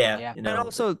say. Yeah. And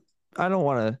also, I don't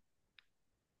want to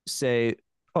say,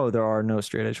 there are no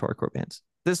straight edge hardcore bands.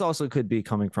 This also could be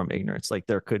coming from ignorance. Like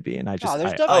there could be, and I just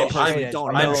I personally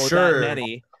don't know that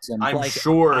many. I'm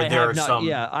sure there are some.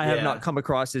 Yeah, I have not come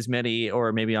across as many,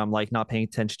 or maybe I'm like not paying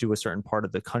attention to a certain part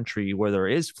of the country where there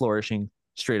is flourishing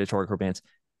straight edge hardcore bands.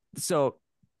 So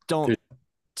don't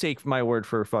take my word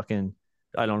for fucking.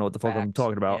 I don't know what the fuck I'm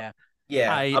talking about.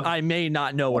 Yeah, I may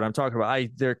not know what I'm talking about.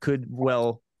 There could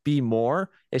well be more.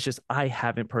 It's just I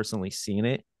haven't personally seen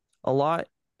it a lot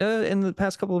in the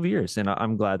past couple of years, and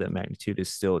I'm glad that Magnitude is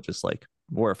still just like,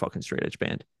 we're a fucking straight edge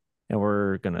band, and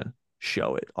we're gonna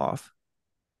show it off.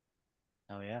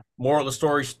 Oh yeah. Moral of the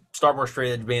story: start more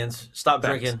straight edge bands. Stop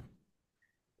Facts. drinking.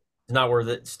 It's not worth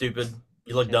it. Stupid.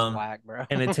 You look It's dumb. whack, bro.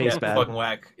 And it Yeah, tastes it's bad. fucking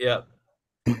whack. Yep.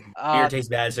 Uh, Beer tastes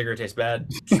bad. Cigarette tastes bad.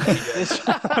 Just keep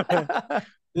it.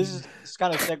 this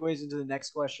kind of segues into the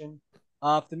next question.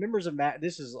 If the members of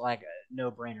this is like a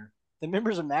no-brainer. The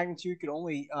members of Magnitude could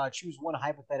only choose one,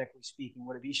 hypothetically speaking.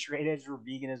 Would it be straight edge or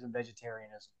veganism,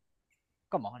 vegetarianism?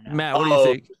 Come on now. Matt, what do you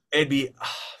think? It'd be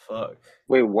fuck.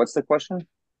 Wait, what's the question?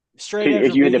 Straight edge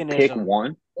If or you had to pick veganism?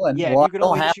 one, Yeah, well, you could I don't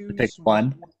only have choose to pick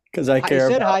one because I care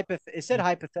It said, about it said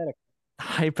hypothetical.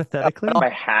 Hypothetically, if I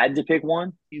had to pick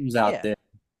one, teams out Yeah. there.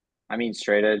 I mean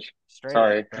straight edge. Straight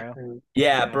Sorry. edge, bro.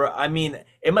 Yeah, bro. I mean,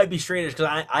 it might be straight edge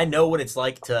because I know what it's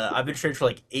like to. I've been straight edge for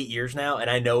like 8 years now, and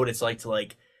I know what it's like to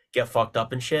like get fucked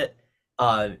up and shit.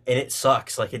 And it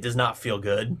sucks. Like it does not feel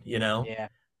good. You know. Yeah.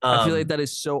 I feel like that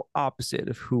is so opposite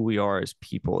of who we are as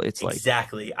people. It's like,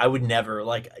 exactly. I would never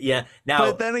like. Yeah. Now,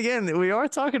 but then again, we are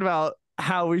talking about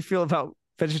how we feel about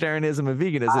vegetarianism and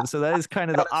veganism, so that is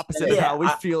kind of the opposite of Yeah, how we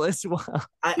feel as well.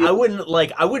 I wouldn't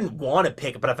like. I wouldn't want to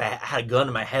pick, but if I had a gun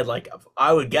in my head, like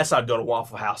I would guess I'd go to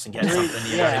Waffle House and get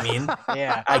something. You know what I mean?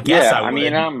 Yeah. I guess Yeah, I would.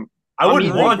 mean, I wouldn't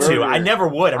eating the want to. burger. I never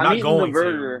would. I'm not eating going the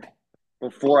burger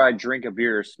before I drink a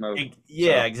beer or smoke. to.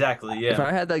 Yeah, So- exactly. If Yeah.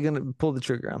 I had that gun to pull the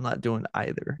trigger, I'm not doing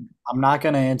either. I'm not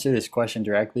going to answer this question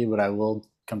directly, but I will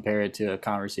compare it to a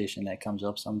conversation that comes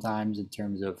up sometimes in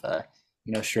terms of,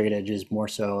 straight edge is more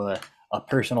so a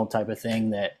personal type of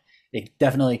thing that it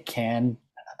definitely can,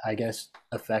 I guess,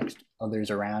 affect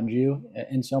others around you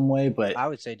in some way, but I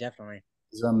would say definitely.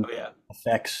 veganism Oh, yeah.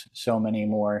 affects so many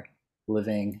more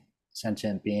living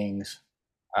sentient beings,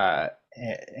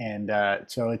 and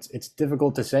so it's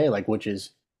difficult to say like which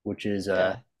is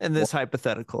In this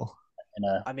hypothetical, in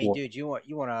a I mean, dude, you want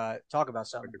to talk about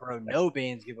something, bro? No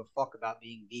bands give a fuck about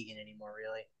being vegan anymore,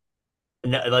 really.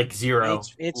 No, like zero.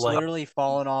 It's like, literally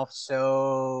fallen off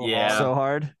so Yeah. hard. so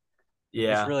hard.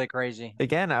 yeah. It's really crazy.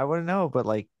 Again, I wouldn't know, but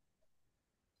like,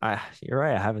 you're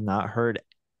right. I have not heard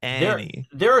any.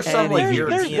 There are some Any like vegan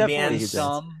There's European definitely bands.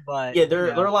 some, but Yeah,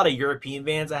 there are a lot of European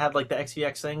bands that have like the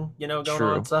XVX thing, going True.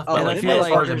 on and stuff. Oh, But and like, I feel as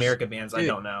like far as there's- American bands, I dude.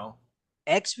 don't know.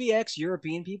 XVX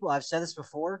European people. I've said this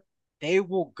before. They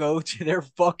will go to their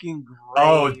fucking grave.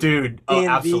 Oh, dude. Oh, being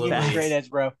absolutely. vegan and straight edge,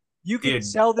 bro. You can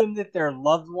Dude. tell them that their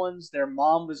loved ones, their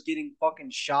mom was getting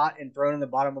fucking shot and thrown in the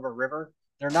bottom of a river.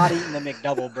 They're not eating the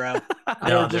McDouble, bro.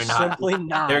 No, They're just they're not. simply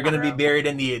not. They're going to be bro. buried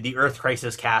in the Earth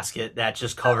Crisis casket that's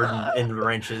just covered in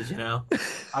wrenches,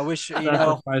 I wish you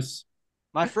know. Sacrifice.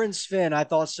 My friend Sven, I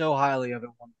thought so highly of at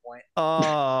one point.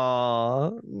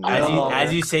 Oh,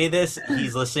 As you say this,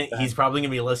 he's listening. He's probably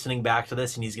gonna be listening back to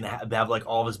this, and he's gonna have like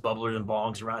all of his bubblers and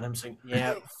bongs around him saying,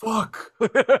 Yeah. "Fuck, I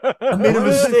I made a Why did I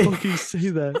mistake." fucking say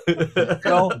that?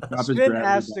 So Drop his Sven gravity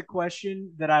asked down. a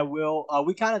question that I will.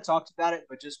 We kind of talked about it,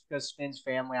 but just because Sven's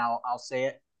family, I'll say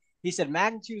it. He said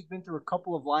Magnitude's been through a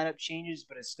couple of lineup changes,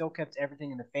 but it still kept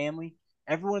everything in the family.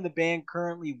 Everyone in the band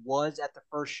currently was at the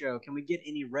first show. Can we get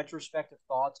any retrospective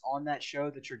thoughts on that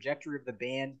show, the trajectory of the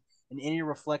band, and any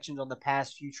reflections on the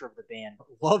past future of the band?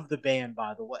 Love the band,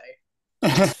 by the way.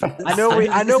 I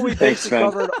know we Thanks, basically Sven.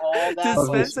 covered all that. Does Oh,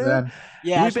 Sven but- say man.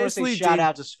 Yeah, I We just want to say basically shout did-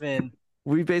 out to Sven.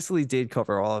 We basically did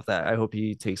cover all of that. I hope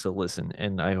he takes a listen,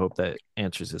 and I hope that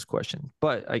answers his question.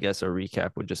 But I guess a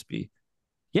recap would just be,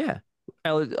 yeah.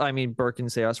 I mean, Burke and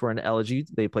Seos were in Elegy.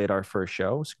 They played our first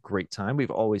show. It was a great time. We've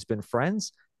always been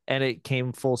friends, and it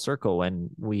came full circle when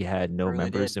we had no Really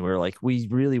members, did. and we were like, we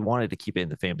really wanted to keep it in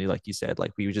the family, like you said.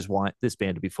 Like, we just want this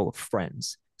band to be full of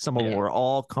friends, someone Yeah. we're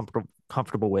all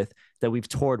comfortable with, that we've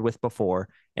toured with before.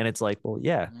 And it's like, well,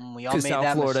 yeah, We all To made South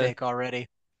that Florida. mistake already.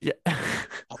 yeah.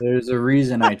 There's a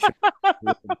reason I chose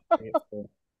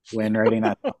when writing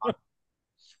that song.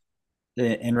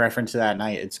 In reference to that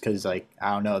night, it's because like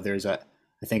I don't know.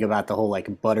 I think about the whole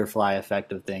like butterfly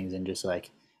effect of things, and just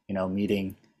like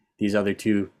meeting these other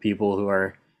two people who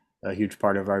are a huge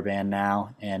part of our band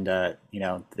now, and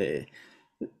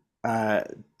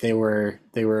they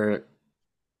were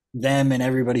them and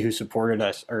everybody who supported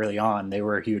us early on. They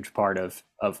were a huge part of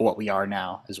what we are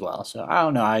now as well. So I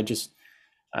don't know.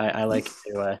 I like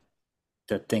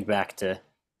to think back to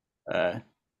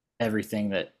everything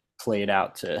that played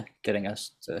out to getting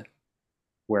us to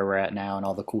where we're at now and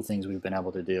all the cool things we've been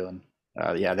able to do.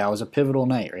 And yeah, that was a pivotal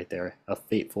night right there, a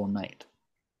fateful night.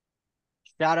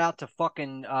 Shout out to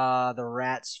fucking the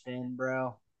Rat Spin,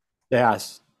 bro.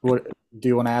 Yes. What do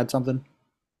you want to add something?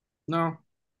 No.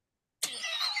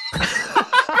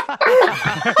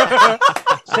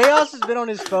 Seos has been on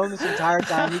his phone this entire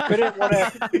time. He couldn't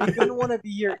want to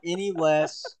be here any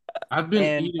less. I've been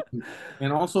And- eating,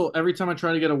 and also every time I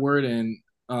try to get a word in,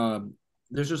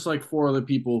 there's just like 4 other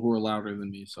people who are louder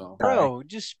than me. So Bro,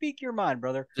 just speak your mind,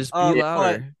 brother. Just but be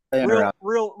louder.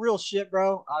 real shit,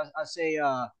 bro. I say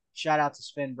shout out to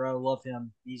Sven, bro. Love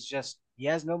him. He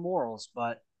has no morals,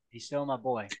 but he's still my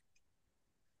boy.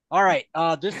 All right.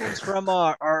 This one's from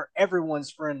our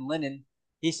everyone's friend Lennon.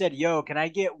 He said, "Yo, can I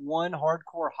get one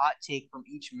hardcore hot take from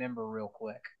each member real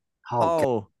quick?"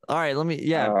 Oh, all right. Let me.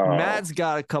 Yeah, Matt's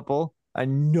got a couple. I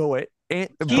know it. And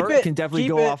Bert can definitely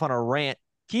go off on a rant.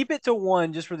 Keep it to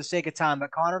one just for the sake of time. But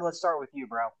Connor, let's start with you,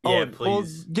 bro. Yeah, please.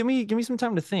 please. Well, give me some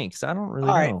time to think. Cause I don't really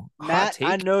All right, know. Matt,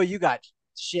 I know you got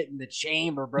shit in the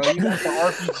chamber, bro. You got the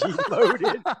RPG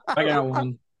loaded. I got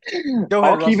one. Go ahead,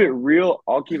 I'll keep Russell. it real.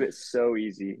 I'll keep it so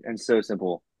easy and so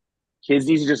simple. Kids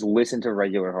need to just listen to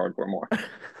regular hardcore more.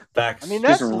 Facts. I mean,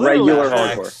 that's Just literally regular true.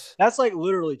 hardcore. That's like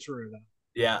literally true, though.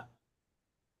 Yeah.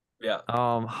 Yeah.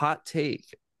 Hot take.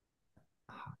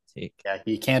 Yeah,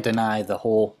 you can't deny the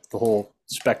whole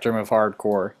spectrum of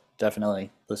hardcore. Definitely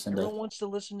listen Everyone to. wants to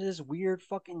listen to this weird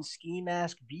fucking ski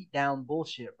mask beatdown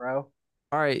bullshit, bro.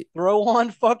 All right. Throw on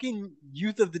fucking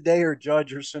Youth of the Day or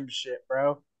Judge or some shit,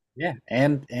 bro. Yeah,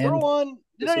 and Throw on.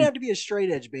 It doesn't listen- have to be a straight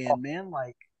edge band, man.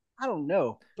 Like, I don't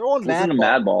know. Throw on Listen to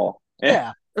Madball. Madball.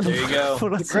 Yeah, There you go.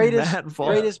 the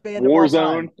greatest band of all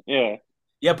time. Warzone. Yeah.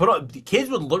 Yeah, put on. Kids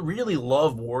would really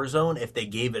love Warzone if they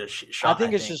gave it a shot. I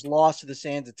think it's just lost to the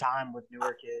sands of time with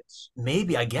newer kids.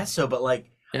 maybe, I guess so, but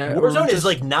like Yeah, Warzone just- is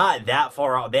like not that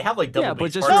far out. They have like double Yeah, but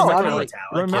bass just parts, remember, like,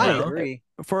 like, Metallic, I you know? agree.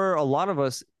 for a lot of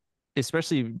us,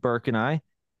 especially Burke and I,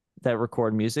 that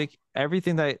record music,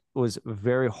 everything that was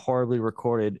very horribly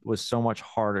recorded was so much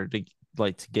harder to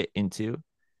get into.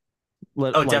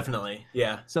 Oh, definitely.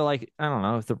 Yeah, So like, I don't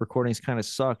know, if the recordings kind of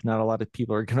suck, not a lot of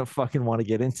people are gonna fucking want to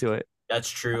get into it. that's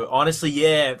true. Honestly,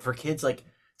 yeah, for kids, like,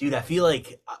 dude, I feel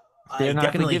like They're not gonna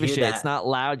definitely give a hear shit. that. It's not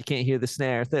loud. You can't hear the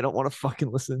snare. They don't want to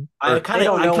fucking listen. I They kind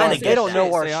don't of, know. I kind of They get don't that.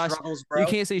 know our Seos, struggles, bro. You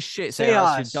can't say shit. Say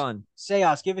Seos. you're done.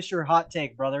 Seos, give us your hot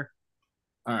take, brother.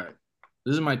 All right.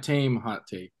 This is my tame hot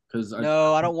take because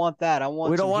No, I don't want that. I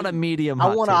want. We don't some want a heat. medium. I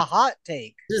hot want take. a hot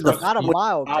take, This is the not a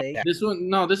mild take. this one.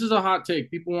 No, this is a hot take.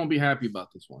 People won't be happy about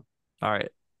this one. All right.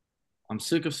 I'm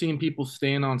sick of seeing people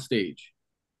staying on stage.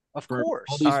 Of For course.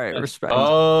 all these All right. fans. Respect.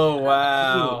 Oh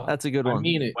wow, That's a good I one.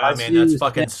 mean it. wow, man, that's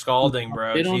fucking scalding,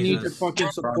 bro. They don't need your Jesus. fucking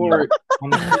support on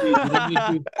the stage. They don't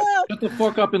need you. Shut the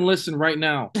fuck up and listen right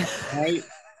now. All right?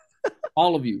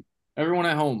 All of you. Everyone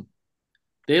at home.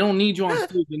 They don't need you on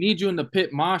stage. They need you in the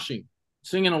pit moshing,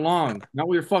 singing along, not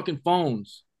with your fucking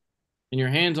phones and your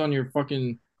hands on your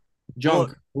fucking junk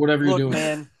Look, or whatever you're doing.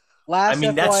 man. Last I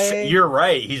mean, FYA, you're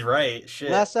right. He's right.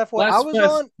 Shit. last FYI, Less I was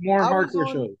fest, on. more I was hardcore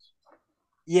on- shows.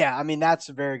 Yeah, I mean that's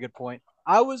a very good point.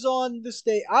 I was on the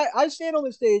stage. I stand on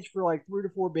the stage for like 3 to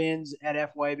 4 bands at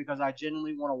FYA because I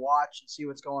genuinely want to watch and see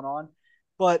what's going on.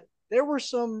 But there were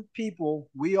some people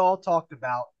we all talked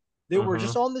about that were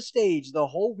just on the stage the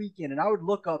whole weekend, and I would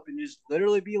look up and just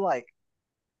literally be like,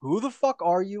 "Who the fuck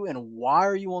are you, and why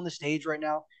are you on the stage right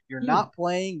now? You're not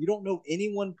playing. You don't know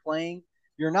anyone playing.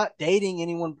 You're not dating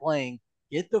anyone playing.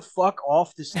 Get the fuck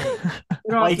off the stage."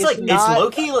 Like, it's like not- it's low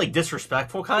key like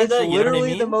disrespectful, kind It's of. You know what I literally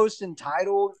mean? the most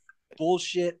entitled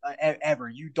bullshit ever.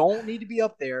 You don't need to be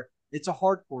up there. It's a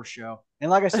hardcore show. And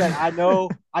like I said, I know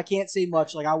I can't say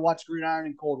much. Like I watched Gridiron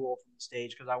and Cold War from the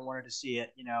stage because I wanted to see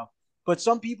it, you know. But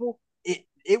some people,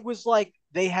 it was like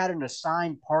they had an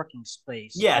assigned parking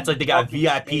space. Yeah, it's like they got fucking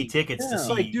VIP stage. tickets to Yeah. see.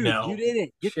 Like, dude, you know, you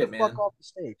didn't get Shit, the fuck man. off the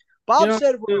stage. Bob Get off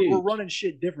said the we're stage. running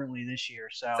shit differently this year,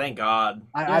 so Thank God.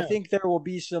 I think there will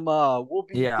be some. We'll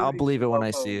be. Yeah, I'll booting believe some it when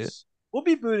I see it. mofos. We'll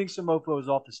be booting some mofos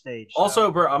off the stage. so.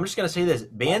 Also, bro, I'm just gonna say this: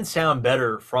 bands sound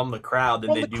better from the crowd than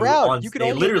From they the do crowd. on. You can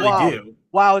They only- literally wow. do.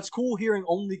 Wow, it's cool hearing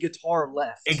only guitar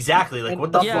left. Exactly. Like And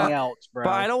what the nothing fuck? Yeah. else, bro.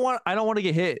 But I don't want to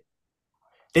get hit.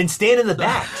 Then stand in the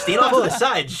back. Stand off to the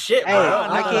side. Shit, Hey, bro.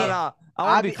 I can't- I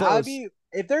want to be close.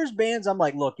 If there's bands, I'm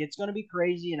like, look, it's gonna be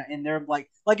crazy, and they're like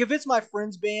if it's my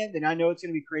friend's band, then I know it's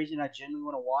gonna be crazy, and I genuinely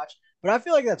want to watch. But I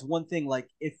feel like that's one thing. Like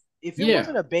if it Yeah.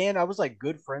 wasn't a band I was like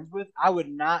good friends with, I would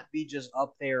not be just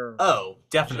up there. Oh,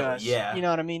 definitely. just- Yeah. you know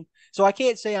what I mean. So I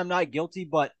can't say I'm not guilty,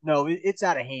 but no, it's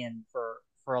out of hand for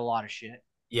a lot of shit.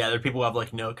 Yeah. There are people who have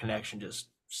like no connection, just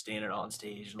standing on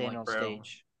stage. And Staying like, on bro,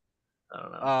 stage. I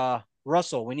don't know.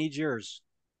 Russell, we need yours.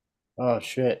 Oh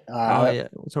shit! Oh yeah,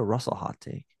 what's a Russell hot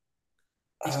take?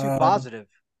 He's too positive.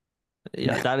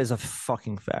 Yeah, that is a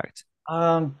fucking fact.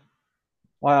 Well,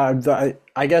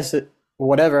 I guess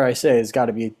whatever I say has got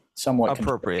to be somewhat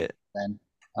Appropriate. Then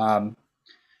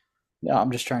No,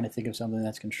 I'm just trying to think of something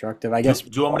that's constructive. I guess. Do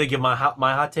you want me to give my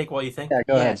hot take while you think? Yeah,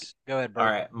 go ahead. Yes, go ahead, bro. All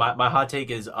right, my hot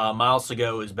take is Miles to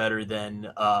Go is better than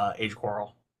Age of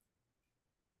Quarrel.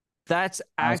 That's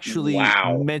actually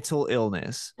Wow. mental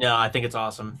illness. Yeah, I think it's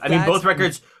awesome. I mean, That's- both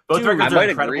records I are might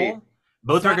incredible. agree.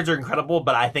 Both records are incredible,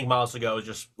 but I think Miles to Go is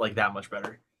just like that much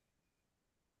better.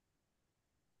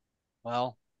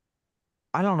 Well,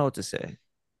 I don't know what to say.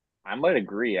 I might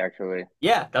agree, actually.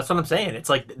 Yeah, that's what I'm saying. It's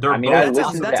like they're I mean, both. I That's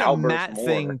listen to that's a Outburst Matt more.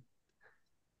 thing.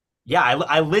 Yeah,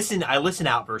 I listen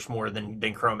Outburst more than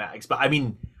Cro-Mags, but I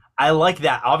mean, I like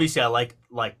that. Obviously, I like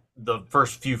the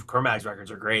first few Cro-Mags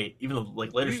records are great, even the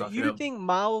like later stuff. you think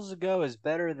Miles Ago is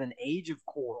better than Age of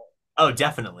Coral? Oh,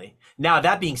 definitely. Now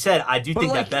that being said, I do But,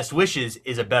 think like- that Best Wishes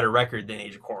is a better record than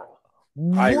Age of Coral.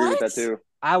 I agree with What? that too.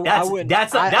 I wouldn't.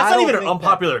 That's I not don't even an think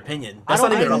unpopular opinion. That's I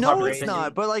not don't- even I an know unpopular it's opinion.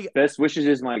 not, but like Best Wishes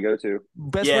is my go-to.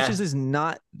 Best Yeah. Wishes is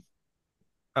not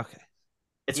okay.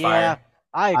 It's Yeah, fire.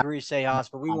 I agree, Sejas,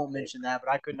 but we won't mention that.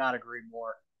 But I could not agree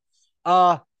more.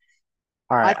 All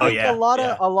I right. think yeah, a lot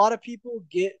yeah. of people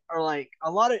are like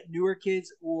a lot of newer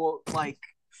kids will like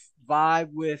vibe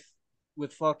with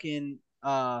fucking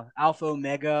Alpha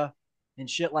Omega and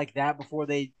shit like that before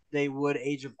they would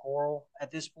Age of Coral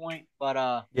at this point.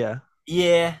 But Yeah.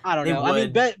 Yeah, I don't they know. I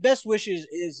mean, would. Best Wishes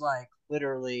is like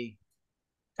literally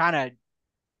kind of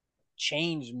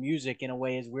changed music in a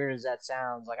way, as weird as that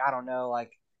sounds. Like I don't know,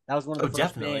 like that was one of the Oh, first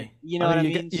definitely. band. You know what I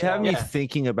mean? You have me Yeah.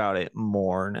 thinking about it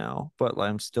more now, but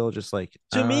I'm still just like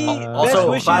To me, Best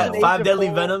Also, Wishes five, and Age five of Deadly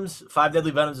Coral- Venoms. Five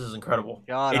Deadly Venoms is incredible.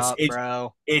 Shut It's up, it's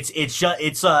bro.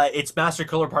 it's Master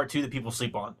Killer Part 2 that people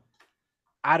sleep on.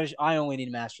 I only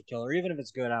need Master Killer, even if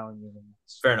it's good. I don't need it.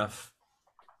 Fair enough.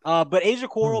 But Age of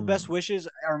Coral, Hmm. Best Wishes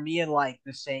are me and like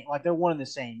the same. Like they're one and the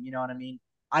same. You know what I mean?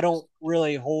 I don't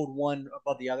really hold one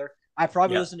above the other. I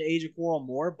probably Yeah. listen to Age of Coral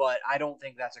more, but I don't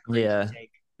think that's a crazy Yeah.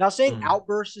 take. Now saying Mhm.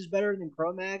 Outburst is better than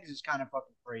Cro-Mags is kind of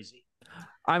fucking crazy.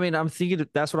 I mean, I'm thinking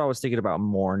that's what I was thinking about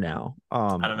more now. I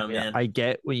don't know, yeah, man. I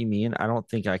get what you mean. I don't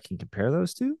think I can compare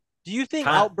those two. Do you think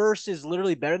Kinda- Outburst is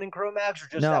literally better than Cro-Mags, or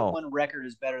just that No. one record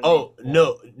is better? Than Oh Age of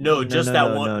Coral? no, just no,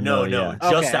 that no, one. no, No, yeah.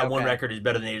 just Okay, that one okay. record is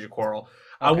better than Age of Coral.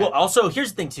 I Okay. will also.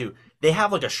 Here's the thing too. They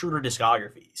have like a shorter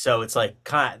discography, so it's like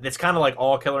it's kind of like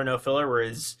all killer no filler.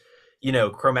 Whereas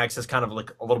Cro-Mags is kind of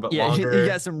like a little bit Yeah, longer. you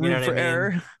got some you know room what for I mean?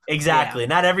 error. Exactly.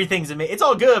 Not everything's amazing. It's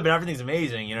all good, but everything's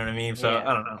amazing. You know what I mean? So Yeah.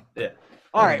 I don't know. Yeah.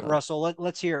 All right, Russell.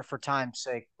 Let's hear it for time's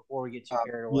sake before we get too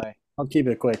carried yeah. away. I'll keep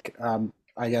it quick.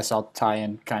 I guess I'll tie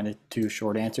in kind of two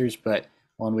short answers, but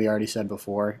one we already said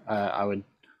before. I would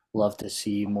love to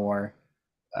see more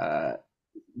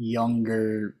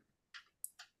younger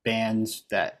bands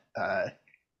that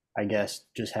I guess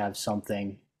just have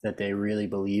something that they really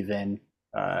believe in.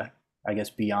 I guess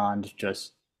beyond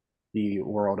just the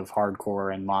world of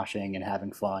hardcore and moshing and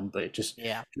having fun, but just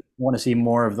Yeah. want to see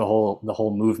more of the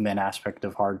whole movement aspect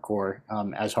of hardcore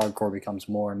as hardcore becomes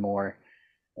more and more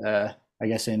I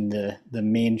guess in the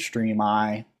mainstream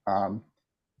eye.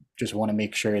 Just want to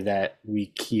make sure that we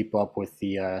keep up with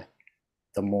the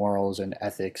morals and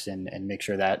ethics and make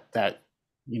sure that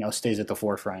stays at the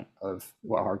forefront of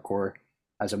what hardcore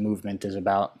as a movement is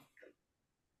about.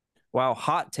 Wow,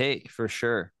 hot take for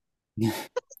sure.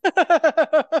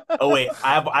 Oh wait,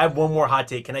 I have one more hot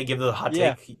take. Can I give the hot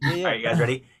Yeah. take? Yeah, yeah. All right, you guys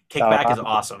ready? Kickback is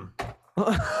awesome.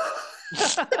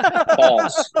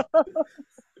 False.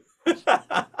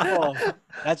 Oh,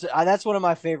 that's one of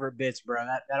my favorite bits, bro.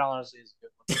 That honestly is a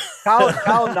good one.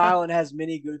 Kyle Nyland has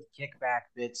many good kickback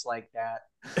bits like that.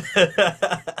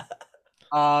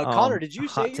 Connor, did you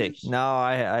hot say take? yours? No,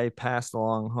 I passed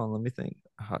along. Hold on, let me think.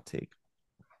 Hot take.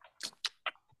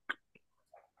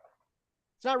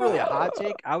 It's not really a hot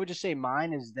take. I would just say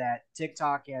mine is that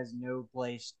TikTok has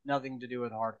nothing to do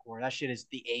with hardcore. That shit is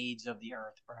the AIDS of the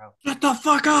earth, bro. Shut the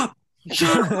fuck up!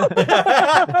 Shut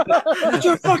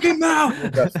your fucking mouth!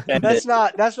 That's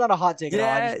not a hot take at all. I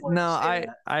Yeah, just wanted no, to say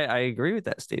that. I agree with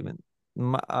that statement.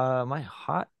 My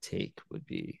hot take would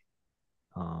be,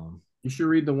 You should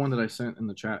read the one that I sent in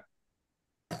the chat.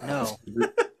 No.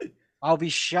 I'll be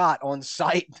shot on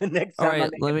sight the next all time.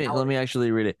 right, let me actually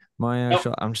read it. My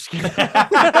actual, I'm just kidding.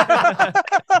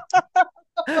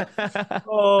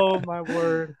 Oh my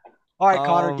word! All right,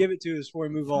 Connor, Um, give it to us before we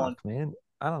move on. Fuck, man.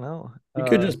 I don't know. You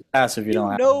could just pass if you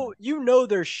don't have You know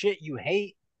there's shit you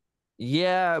hate.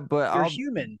 Yeah, but You're I'll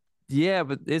human. yeah,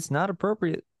 but it's not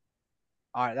appropriate.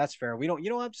 All right, that's fair. You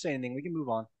don't have to say anything. We can move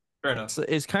on. Fair enough. So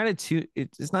it's kind of too.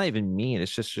 It's not even mean.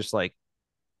 It's just like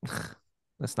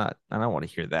that's not. I don't want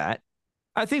to hear that.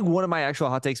 I think one of my actual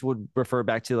hot takes would refer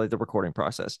back to like the recording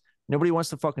process. Nobody wants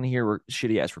to fucking hear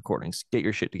shitty ass recordings. Get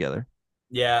your shit together.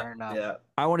 Yeah. Fair enough. Yeah.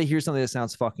 I want to hear something that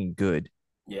sounds fucking good.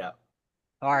 Yeah.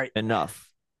 All right. Enough.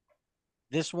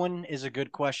 This one is a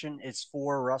good question. It's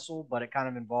for Russell, but it kind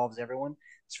of involves everyone.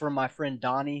 It's from my friend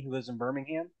Donnie, who lives in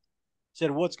Birmingham.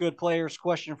 Said, "What's good, players?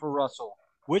 Question for Russell.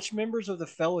 Which members of the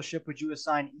Fellowship would you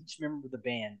assign each member of the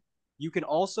band? You can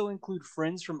also include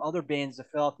friends from other bands to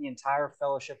fill out the entire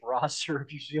Fellowship roster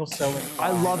if you feel so inclined."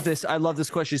 I love this. I love this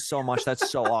question so much. That's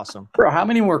so awesome. Bro, how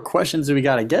many more questions do we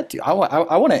got to get to? I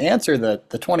want to answer the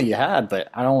 20 you had, but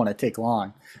I don't want to take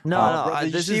long. No, Bro,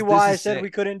 did you see why I said we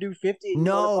couldn't do 50? And you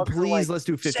No, motherfuckers are please, like, let's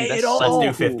do 50. say That's it all. so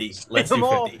Let's do cool. 50. Say Let's do them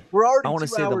all. 50. We're already I want to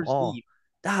 2 say them hours all. deep.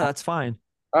 That's fine.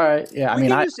 All right. Yeah. I We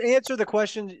mean, can just answer the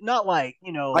questions, not like,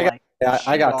 you know, I got- like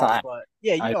I got shoot off, time. but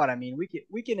yeah, you I- know what I mean.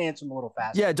 We can answer them a little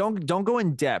faster. Yeah, don't go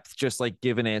in depth. Just like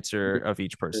give an answer of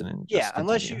each person. And Yeah, just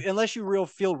unless continue. you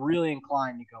feel really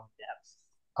inclined to go in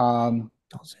depth.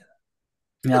 Don't say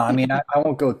that. No, I mean, I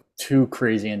won't go too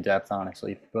crazy in depth,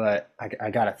 honestly, but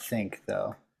I got to think,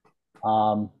 though.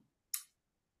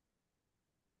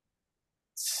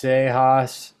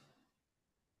 Sejas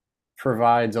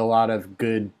provides a lot of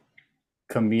good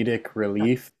comedic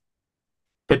relief.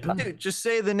 Dude, just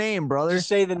say the name, brother. Just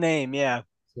say the name, yeah.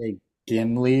 Say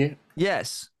Gimli.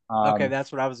 Yes. Okay,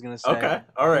 that's what I was gonna say. Okay.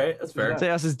 All right. That's fair.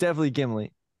 Sejas is definitely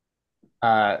Gimli.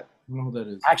 I don't know who that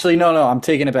is. Actually, no, I'm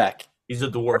taking it back. He's a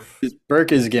dwarf.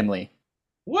 Burke is Gimli.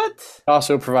 What?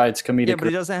 Also provides comedic. Yeah, but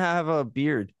he doesn't have a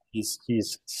beard. He's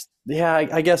yeah,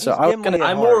 I guess so. He's I was Gimli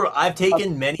gonna. at heart. I've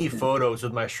taken many photos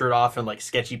with my shirt off in like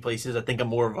sketchy places. I think I'm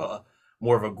more of a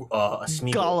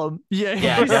Smeagol. Gollum. Yeah,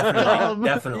 Yeah, he's definitely, Gollum.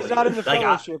 definitely. He's not in the Like,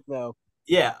 Fellowship though.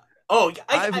 Yeah. Oh,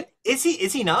 I've- is he?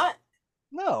 Is he not?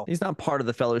 No, He's not part of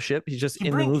the Fellowship. He's just He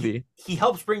in bring- the movie. He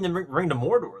helps bring the ring to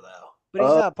Mordor, though. but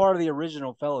he's not part of the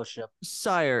original Fellowship.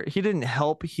 Sire, he didn't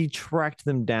help. He tracked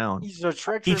them down. He's a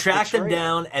treacherous He tracked him betrayer.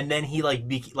 down, and then he like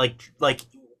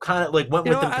kind of like went You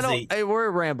with know them what? because they. Hey, we're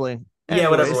rambling. Yeah,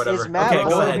 whatever, Anyways, whatever. Is Matt Okay, go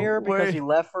also ahead. here because Wait. he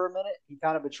left for a minute? He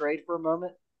kind of betrayed for a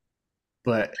moment.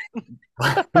 But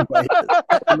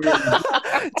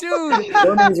Dude,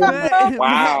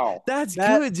 Wow. that's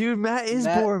Matt- good, dude. Matt is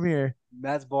Matt- Boromir.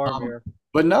 Matt's Boromir.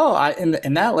 But no,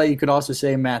 in that light, you could also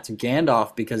say Matt's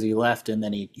Gandalf because he left and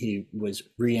then he was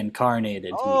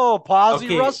reincarnated. Oh, Posy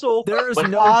Okay. Russell. There is But-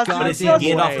 no But But is he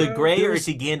goddamn Gandalf way. the Gray or There's- is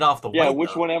he Gandalf the White? Yeah,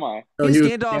 which though? one am I? So He's he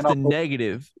was Gandalf the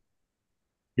negative.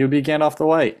 He would be Gandalf the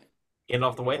White.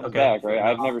 Gandalf the White. It's Okay. back, right? fair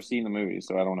I've enough. never seen the movie,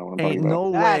 so I don't know what I'm Ain't talking about.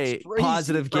 no That's way crazy,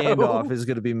 positive bro. Gandalf is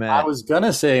gonna be I Matt. was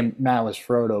gonna say Matt was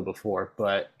Frodo before,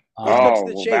 but Let's cut Oh, to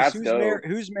the well, chase. that's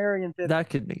Who's marrying fifth? That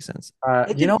could make sense.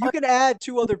 you know You what? can add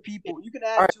 2 other people. You can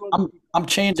add All right, 2 other people. I'm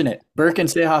changing it. Burke and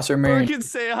Sejas are marrying. Burke and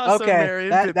Sejas are Okay,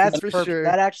 married. that's for perfect. sure.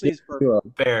 That actually is perfect. duo.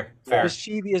 Fair. Fair.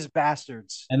 Mischievous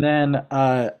bastards. And then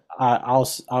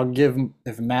I'll give,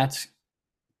 if Matt's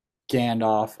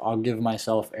Gandalf, I'll give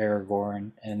myself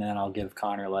Aragorn, and then I'll give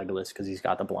Connor Legolas because he's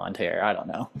got the blonde hair. I don't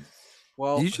know.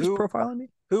 Well, Did you just profiling me?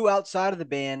 who outside of the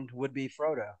band would be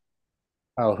Frodo?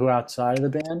 Oh, who outside of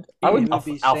the band? He I would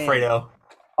be Sam. Alfredo.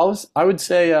 I would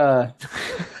say I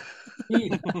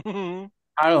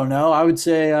don't know. I would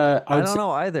say I I would don't say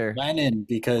know either. Lennon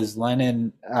because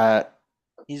Lennon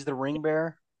He's the ring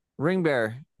bearer. Ring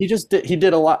bearer. he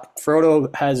did a lot.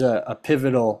 Frodo has a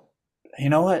pivotal. You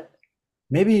know what?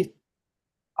 Maybe.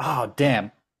 Oh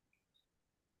damn.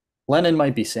 Lennon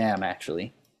might be Sam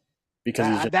actually, because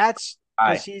he's just, That's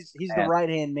Aye. because he's the right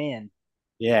hand man.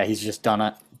 yeah, he's just done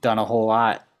a whole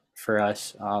lot for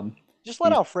us. Just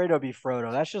let Alfredo be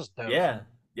Frodo. That's just dope. Yeah.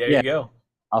 There Yeah. you go.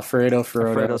 Frodo's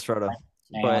Frodo's Frodo.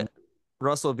 Sam. But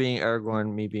Russell being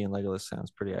Aragorn, me being Legolas sounds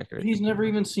pretty accurate. He's never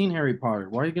even seen Harry Potter.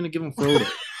 Why are you gonna give him Frodo?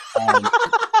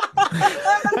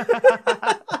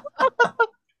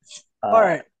 All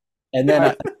right, and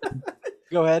then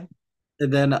go ahead.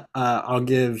 I'll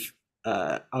give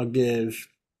Boromir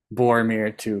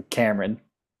to Cameron.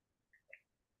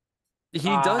 He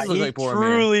does look he like Boromir.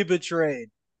 truly betrayed.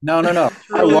 No. I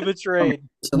Truly love betrayed.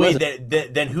 Wait,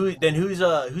 then who's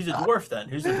a dwarf then?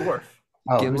 Who's the dwarf?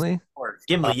 Gimli?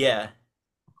 Gimli, yeah.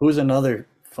 Who's another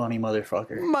funny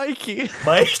motherfucker? Mikey.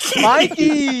 Mikey.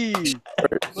 Mikey,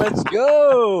 let's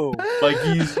go.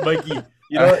 Mikey.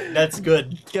 You know what? That's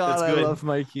good. God, That's I good. love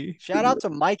Mikey. Shout out to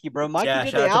Mikey, bro. Mikey Yeah,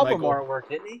 did shout the out to album Michael. artwork,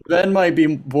 didn't he? Ben might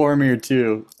be Boromir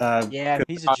too. Yeah,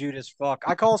 he's a Judas fuck.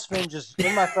 I call Sven just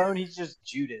in my phone. He's just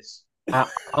Judas.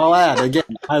 I'll add again.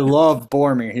 I love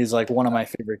Boromir. He's like one of my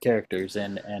favorite characters,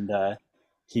 and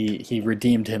he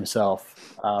redeemed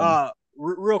himself.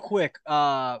 Real quick,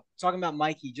 talking about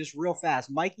Mikey, just real fast.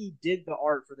 Mikey did the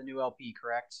art for the new LP,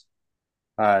 correct?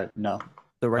 No.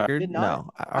 The record? Did not. No.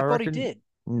 I thought he did.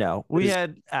 No. We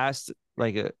had asked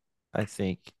I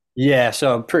think Yeah,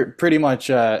 so pretty much,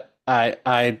 I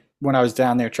when I was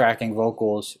down there tracking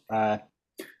vocals, I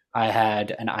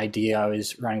had an idea I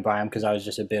was running by him because I was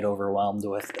just a bit overwhelmed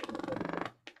with.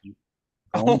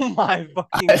 Oh my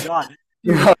fucking god,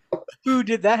 dude! Who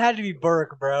did that? Had to be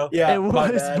Burke, bro. Yeah, It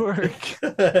my was bad. Burke.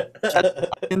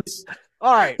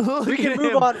 All right, Look we can at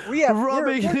move him on.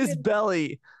 rubbing his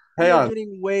belly. We Hang are on.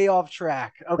 getting way off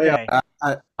track. Hang Okay.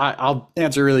 on. I'll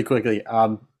answer really quickly.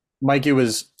 Mikey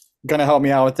was gonna help me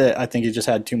out with it. I think he just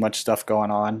had too much stuff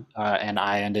going on, and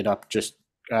I ended up just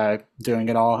doing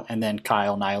it all. And then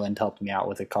Kyle Nyland helped me out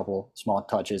with a couple small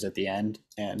touches at the end,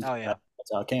 and Oh yeah,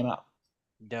 that's how it came out.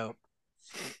 dope.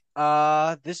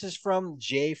 This is from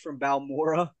Jay from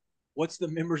Balmora. What's the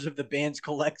members of the band's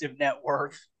collective net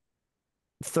worth?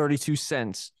 32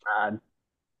 cents.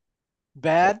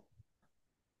 Bad?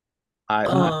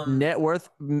 Net worth.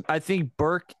 I think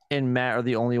Burke and Matt are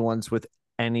the only ones with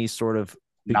any sort of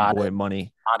big Not boy it.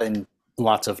 money. Not in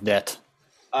lots of debt.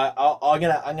 I'm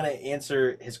gonna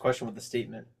answer his question with a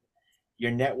statement.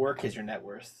 Your network is your net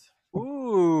worth.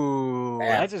 Ooh,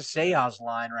 Man. that's a Seance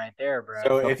line right there, bro.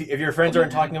 So if your friends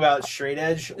aren't talking about straight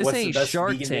edge, This what's the ain't best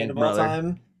Shark vegan Tank, band of all brother.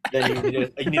 time? Then you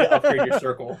need to upgrade your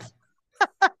circle.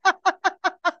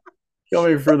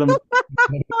 Coming for them.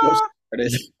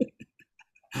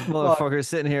 Motherfucker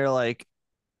sitting here like,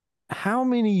 how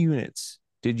many units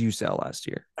did you sell last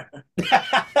year?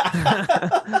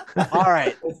 All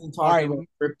right, Talking all right. about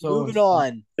crypto and Moving stuff.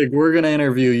 on. Like, we're gonna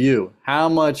interview you. How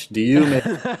much do you make?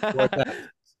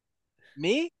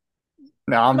 Me?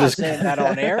 No, I'm I'm not just saying that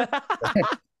on air.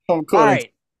 I'm cool. All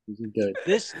right, Good.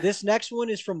 this next one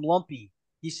is from Lumpy.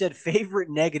 He said favorite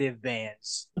negative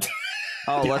bands.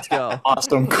 Oh, let's go.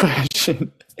 Awesome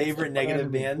question. Favorite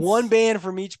negative bands? One band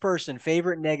from each person.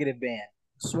 Favorite negative band.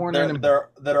 Sworn that enemy. are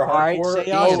All right, hardcore.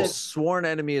 say y'all Oh, said- Sworn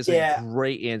Enemy is Yeah. a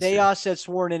great answer. Seance said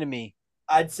Sworn Enemy.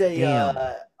 I'd say Damn.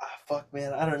 fuck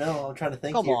man, I don't know. I'm trying to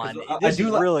think. Come here, 'cause on, I this do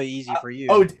is li- really easy for you.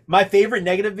 Oh, my favorite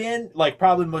negative band, like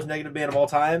probably the most negative band of all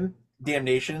time,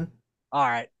 Damnation. All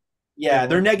right. Yeah, Good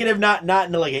they're one. negative, not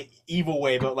in like an evil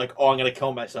way, but like, oh, I'm gonna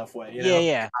kill myself way. You know?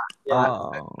 Yeah.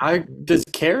 Oh. Does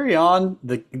Carry On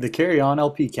the Carry On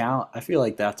LP count? I feel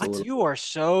like that's a little. You are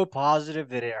so positive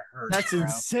that it hurts. That's bro.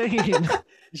 insane.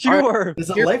 You All are. Does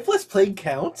a lifeless plague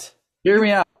count? Hear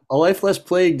me out. A Life Less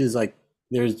Plagued is like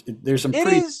there's some It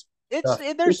pretty. is. It's stuff.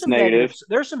 there's It's some negative.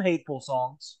 There's some hateful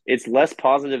songs. It's less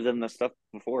positive than the stuff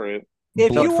before it.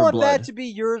 If Blood you for want blood. that to be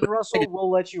yours, Russell, we'll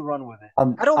let you run with it.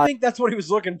 I don't think that's what he was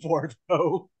looking for,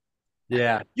 though.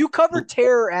 Yeah. You covered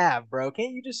Terror Ave, bro.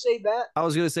 Can't you just say that? I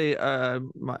was gonna say,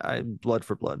 Blood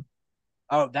for Blood.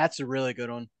 Oh, that's a really good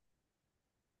one.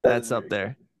 That's up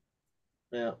there.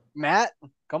 Yeah. Matt,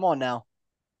 come on now.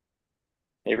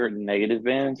 Favorite negative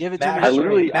bands? Give it to Matt, me. I straight.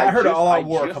 literally- Matt heard just- All I Out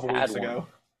War a just couple had weeks one. ago.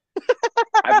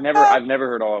 I've never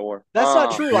heard All Out War. That's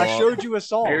not true. I well, showed you a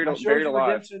song. Buried- I showed Buried you Alive.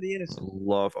 Redemption of the Innocent.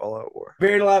 Love All Out War.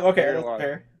 Buried Alive. Okay, Buried that's Alive.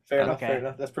 fair. Fair enough. Okay. Fair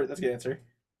enough. That's a good answer.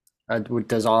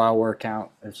 Does All Out War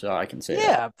count? If so, I can say that.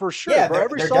 Yeah, for sure, Yeah, bro. they're-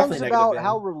 Every they're song's definitely about negative,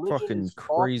 how man. religion Fucking is fucked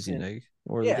crazy, and- nigga.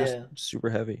 Or Yeah. just Yeah. super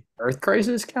heavy. Earth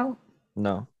Crisis count?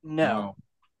 No. No.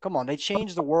 Come on, they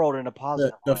changed the world in a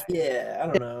positive the- way. Yeah, I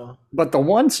don't know. But the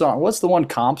one song, what's the one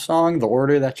comp song? The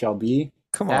Order That Shall Be.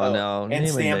 Come Oh, on now. and Name a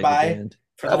Stand mega By. band.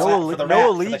 For the, No, rat, for the no rat,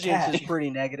 for the allegiance cat. is pretty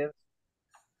negative.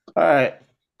 All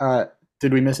right.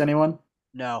 Did we miss anyone?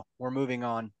 No, we're moving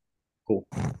on. Cool.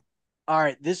 All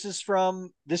right, this is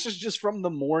just from the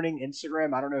morning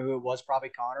Instagram. I don't know who it was, probably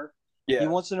Connor. He Yeah.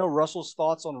 wants to know Russell's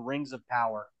thoughts on Rings of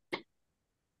Power.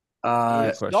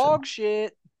 It's question. dog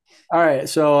shit. All right.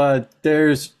 So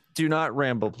there's. Do not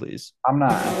ramble, please. I'm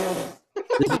not.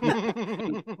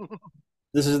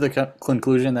 This is the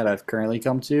conclusion that I've currently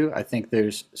come to. I think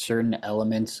there's certain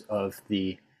elements of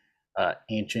the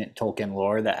ancient Tolkien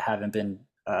lore that haven't been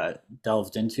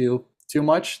delved into too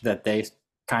much that they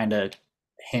kind of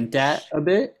hint at a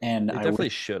bit, and They definitely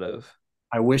should have.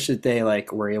 I wish that they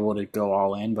like were able to go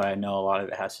all in, but I know a lot of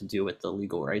it has to do with the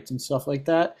legal rights and stuff like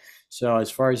that. So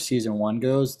as far as season 1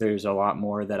 goes, there's a lot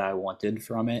more that I wanted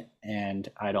from it, and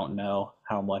I don't know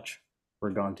how much we're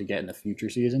going to get in the future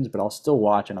seasons, but I'll still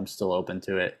watch and I'm still open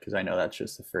to it because I know that's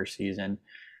just the first season.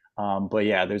 But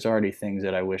yeah, there's already things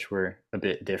that I wish were a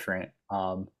bit different.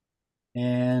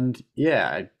 And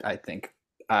yeah, I think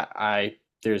I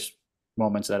there's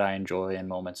moments that I enjoy and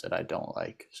moments that I don't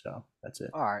like. So that's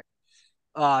it. All right.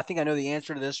 I think I know the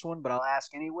answer to this one, but I'll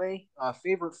ask anyway.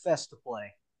 Favorite fest to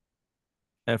play?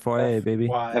 FYA, baby.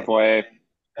 FYA.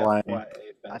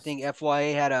 I think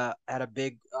FYA had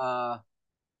a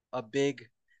big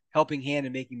helping hand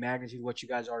in making Magnitude what you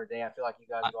guys are today. I feel like you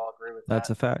guys would all agree with That's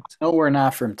that. a fact. No, we're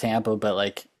not from Tampa, but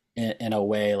like in a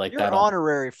way like You're that.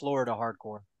 honorary Florida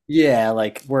hardcore. Yeah,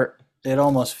 like it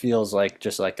almost feels like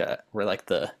just like we're like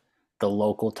the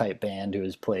local type band who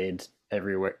has played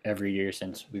everywhere every year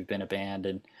since we've been a band.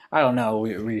 And I don't know,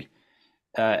 we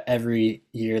every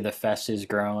year the fest has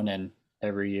grown, and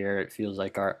every year it feels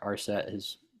like our set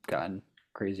has gotten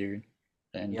crazier.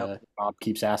 And Bob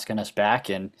keeps asking us back,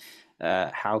 and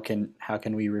how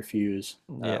can we refuse?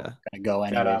 Yeah, we're gonna go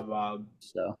anyway. Shout out Bob.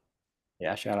 So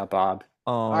yeah, shout out Bob.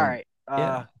 All right.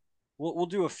 yeah. We'll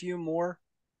do a few more.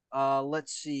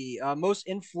 Let's see. Most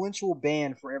influential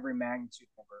band for every magnitude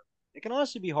number. It can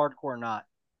honestly be hardcore or not.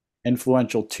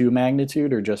 Influential to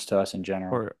Magnitude or just to us in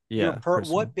general? Or yeah.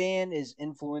 What band is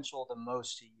influential the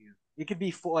most to you? It could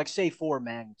be say for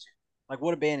Magnitude. Like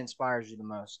what a band inspires you the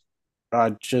most.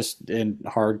 Just in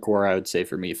hardcore, I would say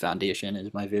for me, Foundation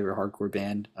is my favorite hardcore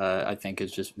band. I think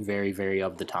it's just very, very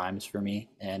of the times for me,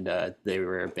 and they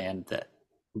were a band that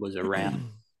was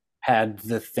around, had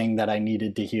the thing that I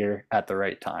needed to hear at the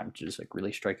right time, to just like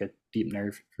really strike a deep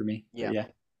nerve for me. Yeah. Yeah.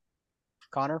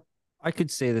 Connor? I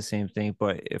could say the same thing,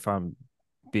 but if I'm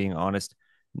being honest,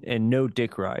 and no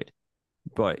dick ride,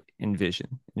 but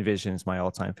Envision. Envision is my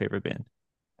all-time favorite band.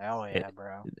 Hell yeah,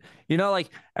 bro. You know, like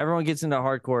everyone gets into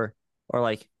hardcore, or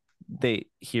like they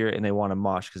hear it and they want to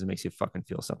mosh because it makes you fucking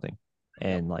feel something.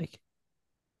 And like,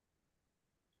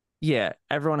 yeah,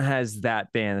 everyone has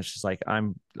that band. It's just like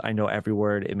I know every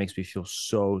word. It makes me feel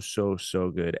so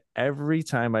good. Every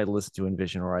time I listen to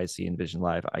Envision or I see Envision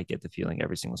live, I get the feeling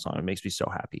every single song. It makes me so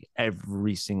happy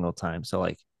every single time. So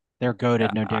like, they're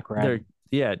goated, no dick ride.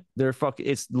 They're fucking.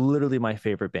 It's literally my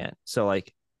favorite band. So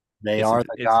like, they are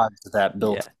the gods that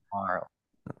built tomorrow.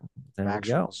 There we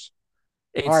go.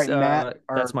 It's, all right, Matt.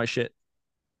 That's my shit.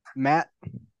 Matt.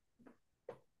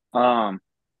 Are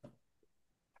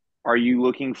you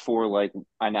looking for like?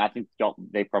 And I think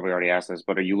they probably already asked this,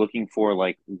 but are you looking for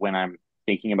like when I'm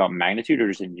thinking about Magnitude or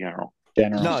just in general?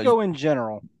 General. No, just go in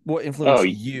general. What influenced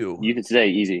you? You could say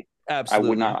easy.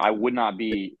 Absolutely. I would not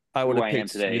be who I am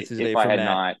today if I had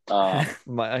not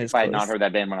if I had not heard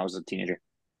that band when I was a teenager.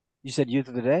 You said Youth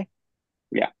of the Day?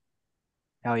 Yeah.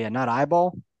 Hell yeah, not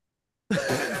Eyeball.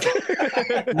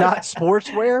 Not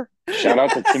Sportswear. Shout out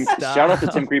to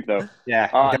Tim Creep though.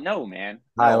 Yeah. No, man.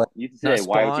 Youth of the Day,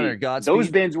 YOT. Those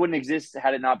bands wouldn't exist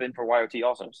had it not been for YOT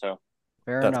also. So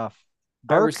fair enough.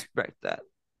 I respect that.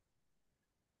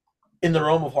 In the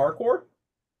realm of hardcore?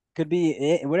 Could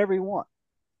be whatever you want.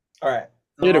 All right.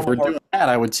 Dude, if we're doing that,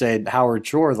 I would say Howard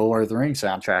Shore, the Lord of the Rings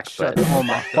soundtrack. But oh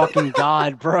my fucking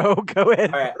god, bro! Go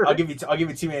ahead. All right, I'll give you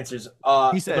two answers.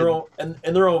 He said,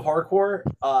 in the realm of hardcore,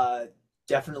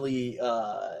 definitely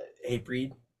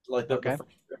Hatebreed. Like the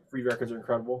Freed records are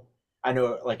incredible. I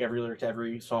know like every lyric to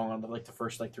every song on the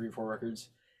first 3 or 4 records.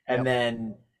 And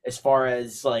then as far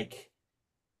as like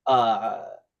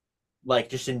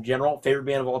just in general, favorite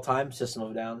band of all time, System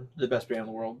of a Down, the best band in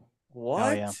the world.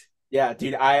 What? Yeah,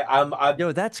 dude, I'm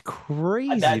yo, that's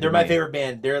crazy. They're my favorite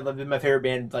band. They're my favorite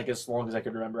band like as long as I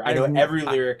could remember. I know every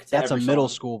lyric. That's a middle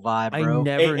school vibe, bro. I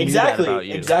never knew that about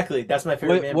you. Exactly. That's my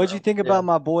favorite band. What'd you think about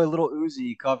my boy Little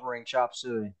Uzi covering Chop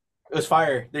Suey? It was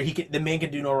fire. The man can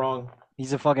do no wrong.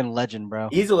 He's a fucking legend, bro.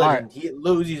 He's a legend. Right.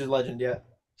 Lil Uzi's a legend. Yeah.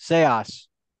 Seas.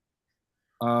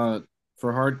 For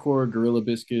hardcore, Gorilla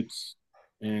Biscuits,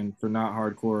 and for not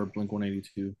hardcore,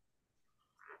 Blink-182.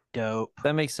 Dope.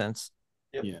 That makes sense.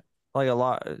 Yep. Yeah. Like a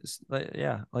lot,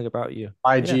 like about you.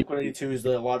 IG Blink-182 is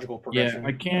the logical progression. Yeah,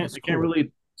 I can't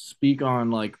really speak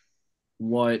on like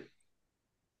what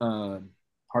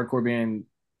hardcore band,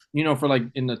 for like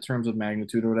in the terms of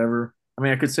magnitude or whatever. I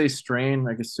mean, I could say Strain.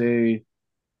 I could say,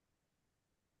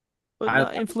 but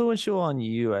not influential on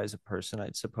you as a person,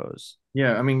 I'd suppose.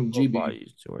 Yeah, I mean,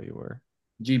 GB to where you were.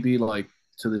 GB, like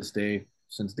to this day,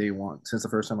 since day one, since the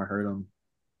first time I heard them.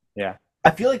 Yeah. I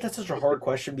feel like that's such a hard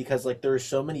question because like there are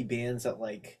so many bands that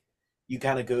like you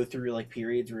kind of go through like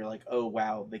periods where you're like, oh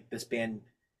wow, like this band,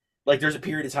 like there's a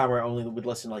period of time where I only would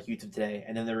listen to like Youth of Today,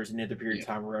 and then there was another period of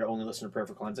time where I only listen to Prayer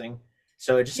for Cleansing.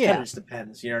 So it just kind of just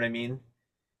depends. You know what I mean?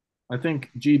 I think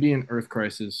GB and Earth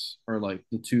Crisis are like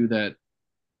the two that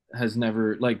has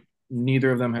never like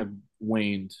neither of them have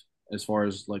waned as far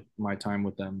as like my time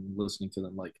with them, listening to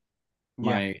them, like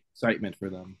my excitement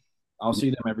for them. I'll see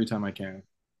them every time I can.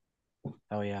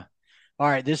 Oh yeah. All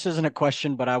right, this isn't a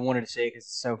question, but I wanted to say it because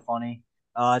it's so funny.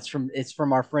 It's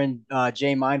from our friend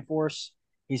Jay Mindforce.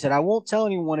 He said, "I won't tell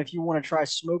anyone if you want to try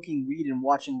smoking weed and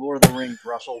watching Lord of the Rings,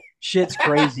 Russell. Shit's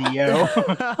crazy, yo."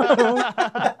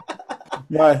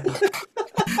 What?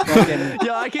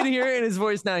 Yo, I can hear it in his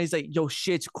voice now. He's like, "Yo,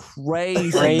 shit's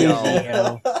crazy,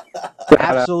 yo."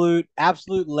 absolute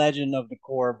legend of the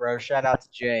core, bro. Shout out to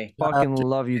Jay. Fucking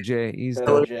love you, Jay. He's Shout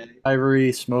dope. out Jay.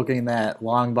 Ivory smoking that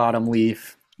long bottom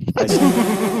leaf.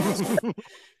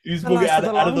 He's The moving last of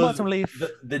out the of long those, bottom leaf.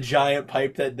 the giant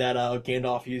pipe that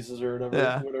Gandalf uses or whatever.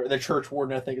 Yeah. The church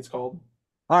warden, I think it's called.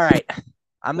 All right,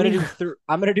 I'm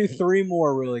gonna do three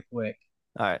more really quick.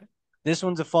 All right. This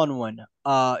one's a fun one.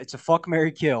 It's a fuck,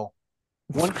 marry, kill.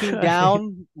 One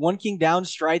king down,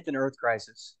 Strife, and Earth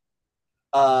Crisis.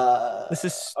 This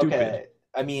is stupid. Okay.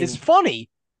 I mean, It's funny.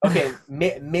 okay.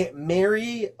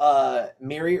 Marry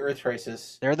Earth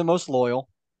Crisis. They're the most loyal.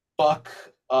 Fuck.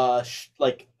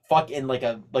 Fuck in like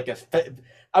a.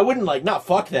 I wouldn't like not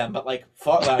fuck them, but like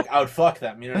fuck. Like, I would fuck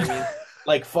them. You know what I mean?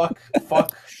 Like fuck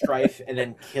Strife and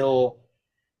then kill.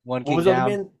 One What king was the other down.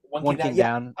 man? One king Yeah,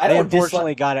 down. I They don't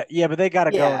unfortunately got it. Yeah, but they got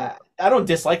to Yeah, I don't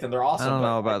dislike them. They're awesome. I don't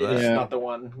know but about it's that. just Yeah. not the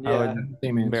one. I Yeah. would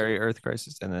Same answer. marry Earth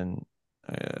Crisis and then,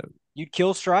 You'd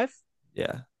kill Strife?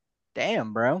 yeah.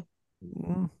 Damn, bro.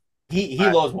 Mm. He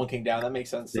loves One King Down. That makes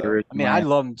sense. Though. I mean, I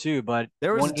love him too, but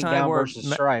There was One a king time down where versus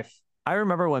Ma- Strife. I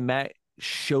remember when Matt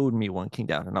showed me One King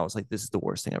Down, and I was like, "This is the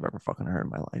worst thing I've ever fucking heard in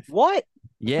my life." What?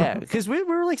 Yeah, because we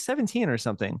were like 17 or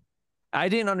something. I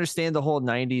didn't understand the whole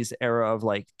 90s era of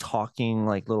like talking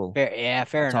like little Fair enough.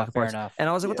 Fair parts. enough. And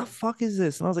I was like, what the fuck is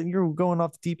this? And I was like, you're going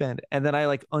off the deep end. And then I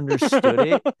like understood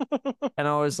it. And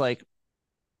I was like,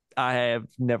 I have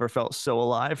never felt so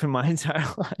alive in my entire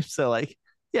life. So like,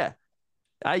 yeah.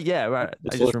 Right.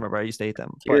 I just remember I used to hate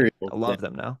them. But I love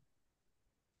them now.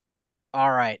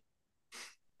 All right.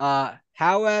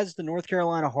 How has the North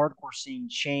Carolina hardcore scene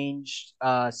changed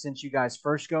since you guys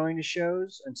first going to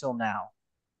shows until now?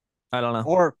 I don't know.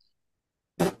 Or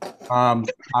I-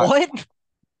 what?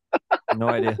 No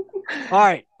idea.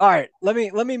 All right. Let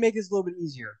me make this a little bit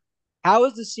easier. How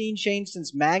has the scene changed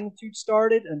since Magnitude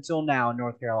started until now in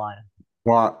North Carolina?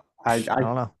 well, I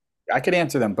don't know. I could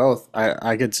answer them both.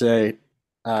 I could say,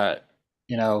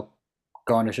 you know,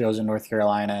 going to shows in North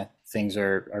Carolina, things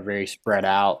are very spread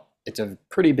out. It's a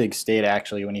pretty big state,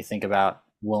 actually, when you think about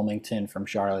Wilmington from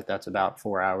Charlotte, that's about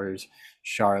 4 hours.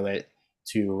 Charlotte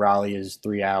to Raleigh is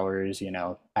 3 hours, you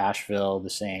know, Asheville, the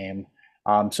same.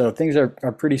 So things are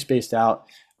pretty spaced out.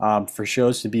 For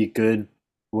shows to be good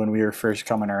when we were first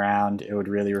coming around, it would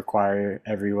really require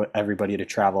everybody to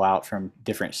travel out from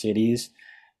different cities.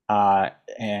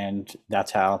 And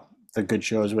that's how the good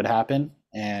shows would happen.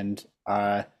 And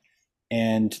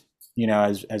you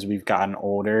know, as we've gotten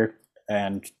older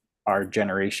and our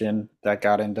generation that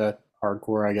got into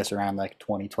hardcore, I guess around like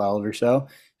 2012 or so,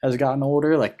 has gotten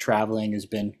older, like traveling has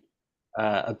been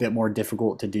a bit more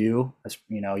difficult to do. As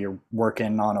you know, you're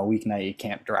working on a weeknight, you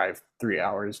can't drive 3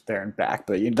 hours there and back.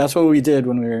 But that's what we did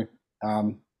when we were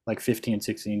like 15,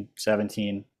 16,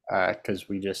 17, because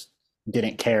we just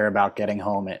didn't care about getting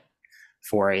home at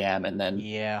 4 a.m. and then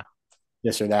Yeah.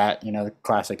 this or that, you know, the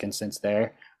classic instance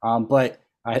there. But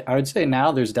I would say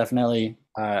now there's definitely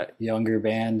younger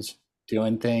bands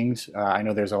doing things. I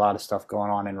know there's a lot of stuff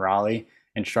going on in Raleigh.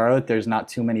 In Charlotte, there's not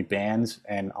too many bands,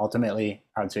 and ultimately,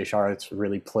 I would say Charlotte's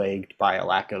really plagued by a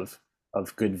lack of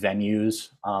good venues.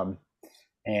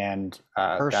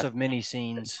 First of many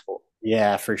scenes.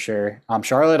 Yeah, for sure.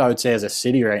 Charlotte, I would say, as a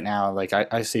city right now, like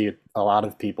I see a lot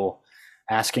of people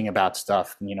asking about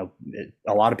stuff. You know,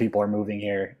 a lot of people are moving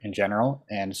here in general,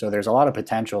 and so there's a lot of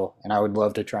potential. And I would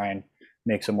love to try and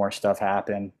make some more stuff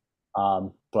happen.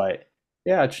 But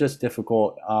yeah, it's just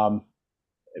difficult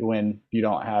when you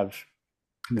don't have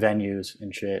venues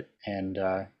and shit. And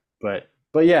but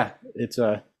yeah, it's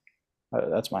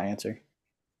that's my answer.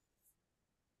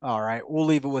 All right, we'll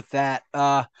leave it with that.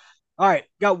 All right,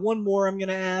 got one more I'm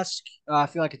gonna ask. I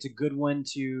feel like it's a good one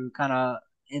to kind of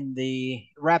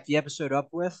wrap the episode up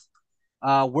with.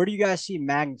 Where do you guys see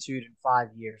Magnitude in 5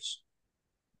 years?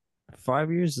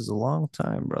 5 years is a long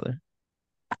time, brother.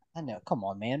 I know. Come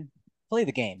on, man. Play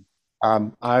the game.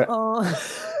 I Oh.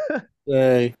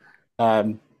 say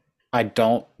I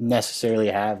don't necessarily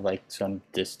have like some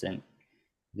distant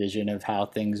vision of how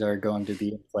things are going to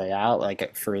be and play out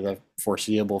like for the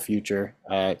foreseeable future.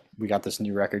 We got this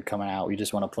new record coming out. We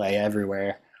just want to play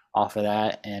everywhere off of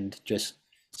that and just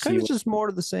It's kind of just more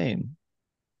of the same,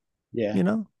 yeah. you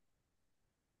know?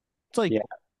 It's like, Yeah.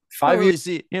 I 5 really years.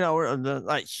 see, we're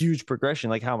like huge progression.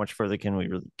 Like, how much further can we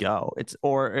really go?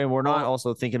 And we're not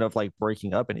also thinking of like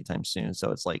breaking up anytime soon.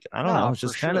 So it's like, I don't know. It's for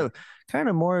just sure. kind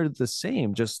of more of the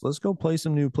same. Just let's go play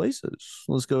some new places.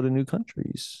 Let's go to new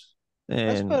countries.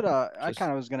 That's And what I just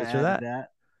kind of was gonna this add or to that.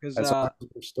 that because As long as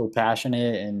we're still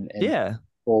passionate and Yeah.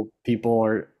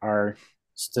 people are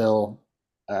still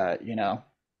you know,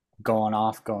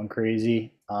 going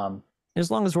crazy. As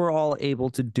long as we're all able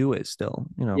to do it still,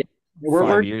 Yeah.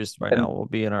 5 years right now. We'll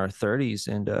be in our 30s,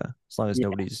 and as long as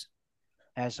nobody's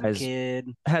has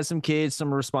some kids,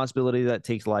 some responsibility that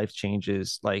takes life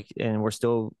changes, and we're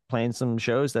still playing some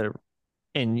shows that are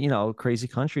in crazy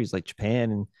countries like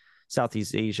Japan and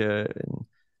Southeast Asia, and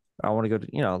I want to go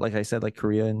to like I said, like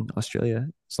Korea and Australia.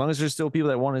 As long as there's still people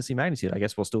that want to see Magnitude, I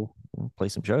guess we'll still play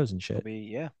some shows and shit.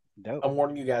 Dope. I'm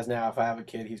warning you guys now. If I have a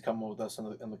kid, he's coming with us in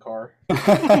the car.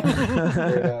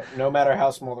 No matter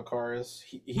how small the car is,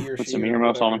 he or Put she. some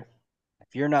earmuffs on him.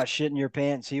 If you're not shitting your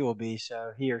pants, he will be.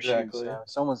 So he or she. Exactly. So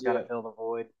someone's got to fill the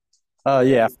void.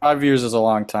 Yeah, 5 years is a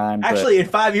long time. Actually, in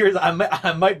 5 years, I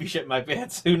might be shitting my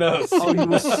pants. Who knows? Oh, he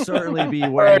will certainly be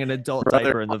wearing an adult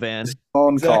diaper in the van.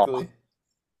 Phone Exactly.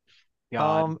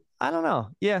 call. I don't know.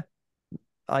 Yeah,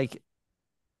 I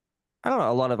don't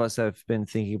know. A lot of us have been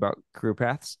thinking about career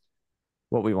paths,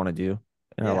 what we want to do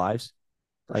in our lives.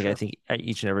 I think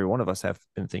each and every one of us have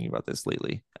been thinking about this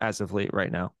lately, as of late,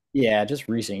 right now. Yeah, just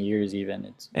recent years,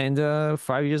 even.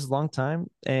 5 years is a long time,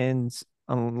 and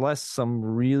unless some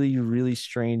really, really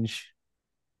strange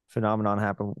phenomenon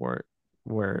happen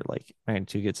where like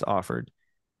Magnitude gets offered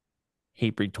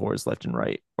Hatebreed tours left and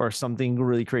right, or something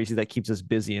really crazy that keeps us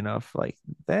busy enough,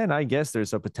 then I guess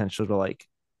there's a potential to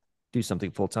do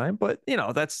something full time. But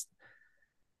that's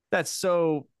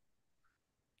so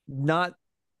not.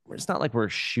 It's not like we're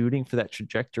shooting for that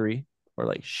trajectory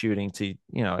or shooting to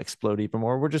explode even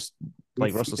more. We're just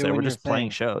like Russell said, we're just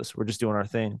playing shows. We're just doing our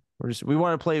thing. We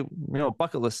want to play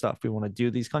bucket list stuff. We want to do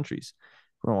these countries.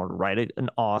 We want to write an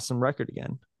awesome record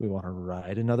again. We want to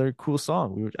write another cool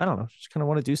song. I don't know, just kind of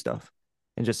want to do stuff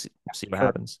and just see what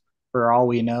happens. For all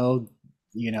we know,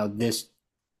 this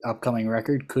upcoming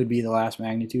record could be the last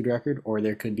Magnitude record, or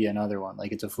there could be another one.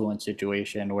 It's a fluent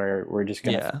situation where we're just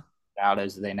gonna out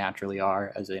as they naturally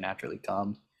are, as they naturally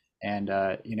come, and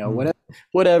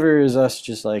whatever is us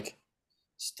just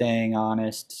staying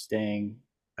honest, staying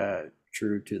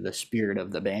true to the spirit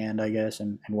of the band, I guess,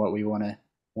 and what we want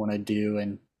to do,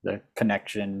 and the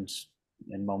connections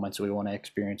and moments we want to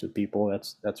experience with people.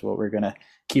 That's what we're gonna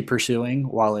keep pursuing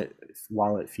while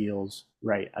it feels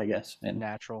right, I guess, and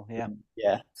natural.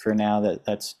 For now,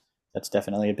 that's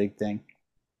definitely a big thing.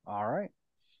 All right.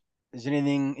 Is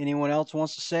anyone else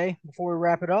wants to say before we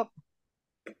wrap it up?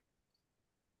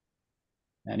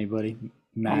 Anybody?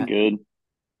 Matt? I'm good.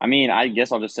 I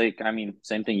guess I'll just say,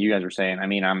 same thing you guys were saying.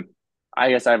 I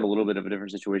guess I have a little bit of a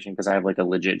different situation because I have a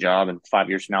legit job, and 5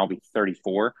 years from now I'll be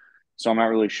 34. So I'm not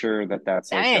really sure that's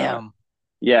damn.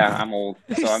 Yeah, I'm old,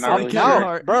 so I'm not really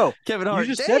sure. Bro, Kevin Hart,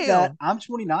 you just said that. I'm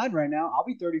 29 right now. I'll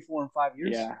be 34 in 5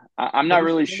 years. Yeah, I'm not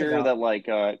really sure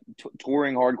that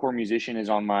touring hardcore musician is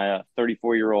on my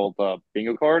 34-year-old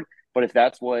bingo card. But if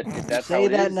that's say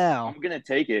that now, I'm gonna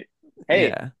take it.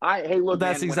 Hey, look,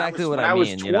 that's exactly what I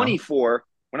was 24.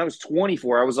 When I was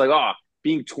 24, I was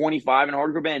being 25 in a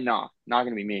hardcore band, nah, not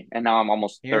gonna be me. And now I'm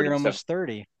almost 30. You're almost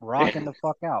 30, rocking the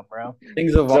fuck out, bro.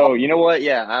 Things evolve. So you know what?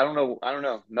 Yeah, I don't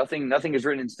know. Nothing is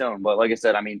written in stone. But like I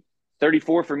said,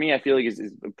 34 for me, I feel is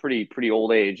a pretty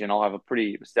old age, and I'll have a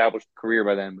pretty established career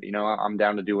by then. But I'm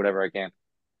down to do whatever I can.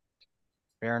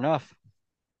 Fair enough.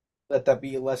 Let that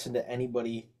be a lesson to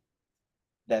anybody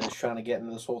that is trying to get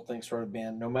into this whole thing, start a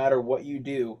band. No matter what you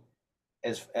do,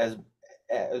 as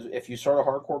if you start a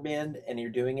hardcore band and you're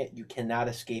doing it, you cannot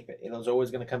escape it. It is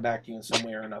always going to come back to you in some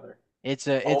way or another. It's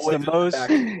the most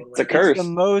it's a curse. It's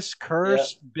the most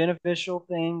cursed beneficial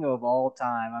thing of all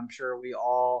time. I'm sure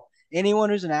anyone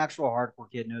who's an actual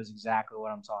hardcore kid knows exactly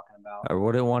what I'm talking about. I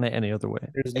wouldn't want it any other way.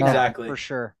 Exactly. For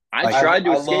sure. I tried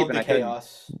to escape and I couldn't.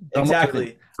 Chaos.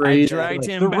 Exactly. I dragged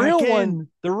him back in.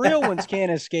 The real ones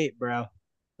can't escape, bro.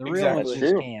 The real ones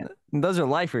just can't. Those are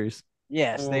lifers.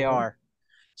 Yes, they are.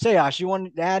 Sayosh, you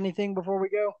want to add anything before we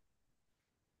go?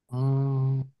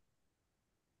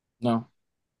 No.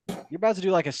 You're about to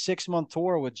do a 6-month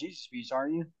tour with Jesus Piece,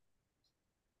 aren't you?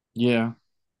 Yeah.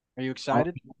 Are you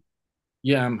excited?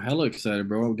 Yeah, I'm hella excited,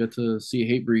 bro. I'll get to see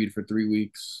Hatebreed for 3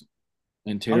 weeks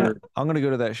in Terror. I'm gonna go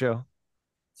to that show.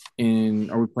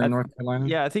 Are we playing North Carolina?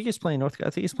 Yeah, I think he's playing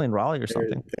Raleigh or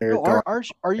something.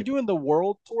 Are you doing the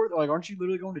world tour? Aren't you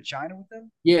literally going to China with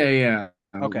them? Yeah.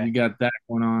 Okay. We got that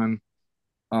going on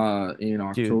in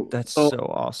October. Dude, that's so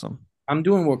awesome. I'm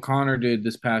doing what Connor did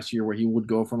this past year, where he would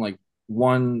go from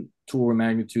one tour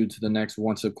Magnitude to the next,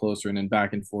 one step closer, and then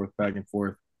back and forth.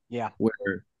 Yeah.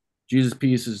 Where Jesus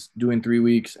Piece is doing 3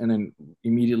 weeks, and then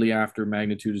immediately after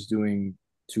Magnitude is doing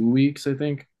 2 weeks, I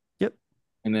think. Yep.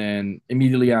 And then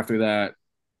immediately after that,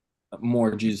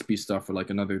 more Jesus Piece stuff for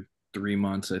another 3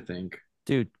 months, I think.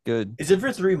 Dude, good. Is it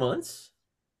for 3 months?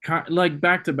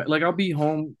 Back to back. I'll be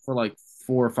home for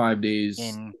 4 or 5 days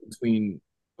between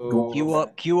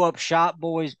Cue up Shop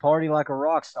Boys, party like a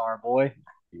rock star, boy.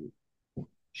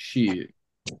 Shit.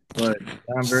 But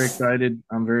I'm very excited.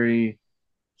 I'm very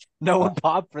No one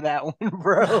popped for that one,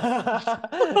 bro.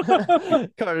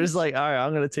 Carter's like, all right,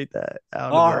 I'm gonna take that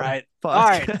out. All of the right.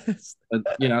 podcast.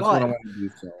 that's what I want to do.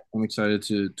 So I'm excited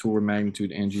to tour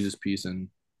Magnitude and Jesus Piece and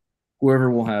whoever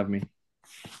will have me.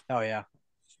 Oh yeah.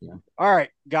 Yeah. All right,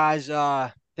 guys.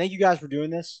 Thank you guys for doing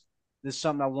this. This is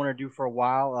something I want to do for a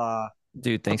while.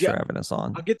 Dude, thanks for having us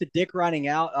on. I'll get the dick riding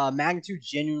out. Magnitude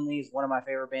genuinely is one of my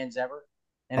favorite bands ever.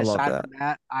 And I love aside that. from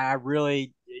that, I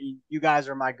really, you guys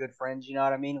are my good friends, you know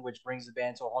what I mean? Which brings the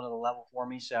band to a whole nother level for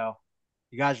me. So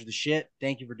you guys are the shit.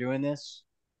 Thank you for doing this.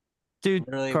 Dude,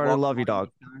 Literally, Carter, welcome love you, on dog.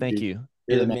 anytime. Thank you.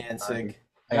 You're the man, Sig.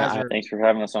 Thanks for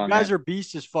having us on. You guys man. are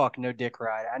beasts as fuck. No dick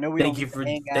ride. I know we Thank don't you get for to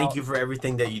hang thank out. you for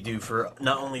everything that you do for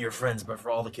not only your friends but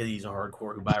for all the kiddies on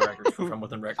hardcore who buy records from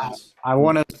Within Records. I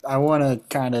want to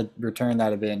kind of return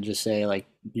that a bit and just say, like,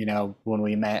 you know, when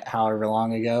we met however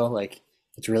long ago, like,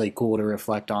 it's really cool to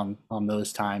reflect on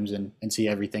those times and see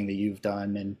everything that you've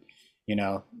done, and you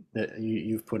know that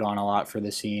you've put on a lot for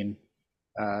the scene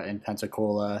in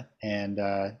Pensacola and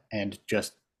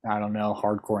just, I don't know,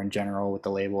 hardcore in general with the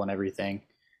label and everything.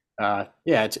 Yeah,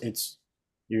 it's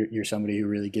you're somebody who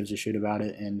really gives a shit about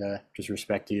it, and just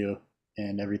respect you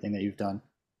and everything that you've done.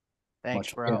 Thanks,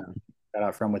 Much, bro. yeah. Shout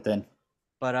out from within.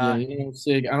 But Yeah, you know,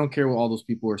 Sig, I don't care what all those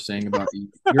people are saying about you.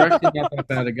 You're actually not that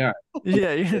bad a guy.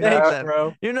 Yeah, you're not thanks, that,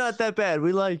 bro. You're not that bad.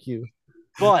 We like you.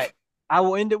 But I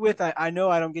will end it with, I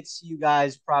know I don't get to see you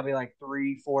guys probably like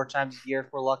 3-4 times a year if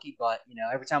we're lucky, but you know,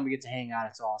 every time we get to hang out,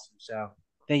 it's awesome. So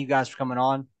thank you guys for coming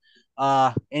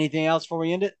on. Anything else before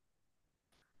we end it?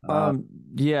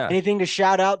 Yeah. Anything to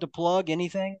shout out, to plug,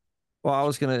 anything? Well, I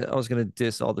was gonna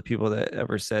diss all the people that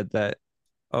ever said that,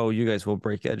 oh, you guys will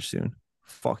break edge soon.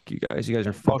 Fuck you guys. You guys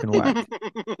are fucking whack.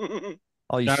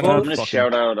 All you Shout stupid out- I'm gonna fucking-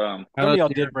 shout out. Some of y'all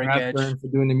to did break Derek edge. Rathburn for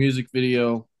doing the music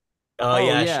video. Oh, Oh,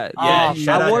 yeah, yeah, yeah. yeah.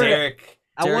 Shout I out wanted- Derek.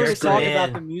 I wanted to Derek's the talk man.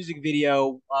 about the music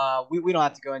video. We don't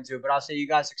have to go into it, but I'll say you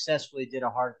guys successfully did a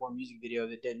hardcore music video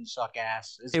that didn't suck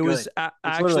ass. It's It good. was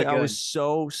actually, literally I good. was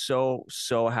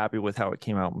so happy with how it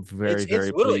came out. I'm very It's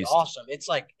literally pleased. awesome. It's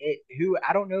like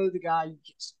I don't know the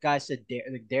guy said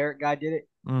the Derek guy did it.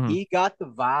 Mhm. He got the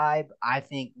vibe. I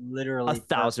think literally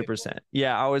 1,000%.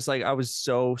 Yeah, I was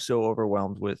so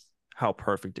overwhelmed with how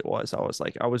perfect it was.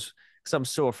 Because I'm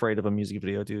so afraid of a music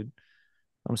video, dude.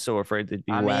 I'm so afraid they'd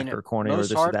be I whack mean, or corny or most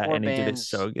this or that, hardcore and he did it bands-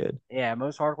 so good. Yeah,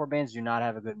 most hardcore bands do not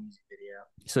have a good music video.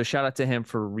 So shout out to him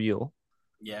for real.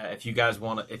 Yeah, if you guys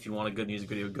want a good music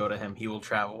video, go to him. He will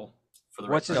travel for the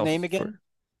What's his record. name again?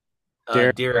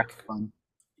 Derek. Derek. Is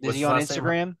What's he his on last name?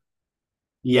 Instagram?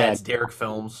 Yeah, it's Derek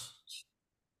Films.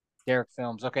 Derek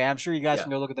Films. Okay, I'm sure you guys Yeah. can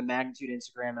go look at the Magnitude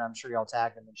Instagram, and I'm sure y'all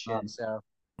tag them and shit. So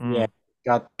Yeah,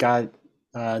 got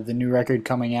the new record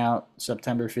coming out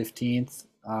September 15th.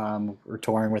 We're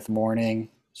touring with Morning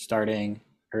starting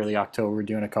early October,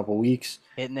 doing a couple weeks.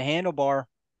 hitting the handlebar.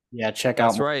 Yeah, check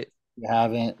That's out. right. If you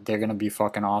haven't, they're gonna be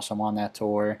fucking awesome on that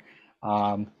tour.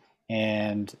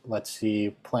 And let's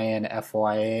see, playing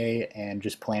FYA and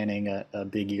just planning a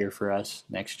big year for us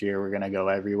next year. We're gonna go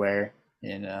everywhere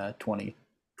in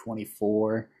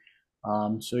 2024.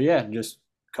 So yeah, just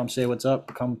come say what's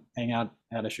up. Come hang out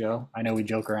at a show. I know we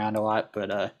joke around a lot,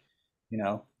 but you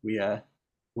know,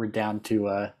 we're down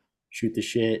to shoot the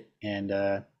shit, and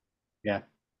yeah,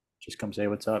 just come say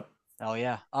what's up. Oh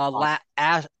yeah.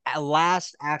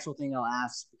 Last actual thing I'll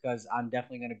ask, because I'm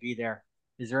definitely going to be there.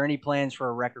 Is there any plans for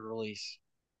a record release?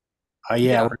 Yeah,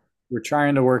 Yeah. we're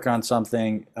trying to work on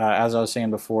something. As I was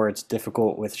saying before, it's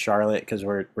difficult with Charlotte because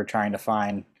we're trying to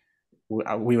find.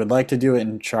 We would like to do it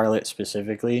in Charlotte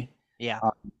specifically, Yeah.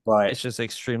 but It's just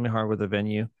extremely hard with the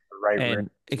venue right, and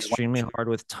extremely hard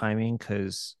with timing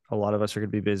because a lot of us are going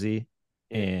to be busy.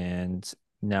 And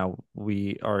now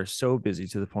we are so busy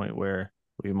to the point where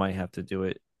we might have to do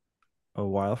it a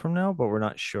while from now, but we're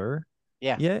not sure.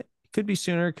 Yeah. It could be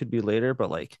sooner, could be later, but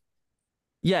like,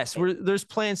 yes, there's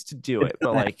plans to do it,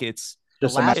 but like it's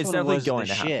just last it's one definitely was going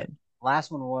the to shit. happen.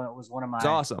 Last one was one of my It's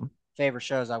awesome. favorite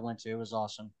shows I went to. It was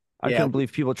awesome. I Yeah. couldn't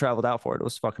believe people traveled out for it. It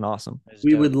was fucking awesome. It was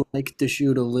we dope. would like to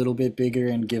shoot a little bit bigger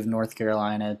and give North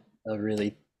Carolina a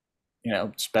really, you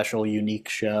know, special, unique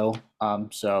show.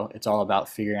 So it's all about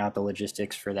figuring out the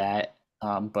logistics for that.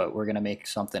 But we're gonna make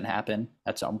something happen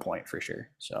at some point for sure.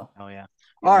 So Oh yeah.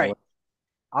 you All know, right.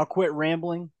 I'll quit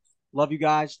rambling. Love you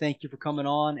guys. Thank you for coming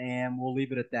on, and we'll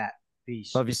leave it at that.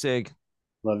 Peace. Love you, Sig.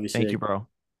 love you. Thank Sig. you, bro.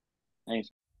 Thanks.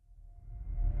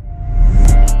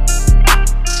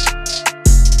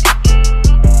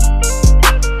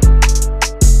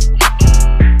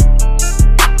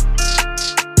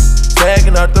 Tagging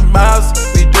fucking up the mouse.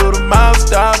 We do the mouse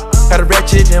dog. Got a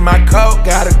wretched in my coat,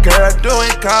 got a girl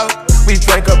doing coke. We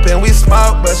drink up and we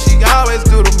smoke, but she always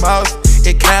do the most.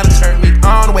 It kinda turned me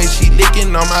on the way she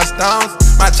licking on my stones.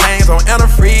 My chains on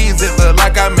antifreeze, it look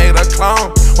like I made a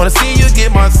clone. Wanna see you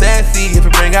get more sassy if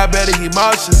it bring out better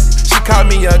emotions. She called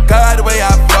me a god the way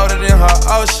I floated in her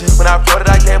ocean. When I floated,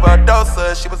 I gave her a dose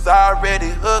of, she was already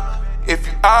hooked. If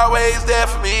you always there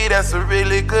for me, that's a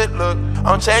really good look.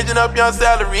 I'm changing up your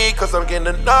salary, cause I'm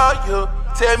getting to know you.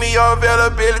 Tell me your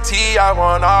availability, I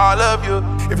want all of you.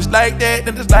 If it's like that,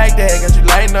 then it's like that. Got you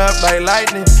lighting up like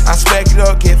lightning. I smack it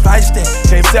up, get feisty.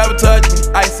 Can't sabotage me.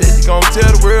 I said you gon'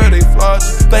 tell the world they flawed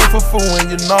you. Thankful for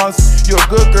when you're nauseous. You're a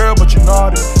good girl, but you're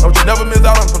naughty. Don't you never miss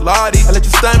out on Pilates. I let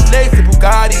you stunt legs in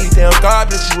Bugatti. Damn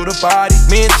God, bless you with a body.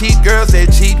 Me and cheat girls, they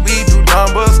cheat. We do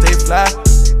numbers, they fly.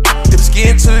 If it's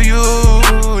getting to you,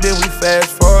 then we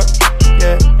fast forward.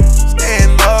 Yeah,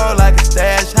 staying low like a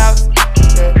stash house.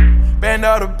 Yeah.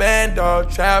 Bando to bando,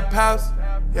 trap house,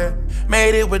 yeah.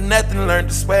 Made it with nothing, learned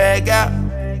to swag out,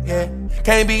 yeah.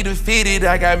 Can't be defeated,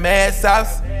 I got mad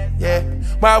sauce, yeah.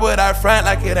 Why would I front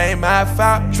like it ain't my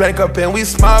fault? Drink up and we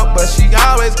smoke, but she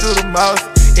always do the most.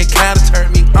 It kinda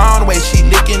turned me on the way she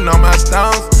licking on my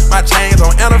stones. My chains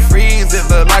on antifreeze, it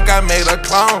look like I made a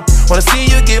clone. Wanna see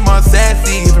you get more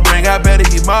sassy if it bring out better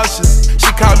emotions.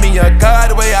 She called me a god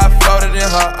the way I floated in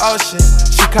her ocean.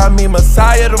 She called me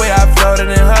Messiah the way I floated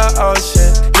in her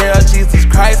ocean. Yeah, Jesus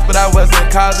Christ, but I wasn't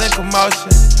causing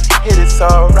commotion. Hit it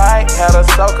so right, had her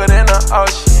soaking in the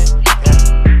ocean.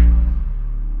 Yeah.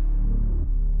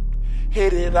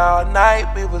 Hit it all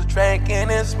night, we was drinking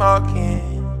and smoking.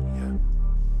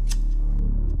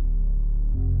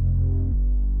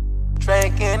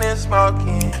 Drinking and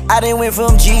smoking. I done went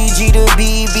from GG to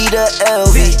BB to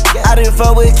LV. I done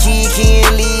fuck with Kiki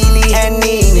and Lily and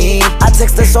Nene. I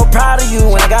text her so proud of you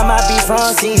when I got my beef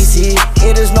from CC.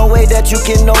 It is no way that you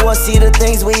can know or see the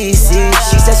things we see.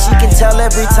 She said she can tell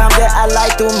every time that I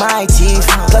lie through my teeth.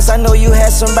 Plus I know you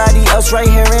had somebody else right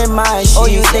here in my sheets. Oh,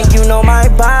 you think you know my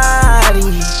body?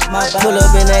 Pull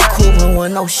up in that coupe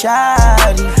with no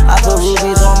shoddy. I put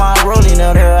rubies on my rolling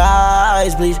out her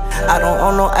eyes bleed. I don't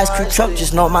own no ice cream truck,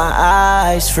 just know my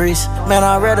eyes freeze. Man,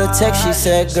 I read her text, she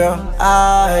said, girl,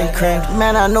 I cranked.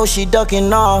 Man, I know she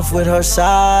ducking off with her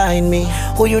side me.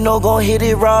 Who you know gon' hit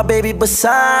it raw, baby,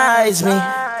 besides me?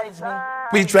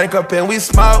 We drank up and we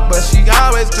smoke, but she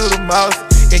always do the most.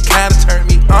 It kinda turned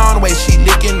me on the way she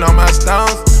licking on my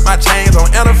stones. My chains on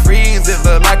antifreeze, it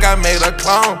look like I made a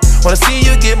clone. Wanna see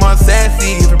you get more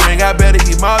sassy if it bring out better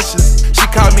emotions. She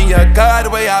called me a god the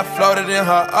way I floated in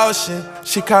her ocean.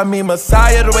 She called me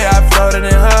Messiah the way I floated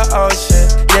in her ocean.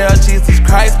 Yeah, Jesus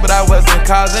Christ, but I wasn't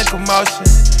causing commotion.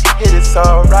 Hit it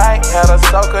so right, had her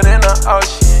soaking in the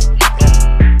ocean. Yeah.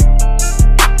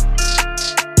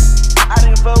 I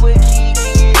done fuck with Key.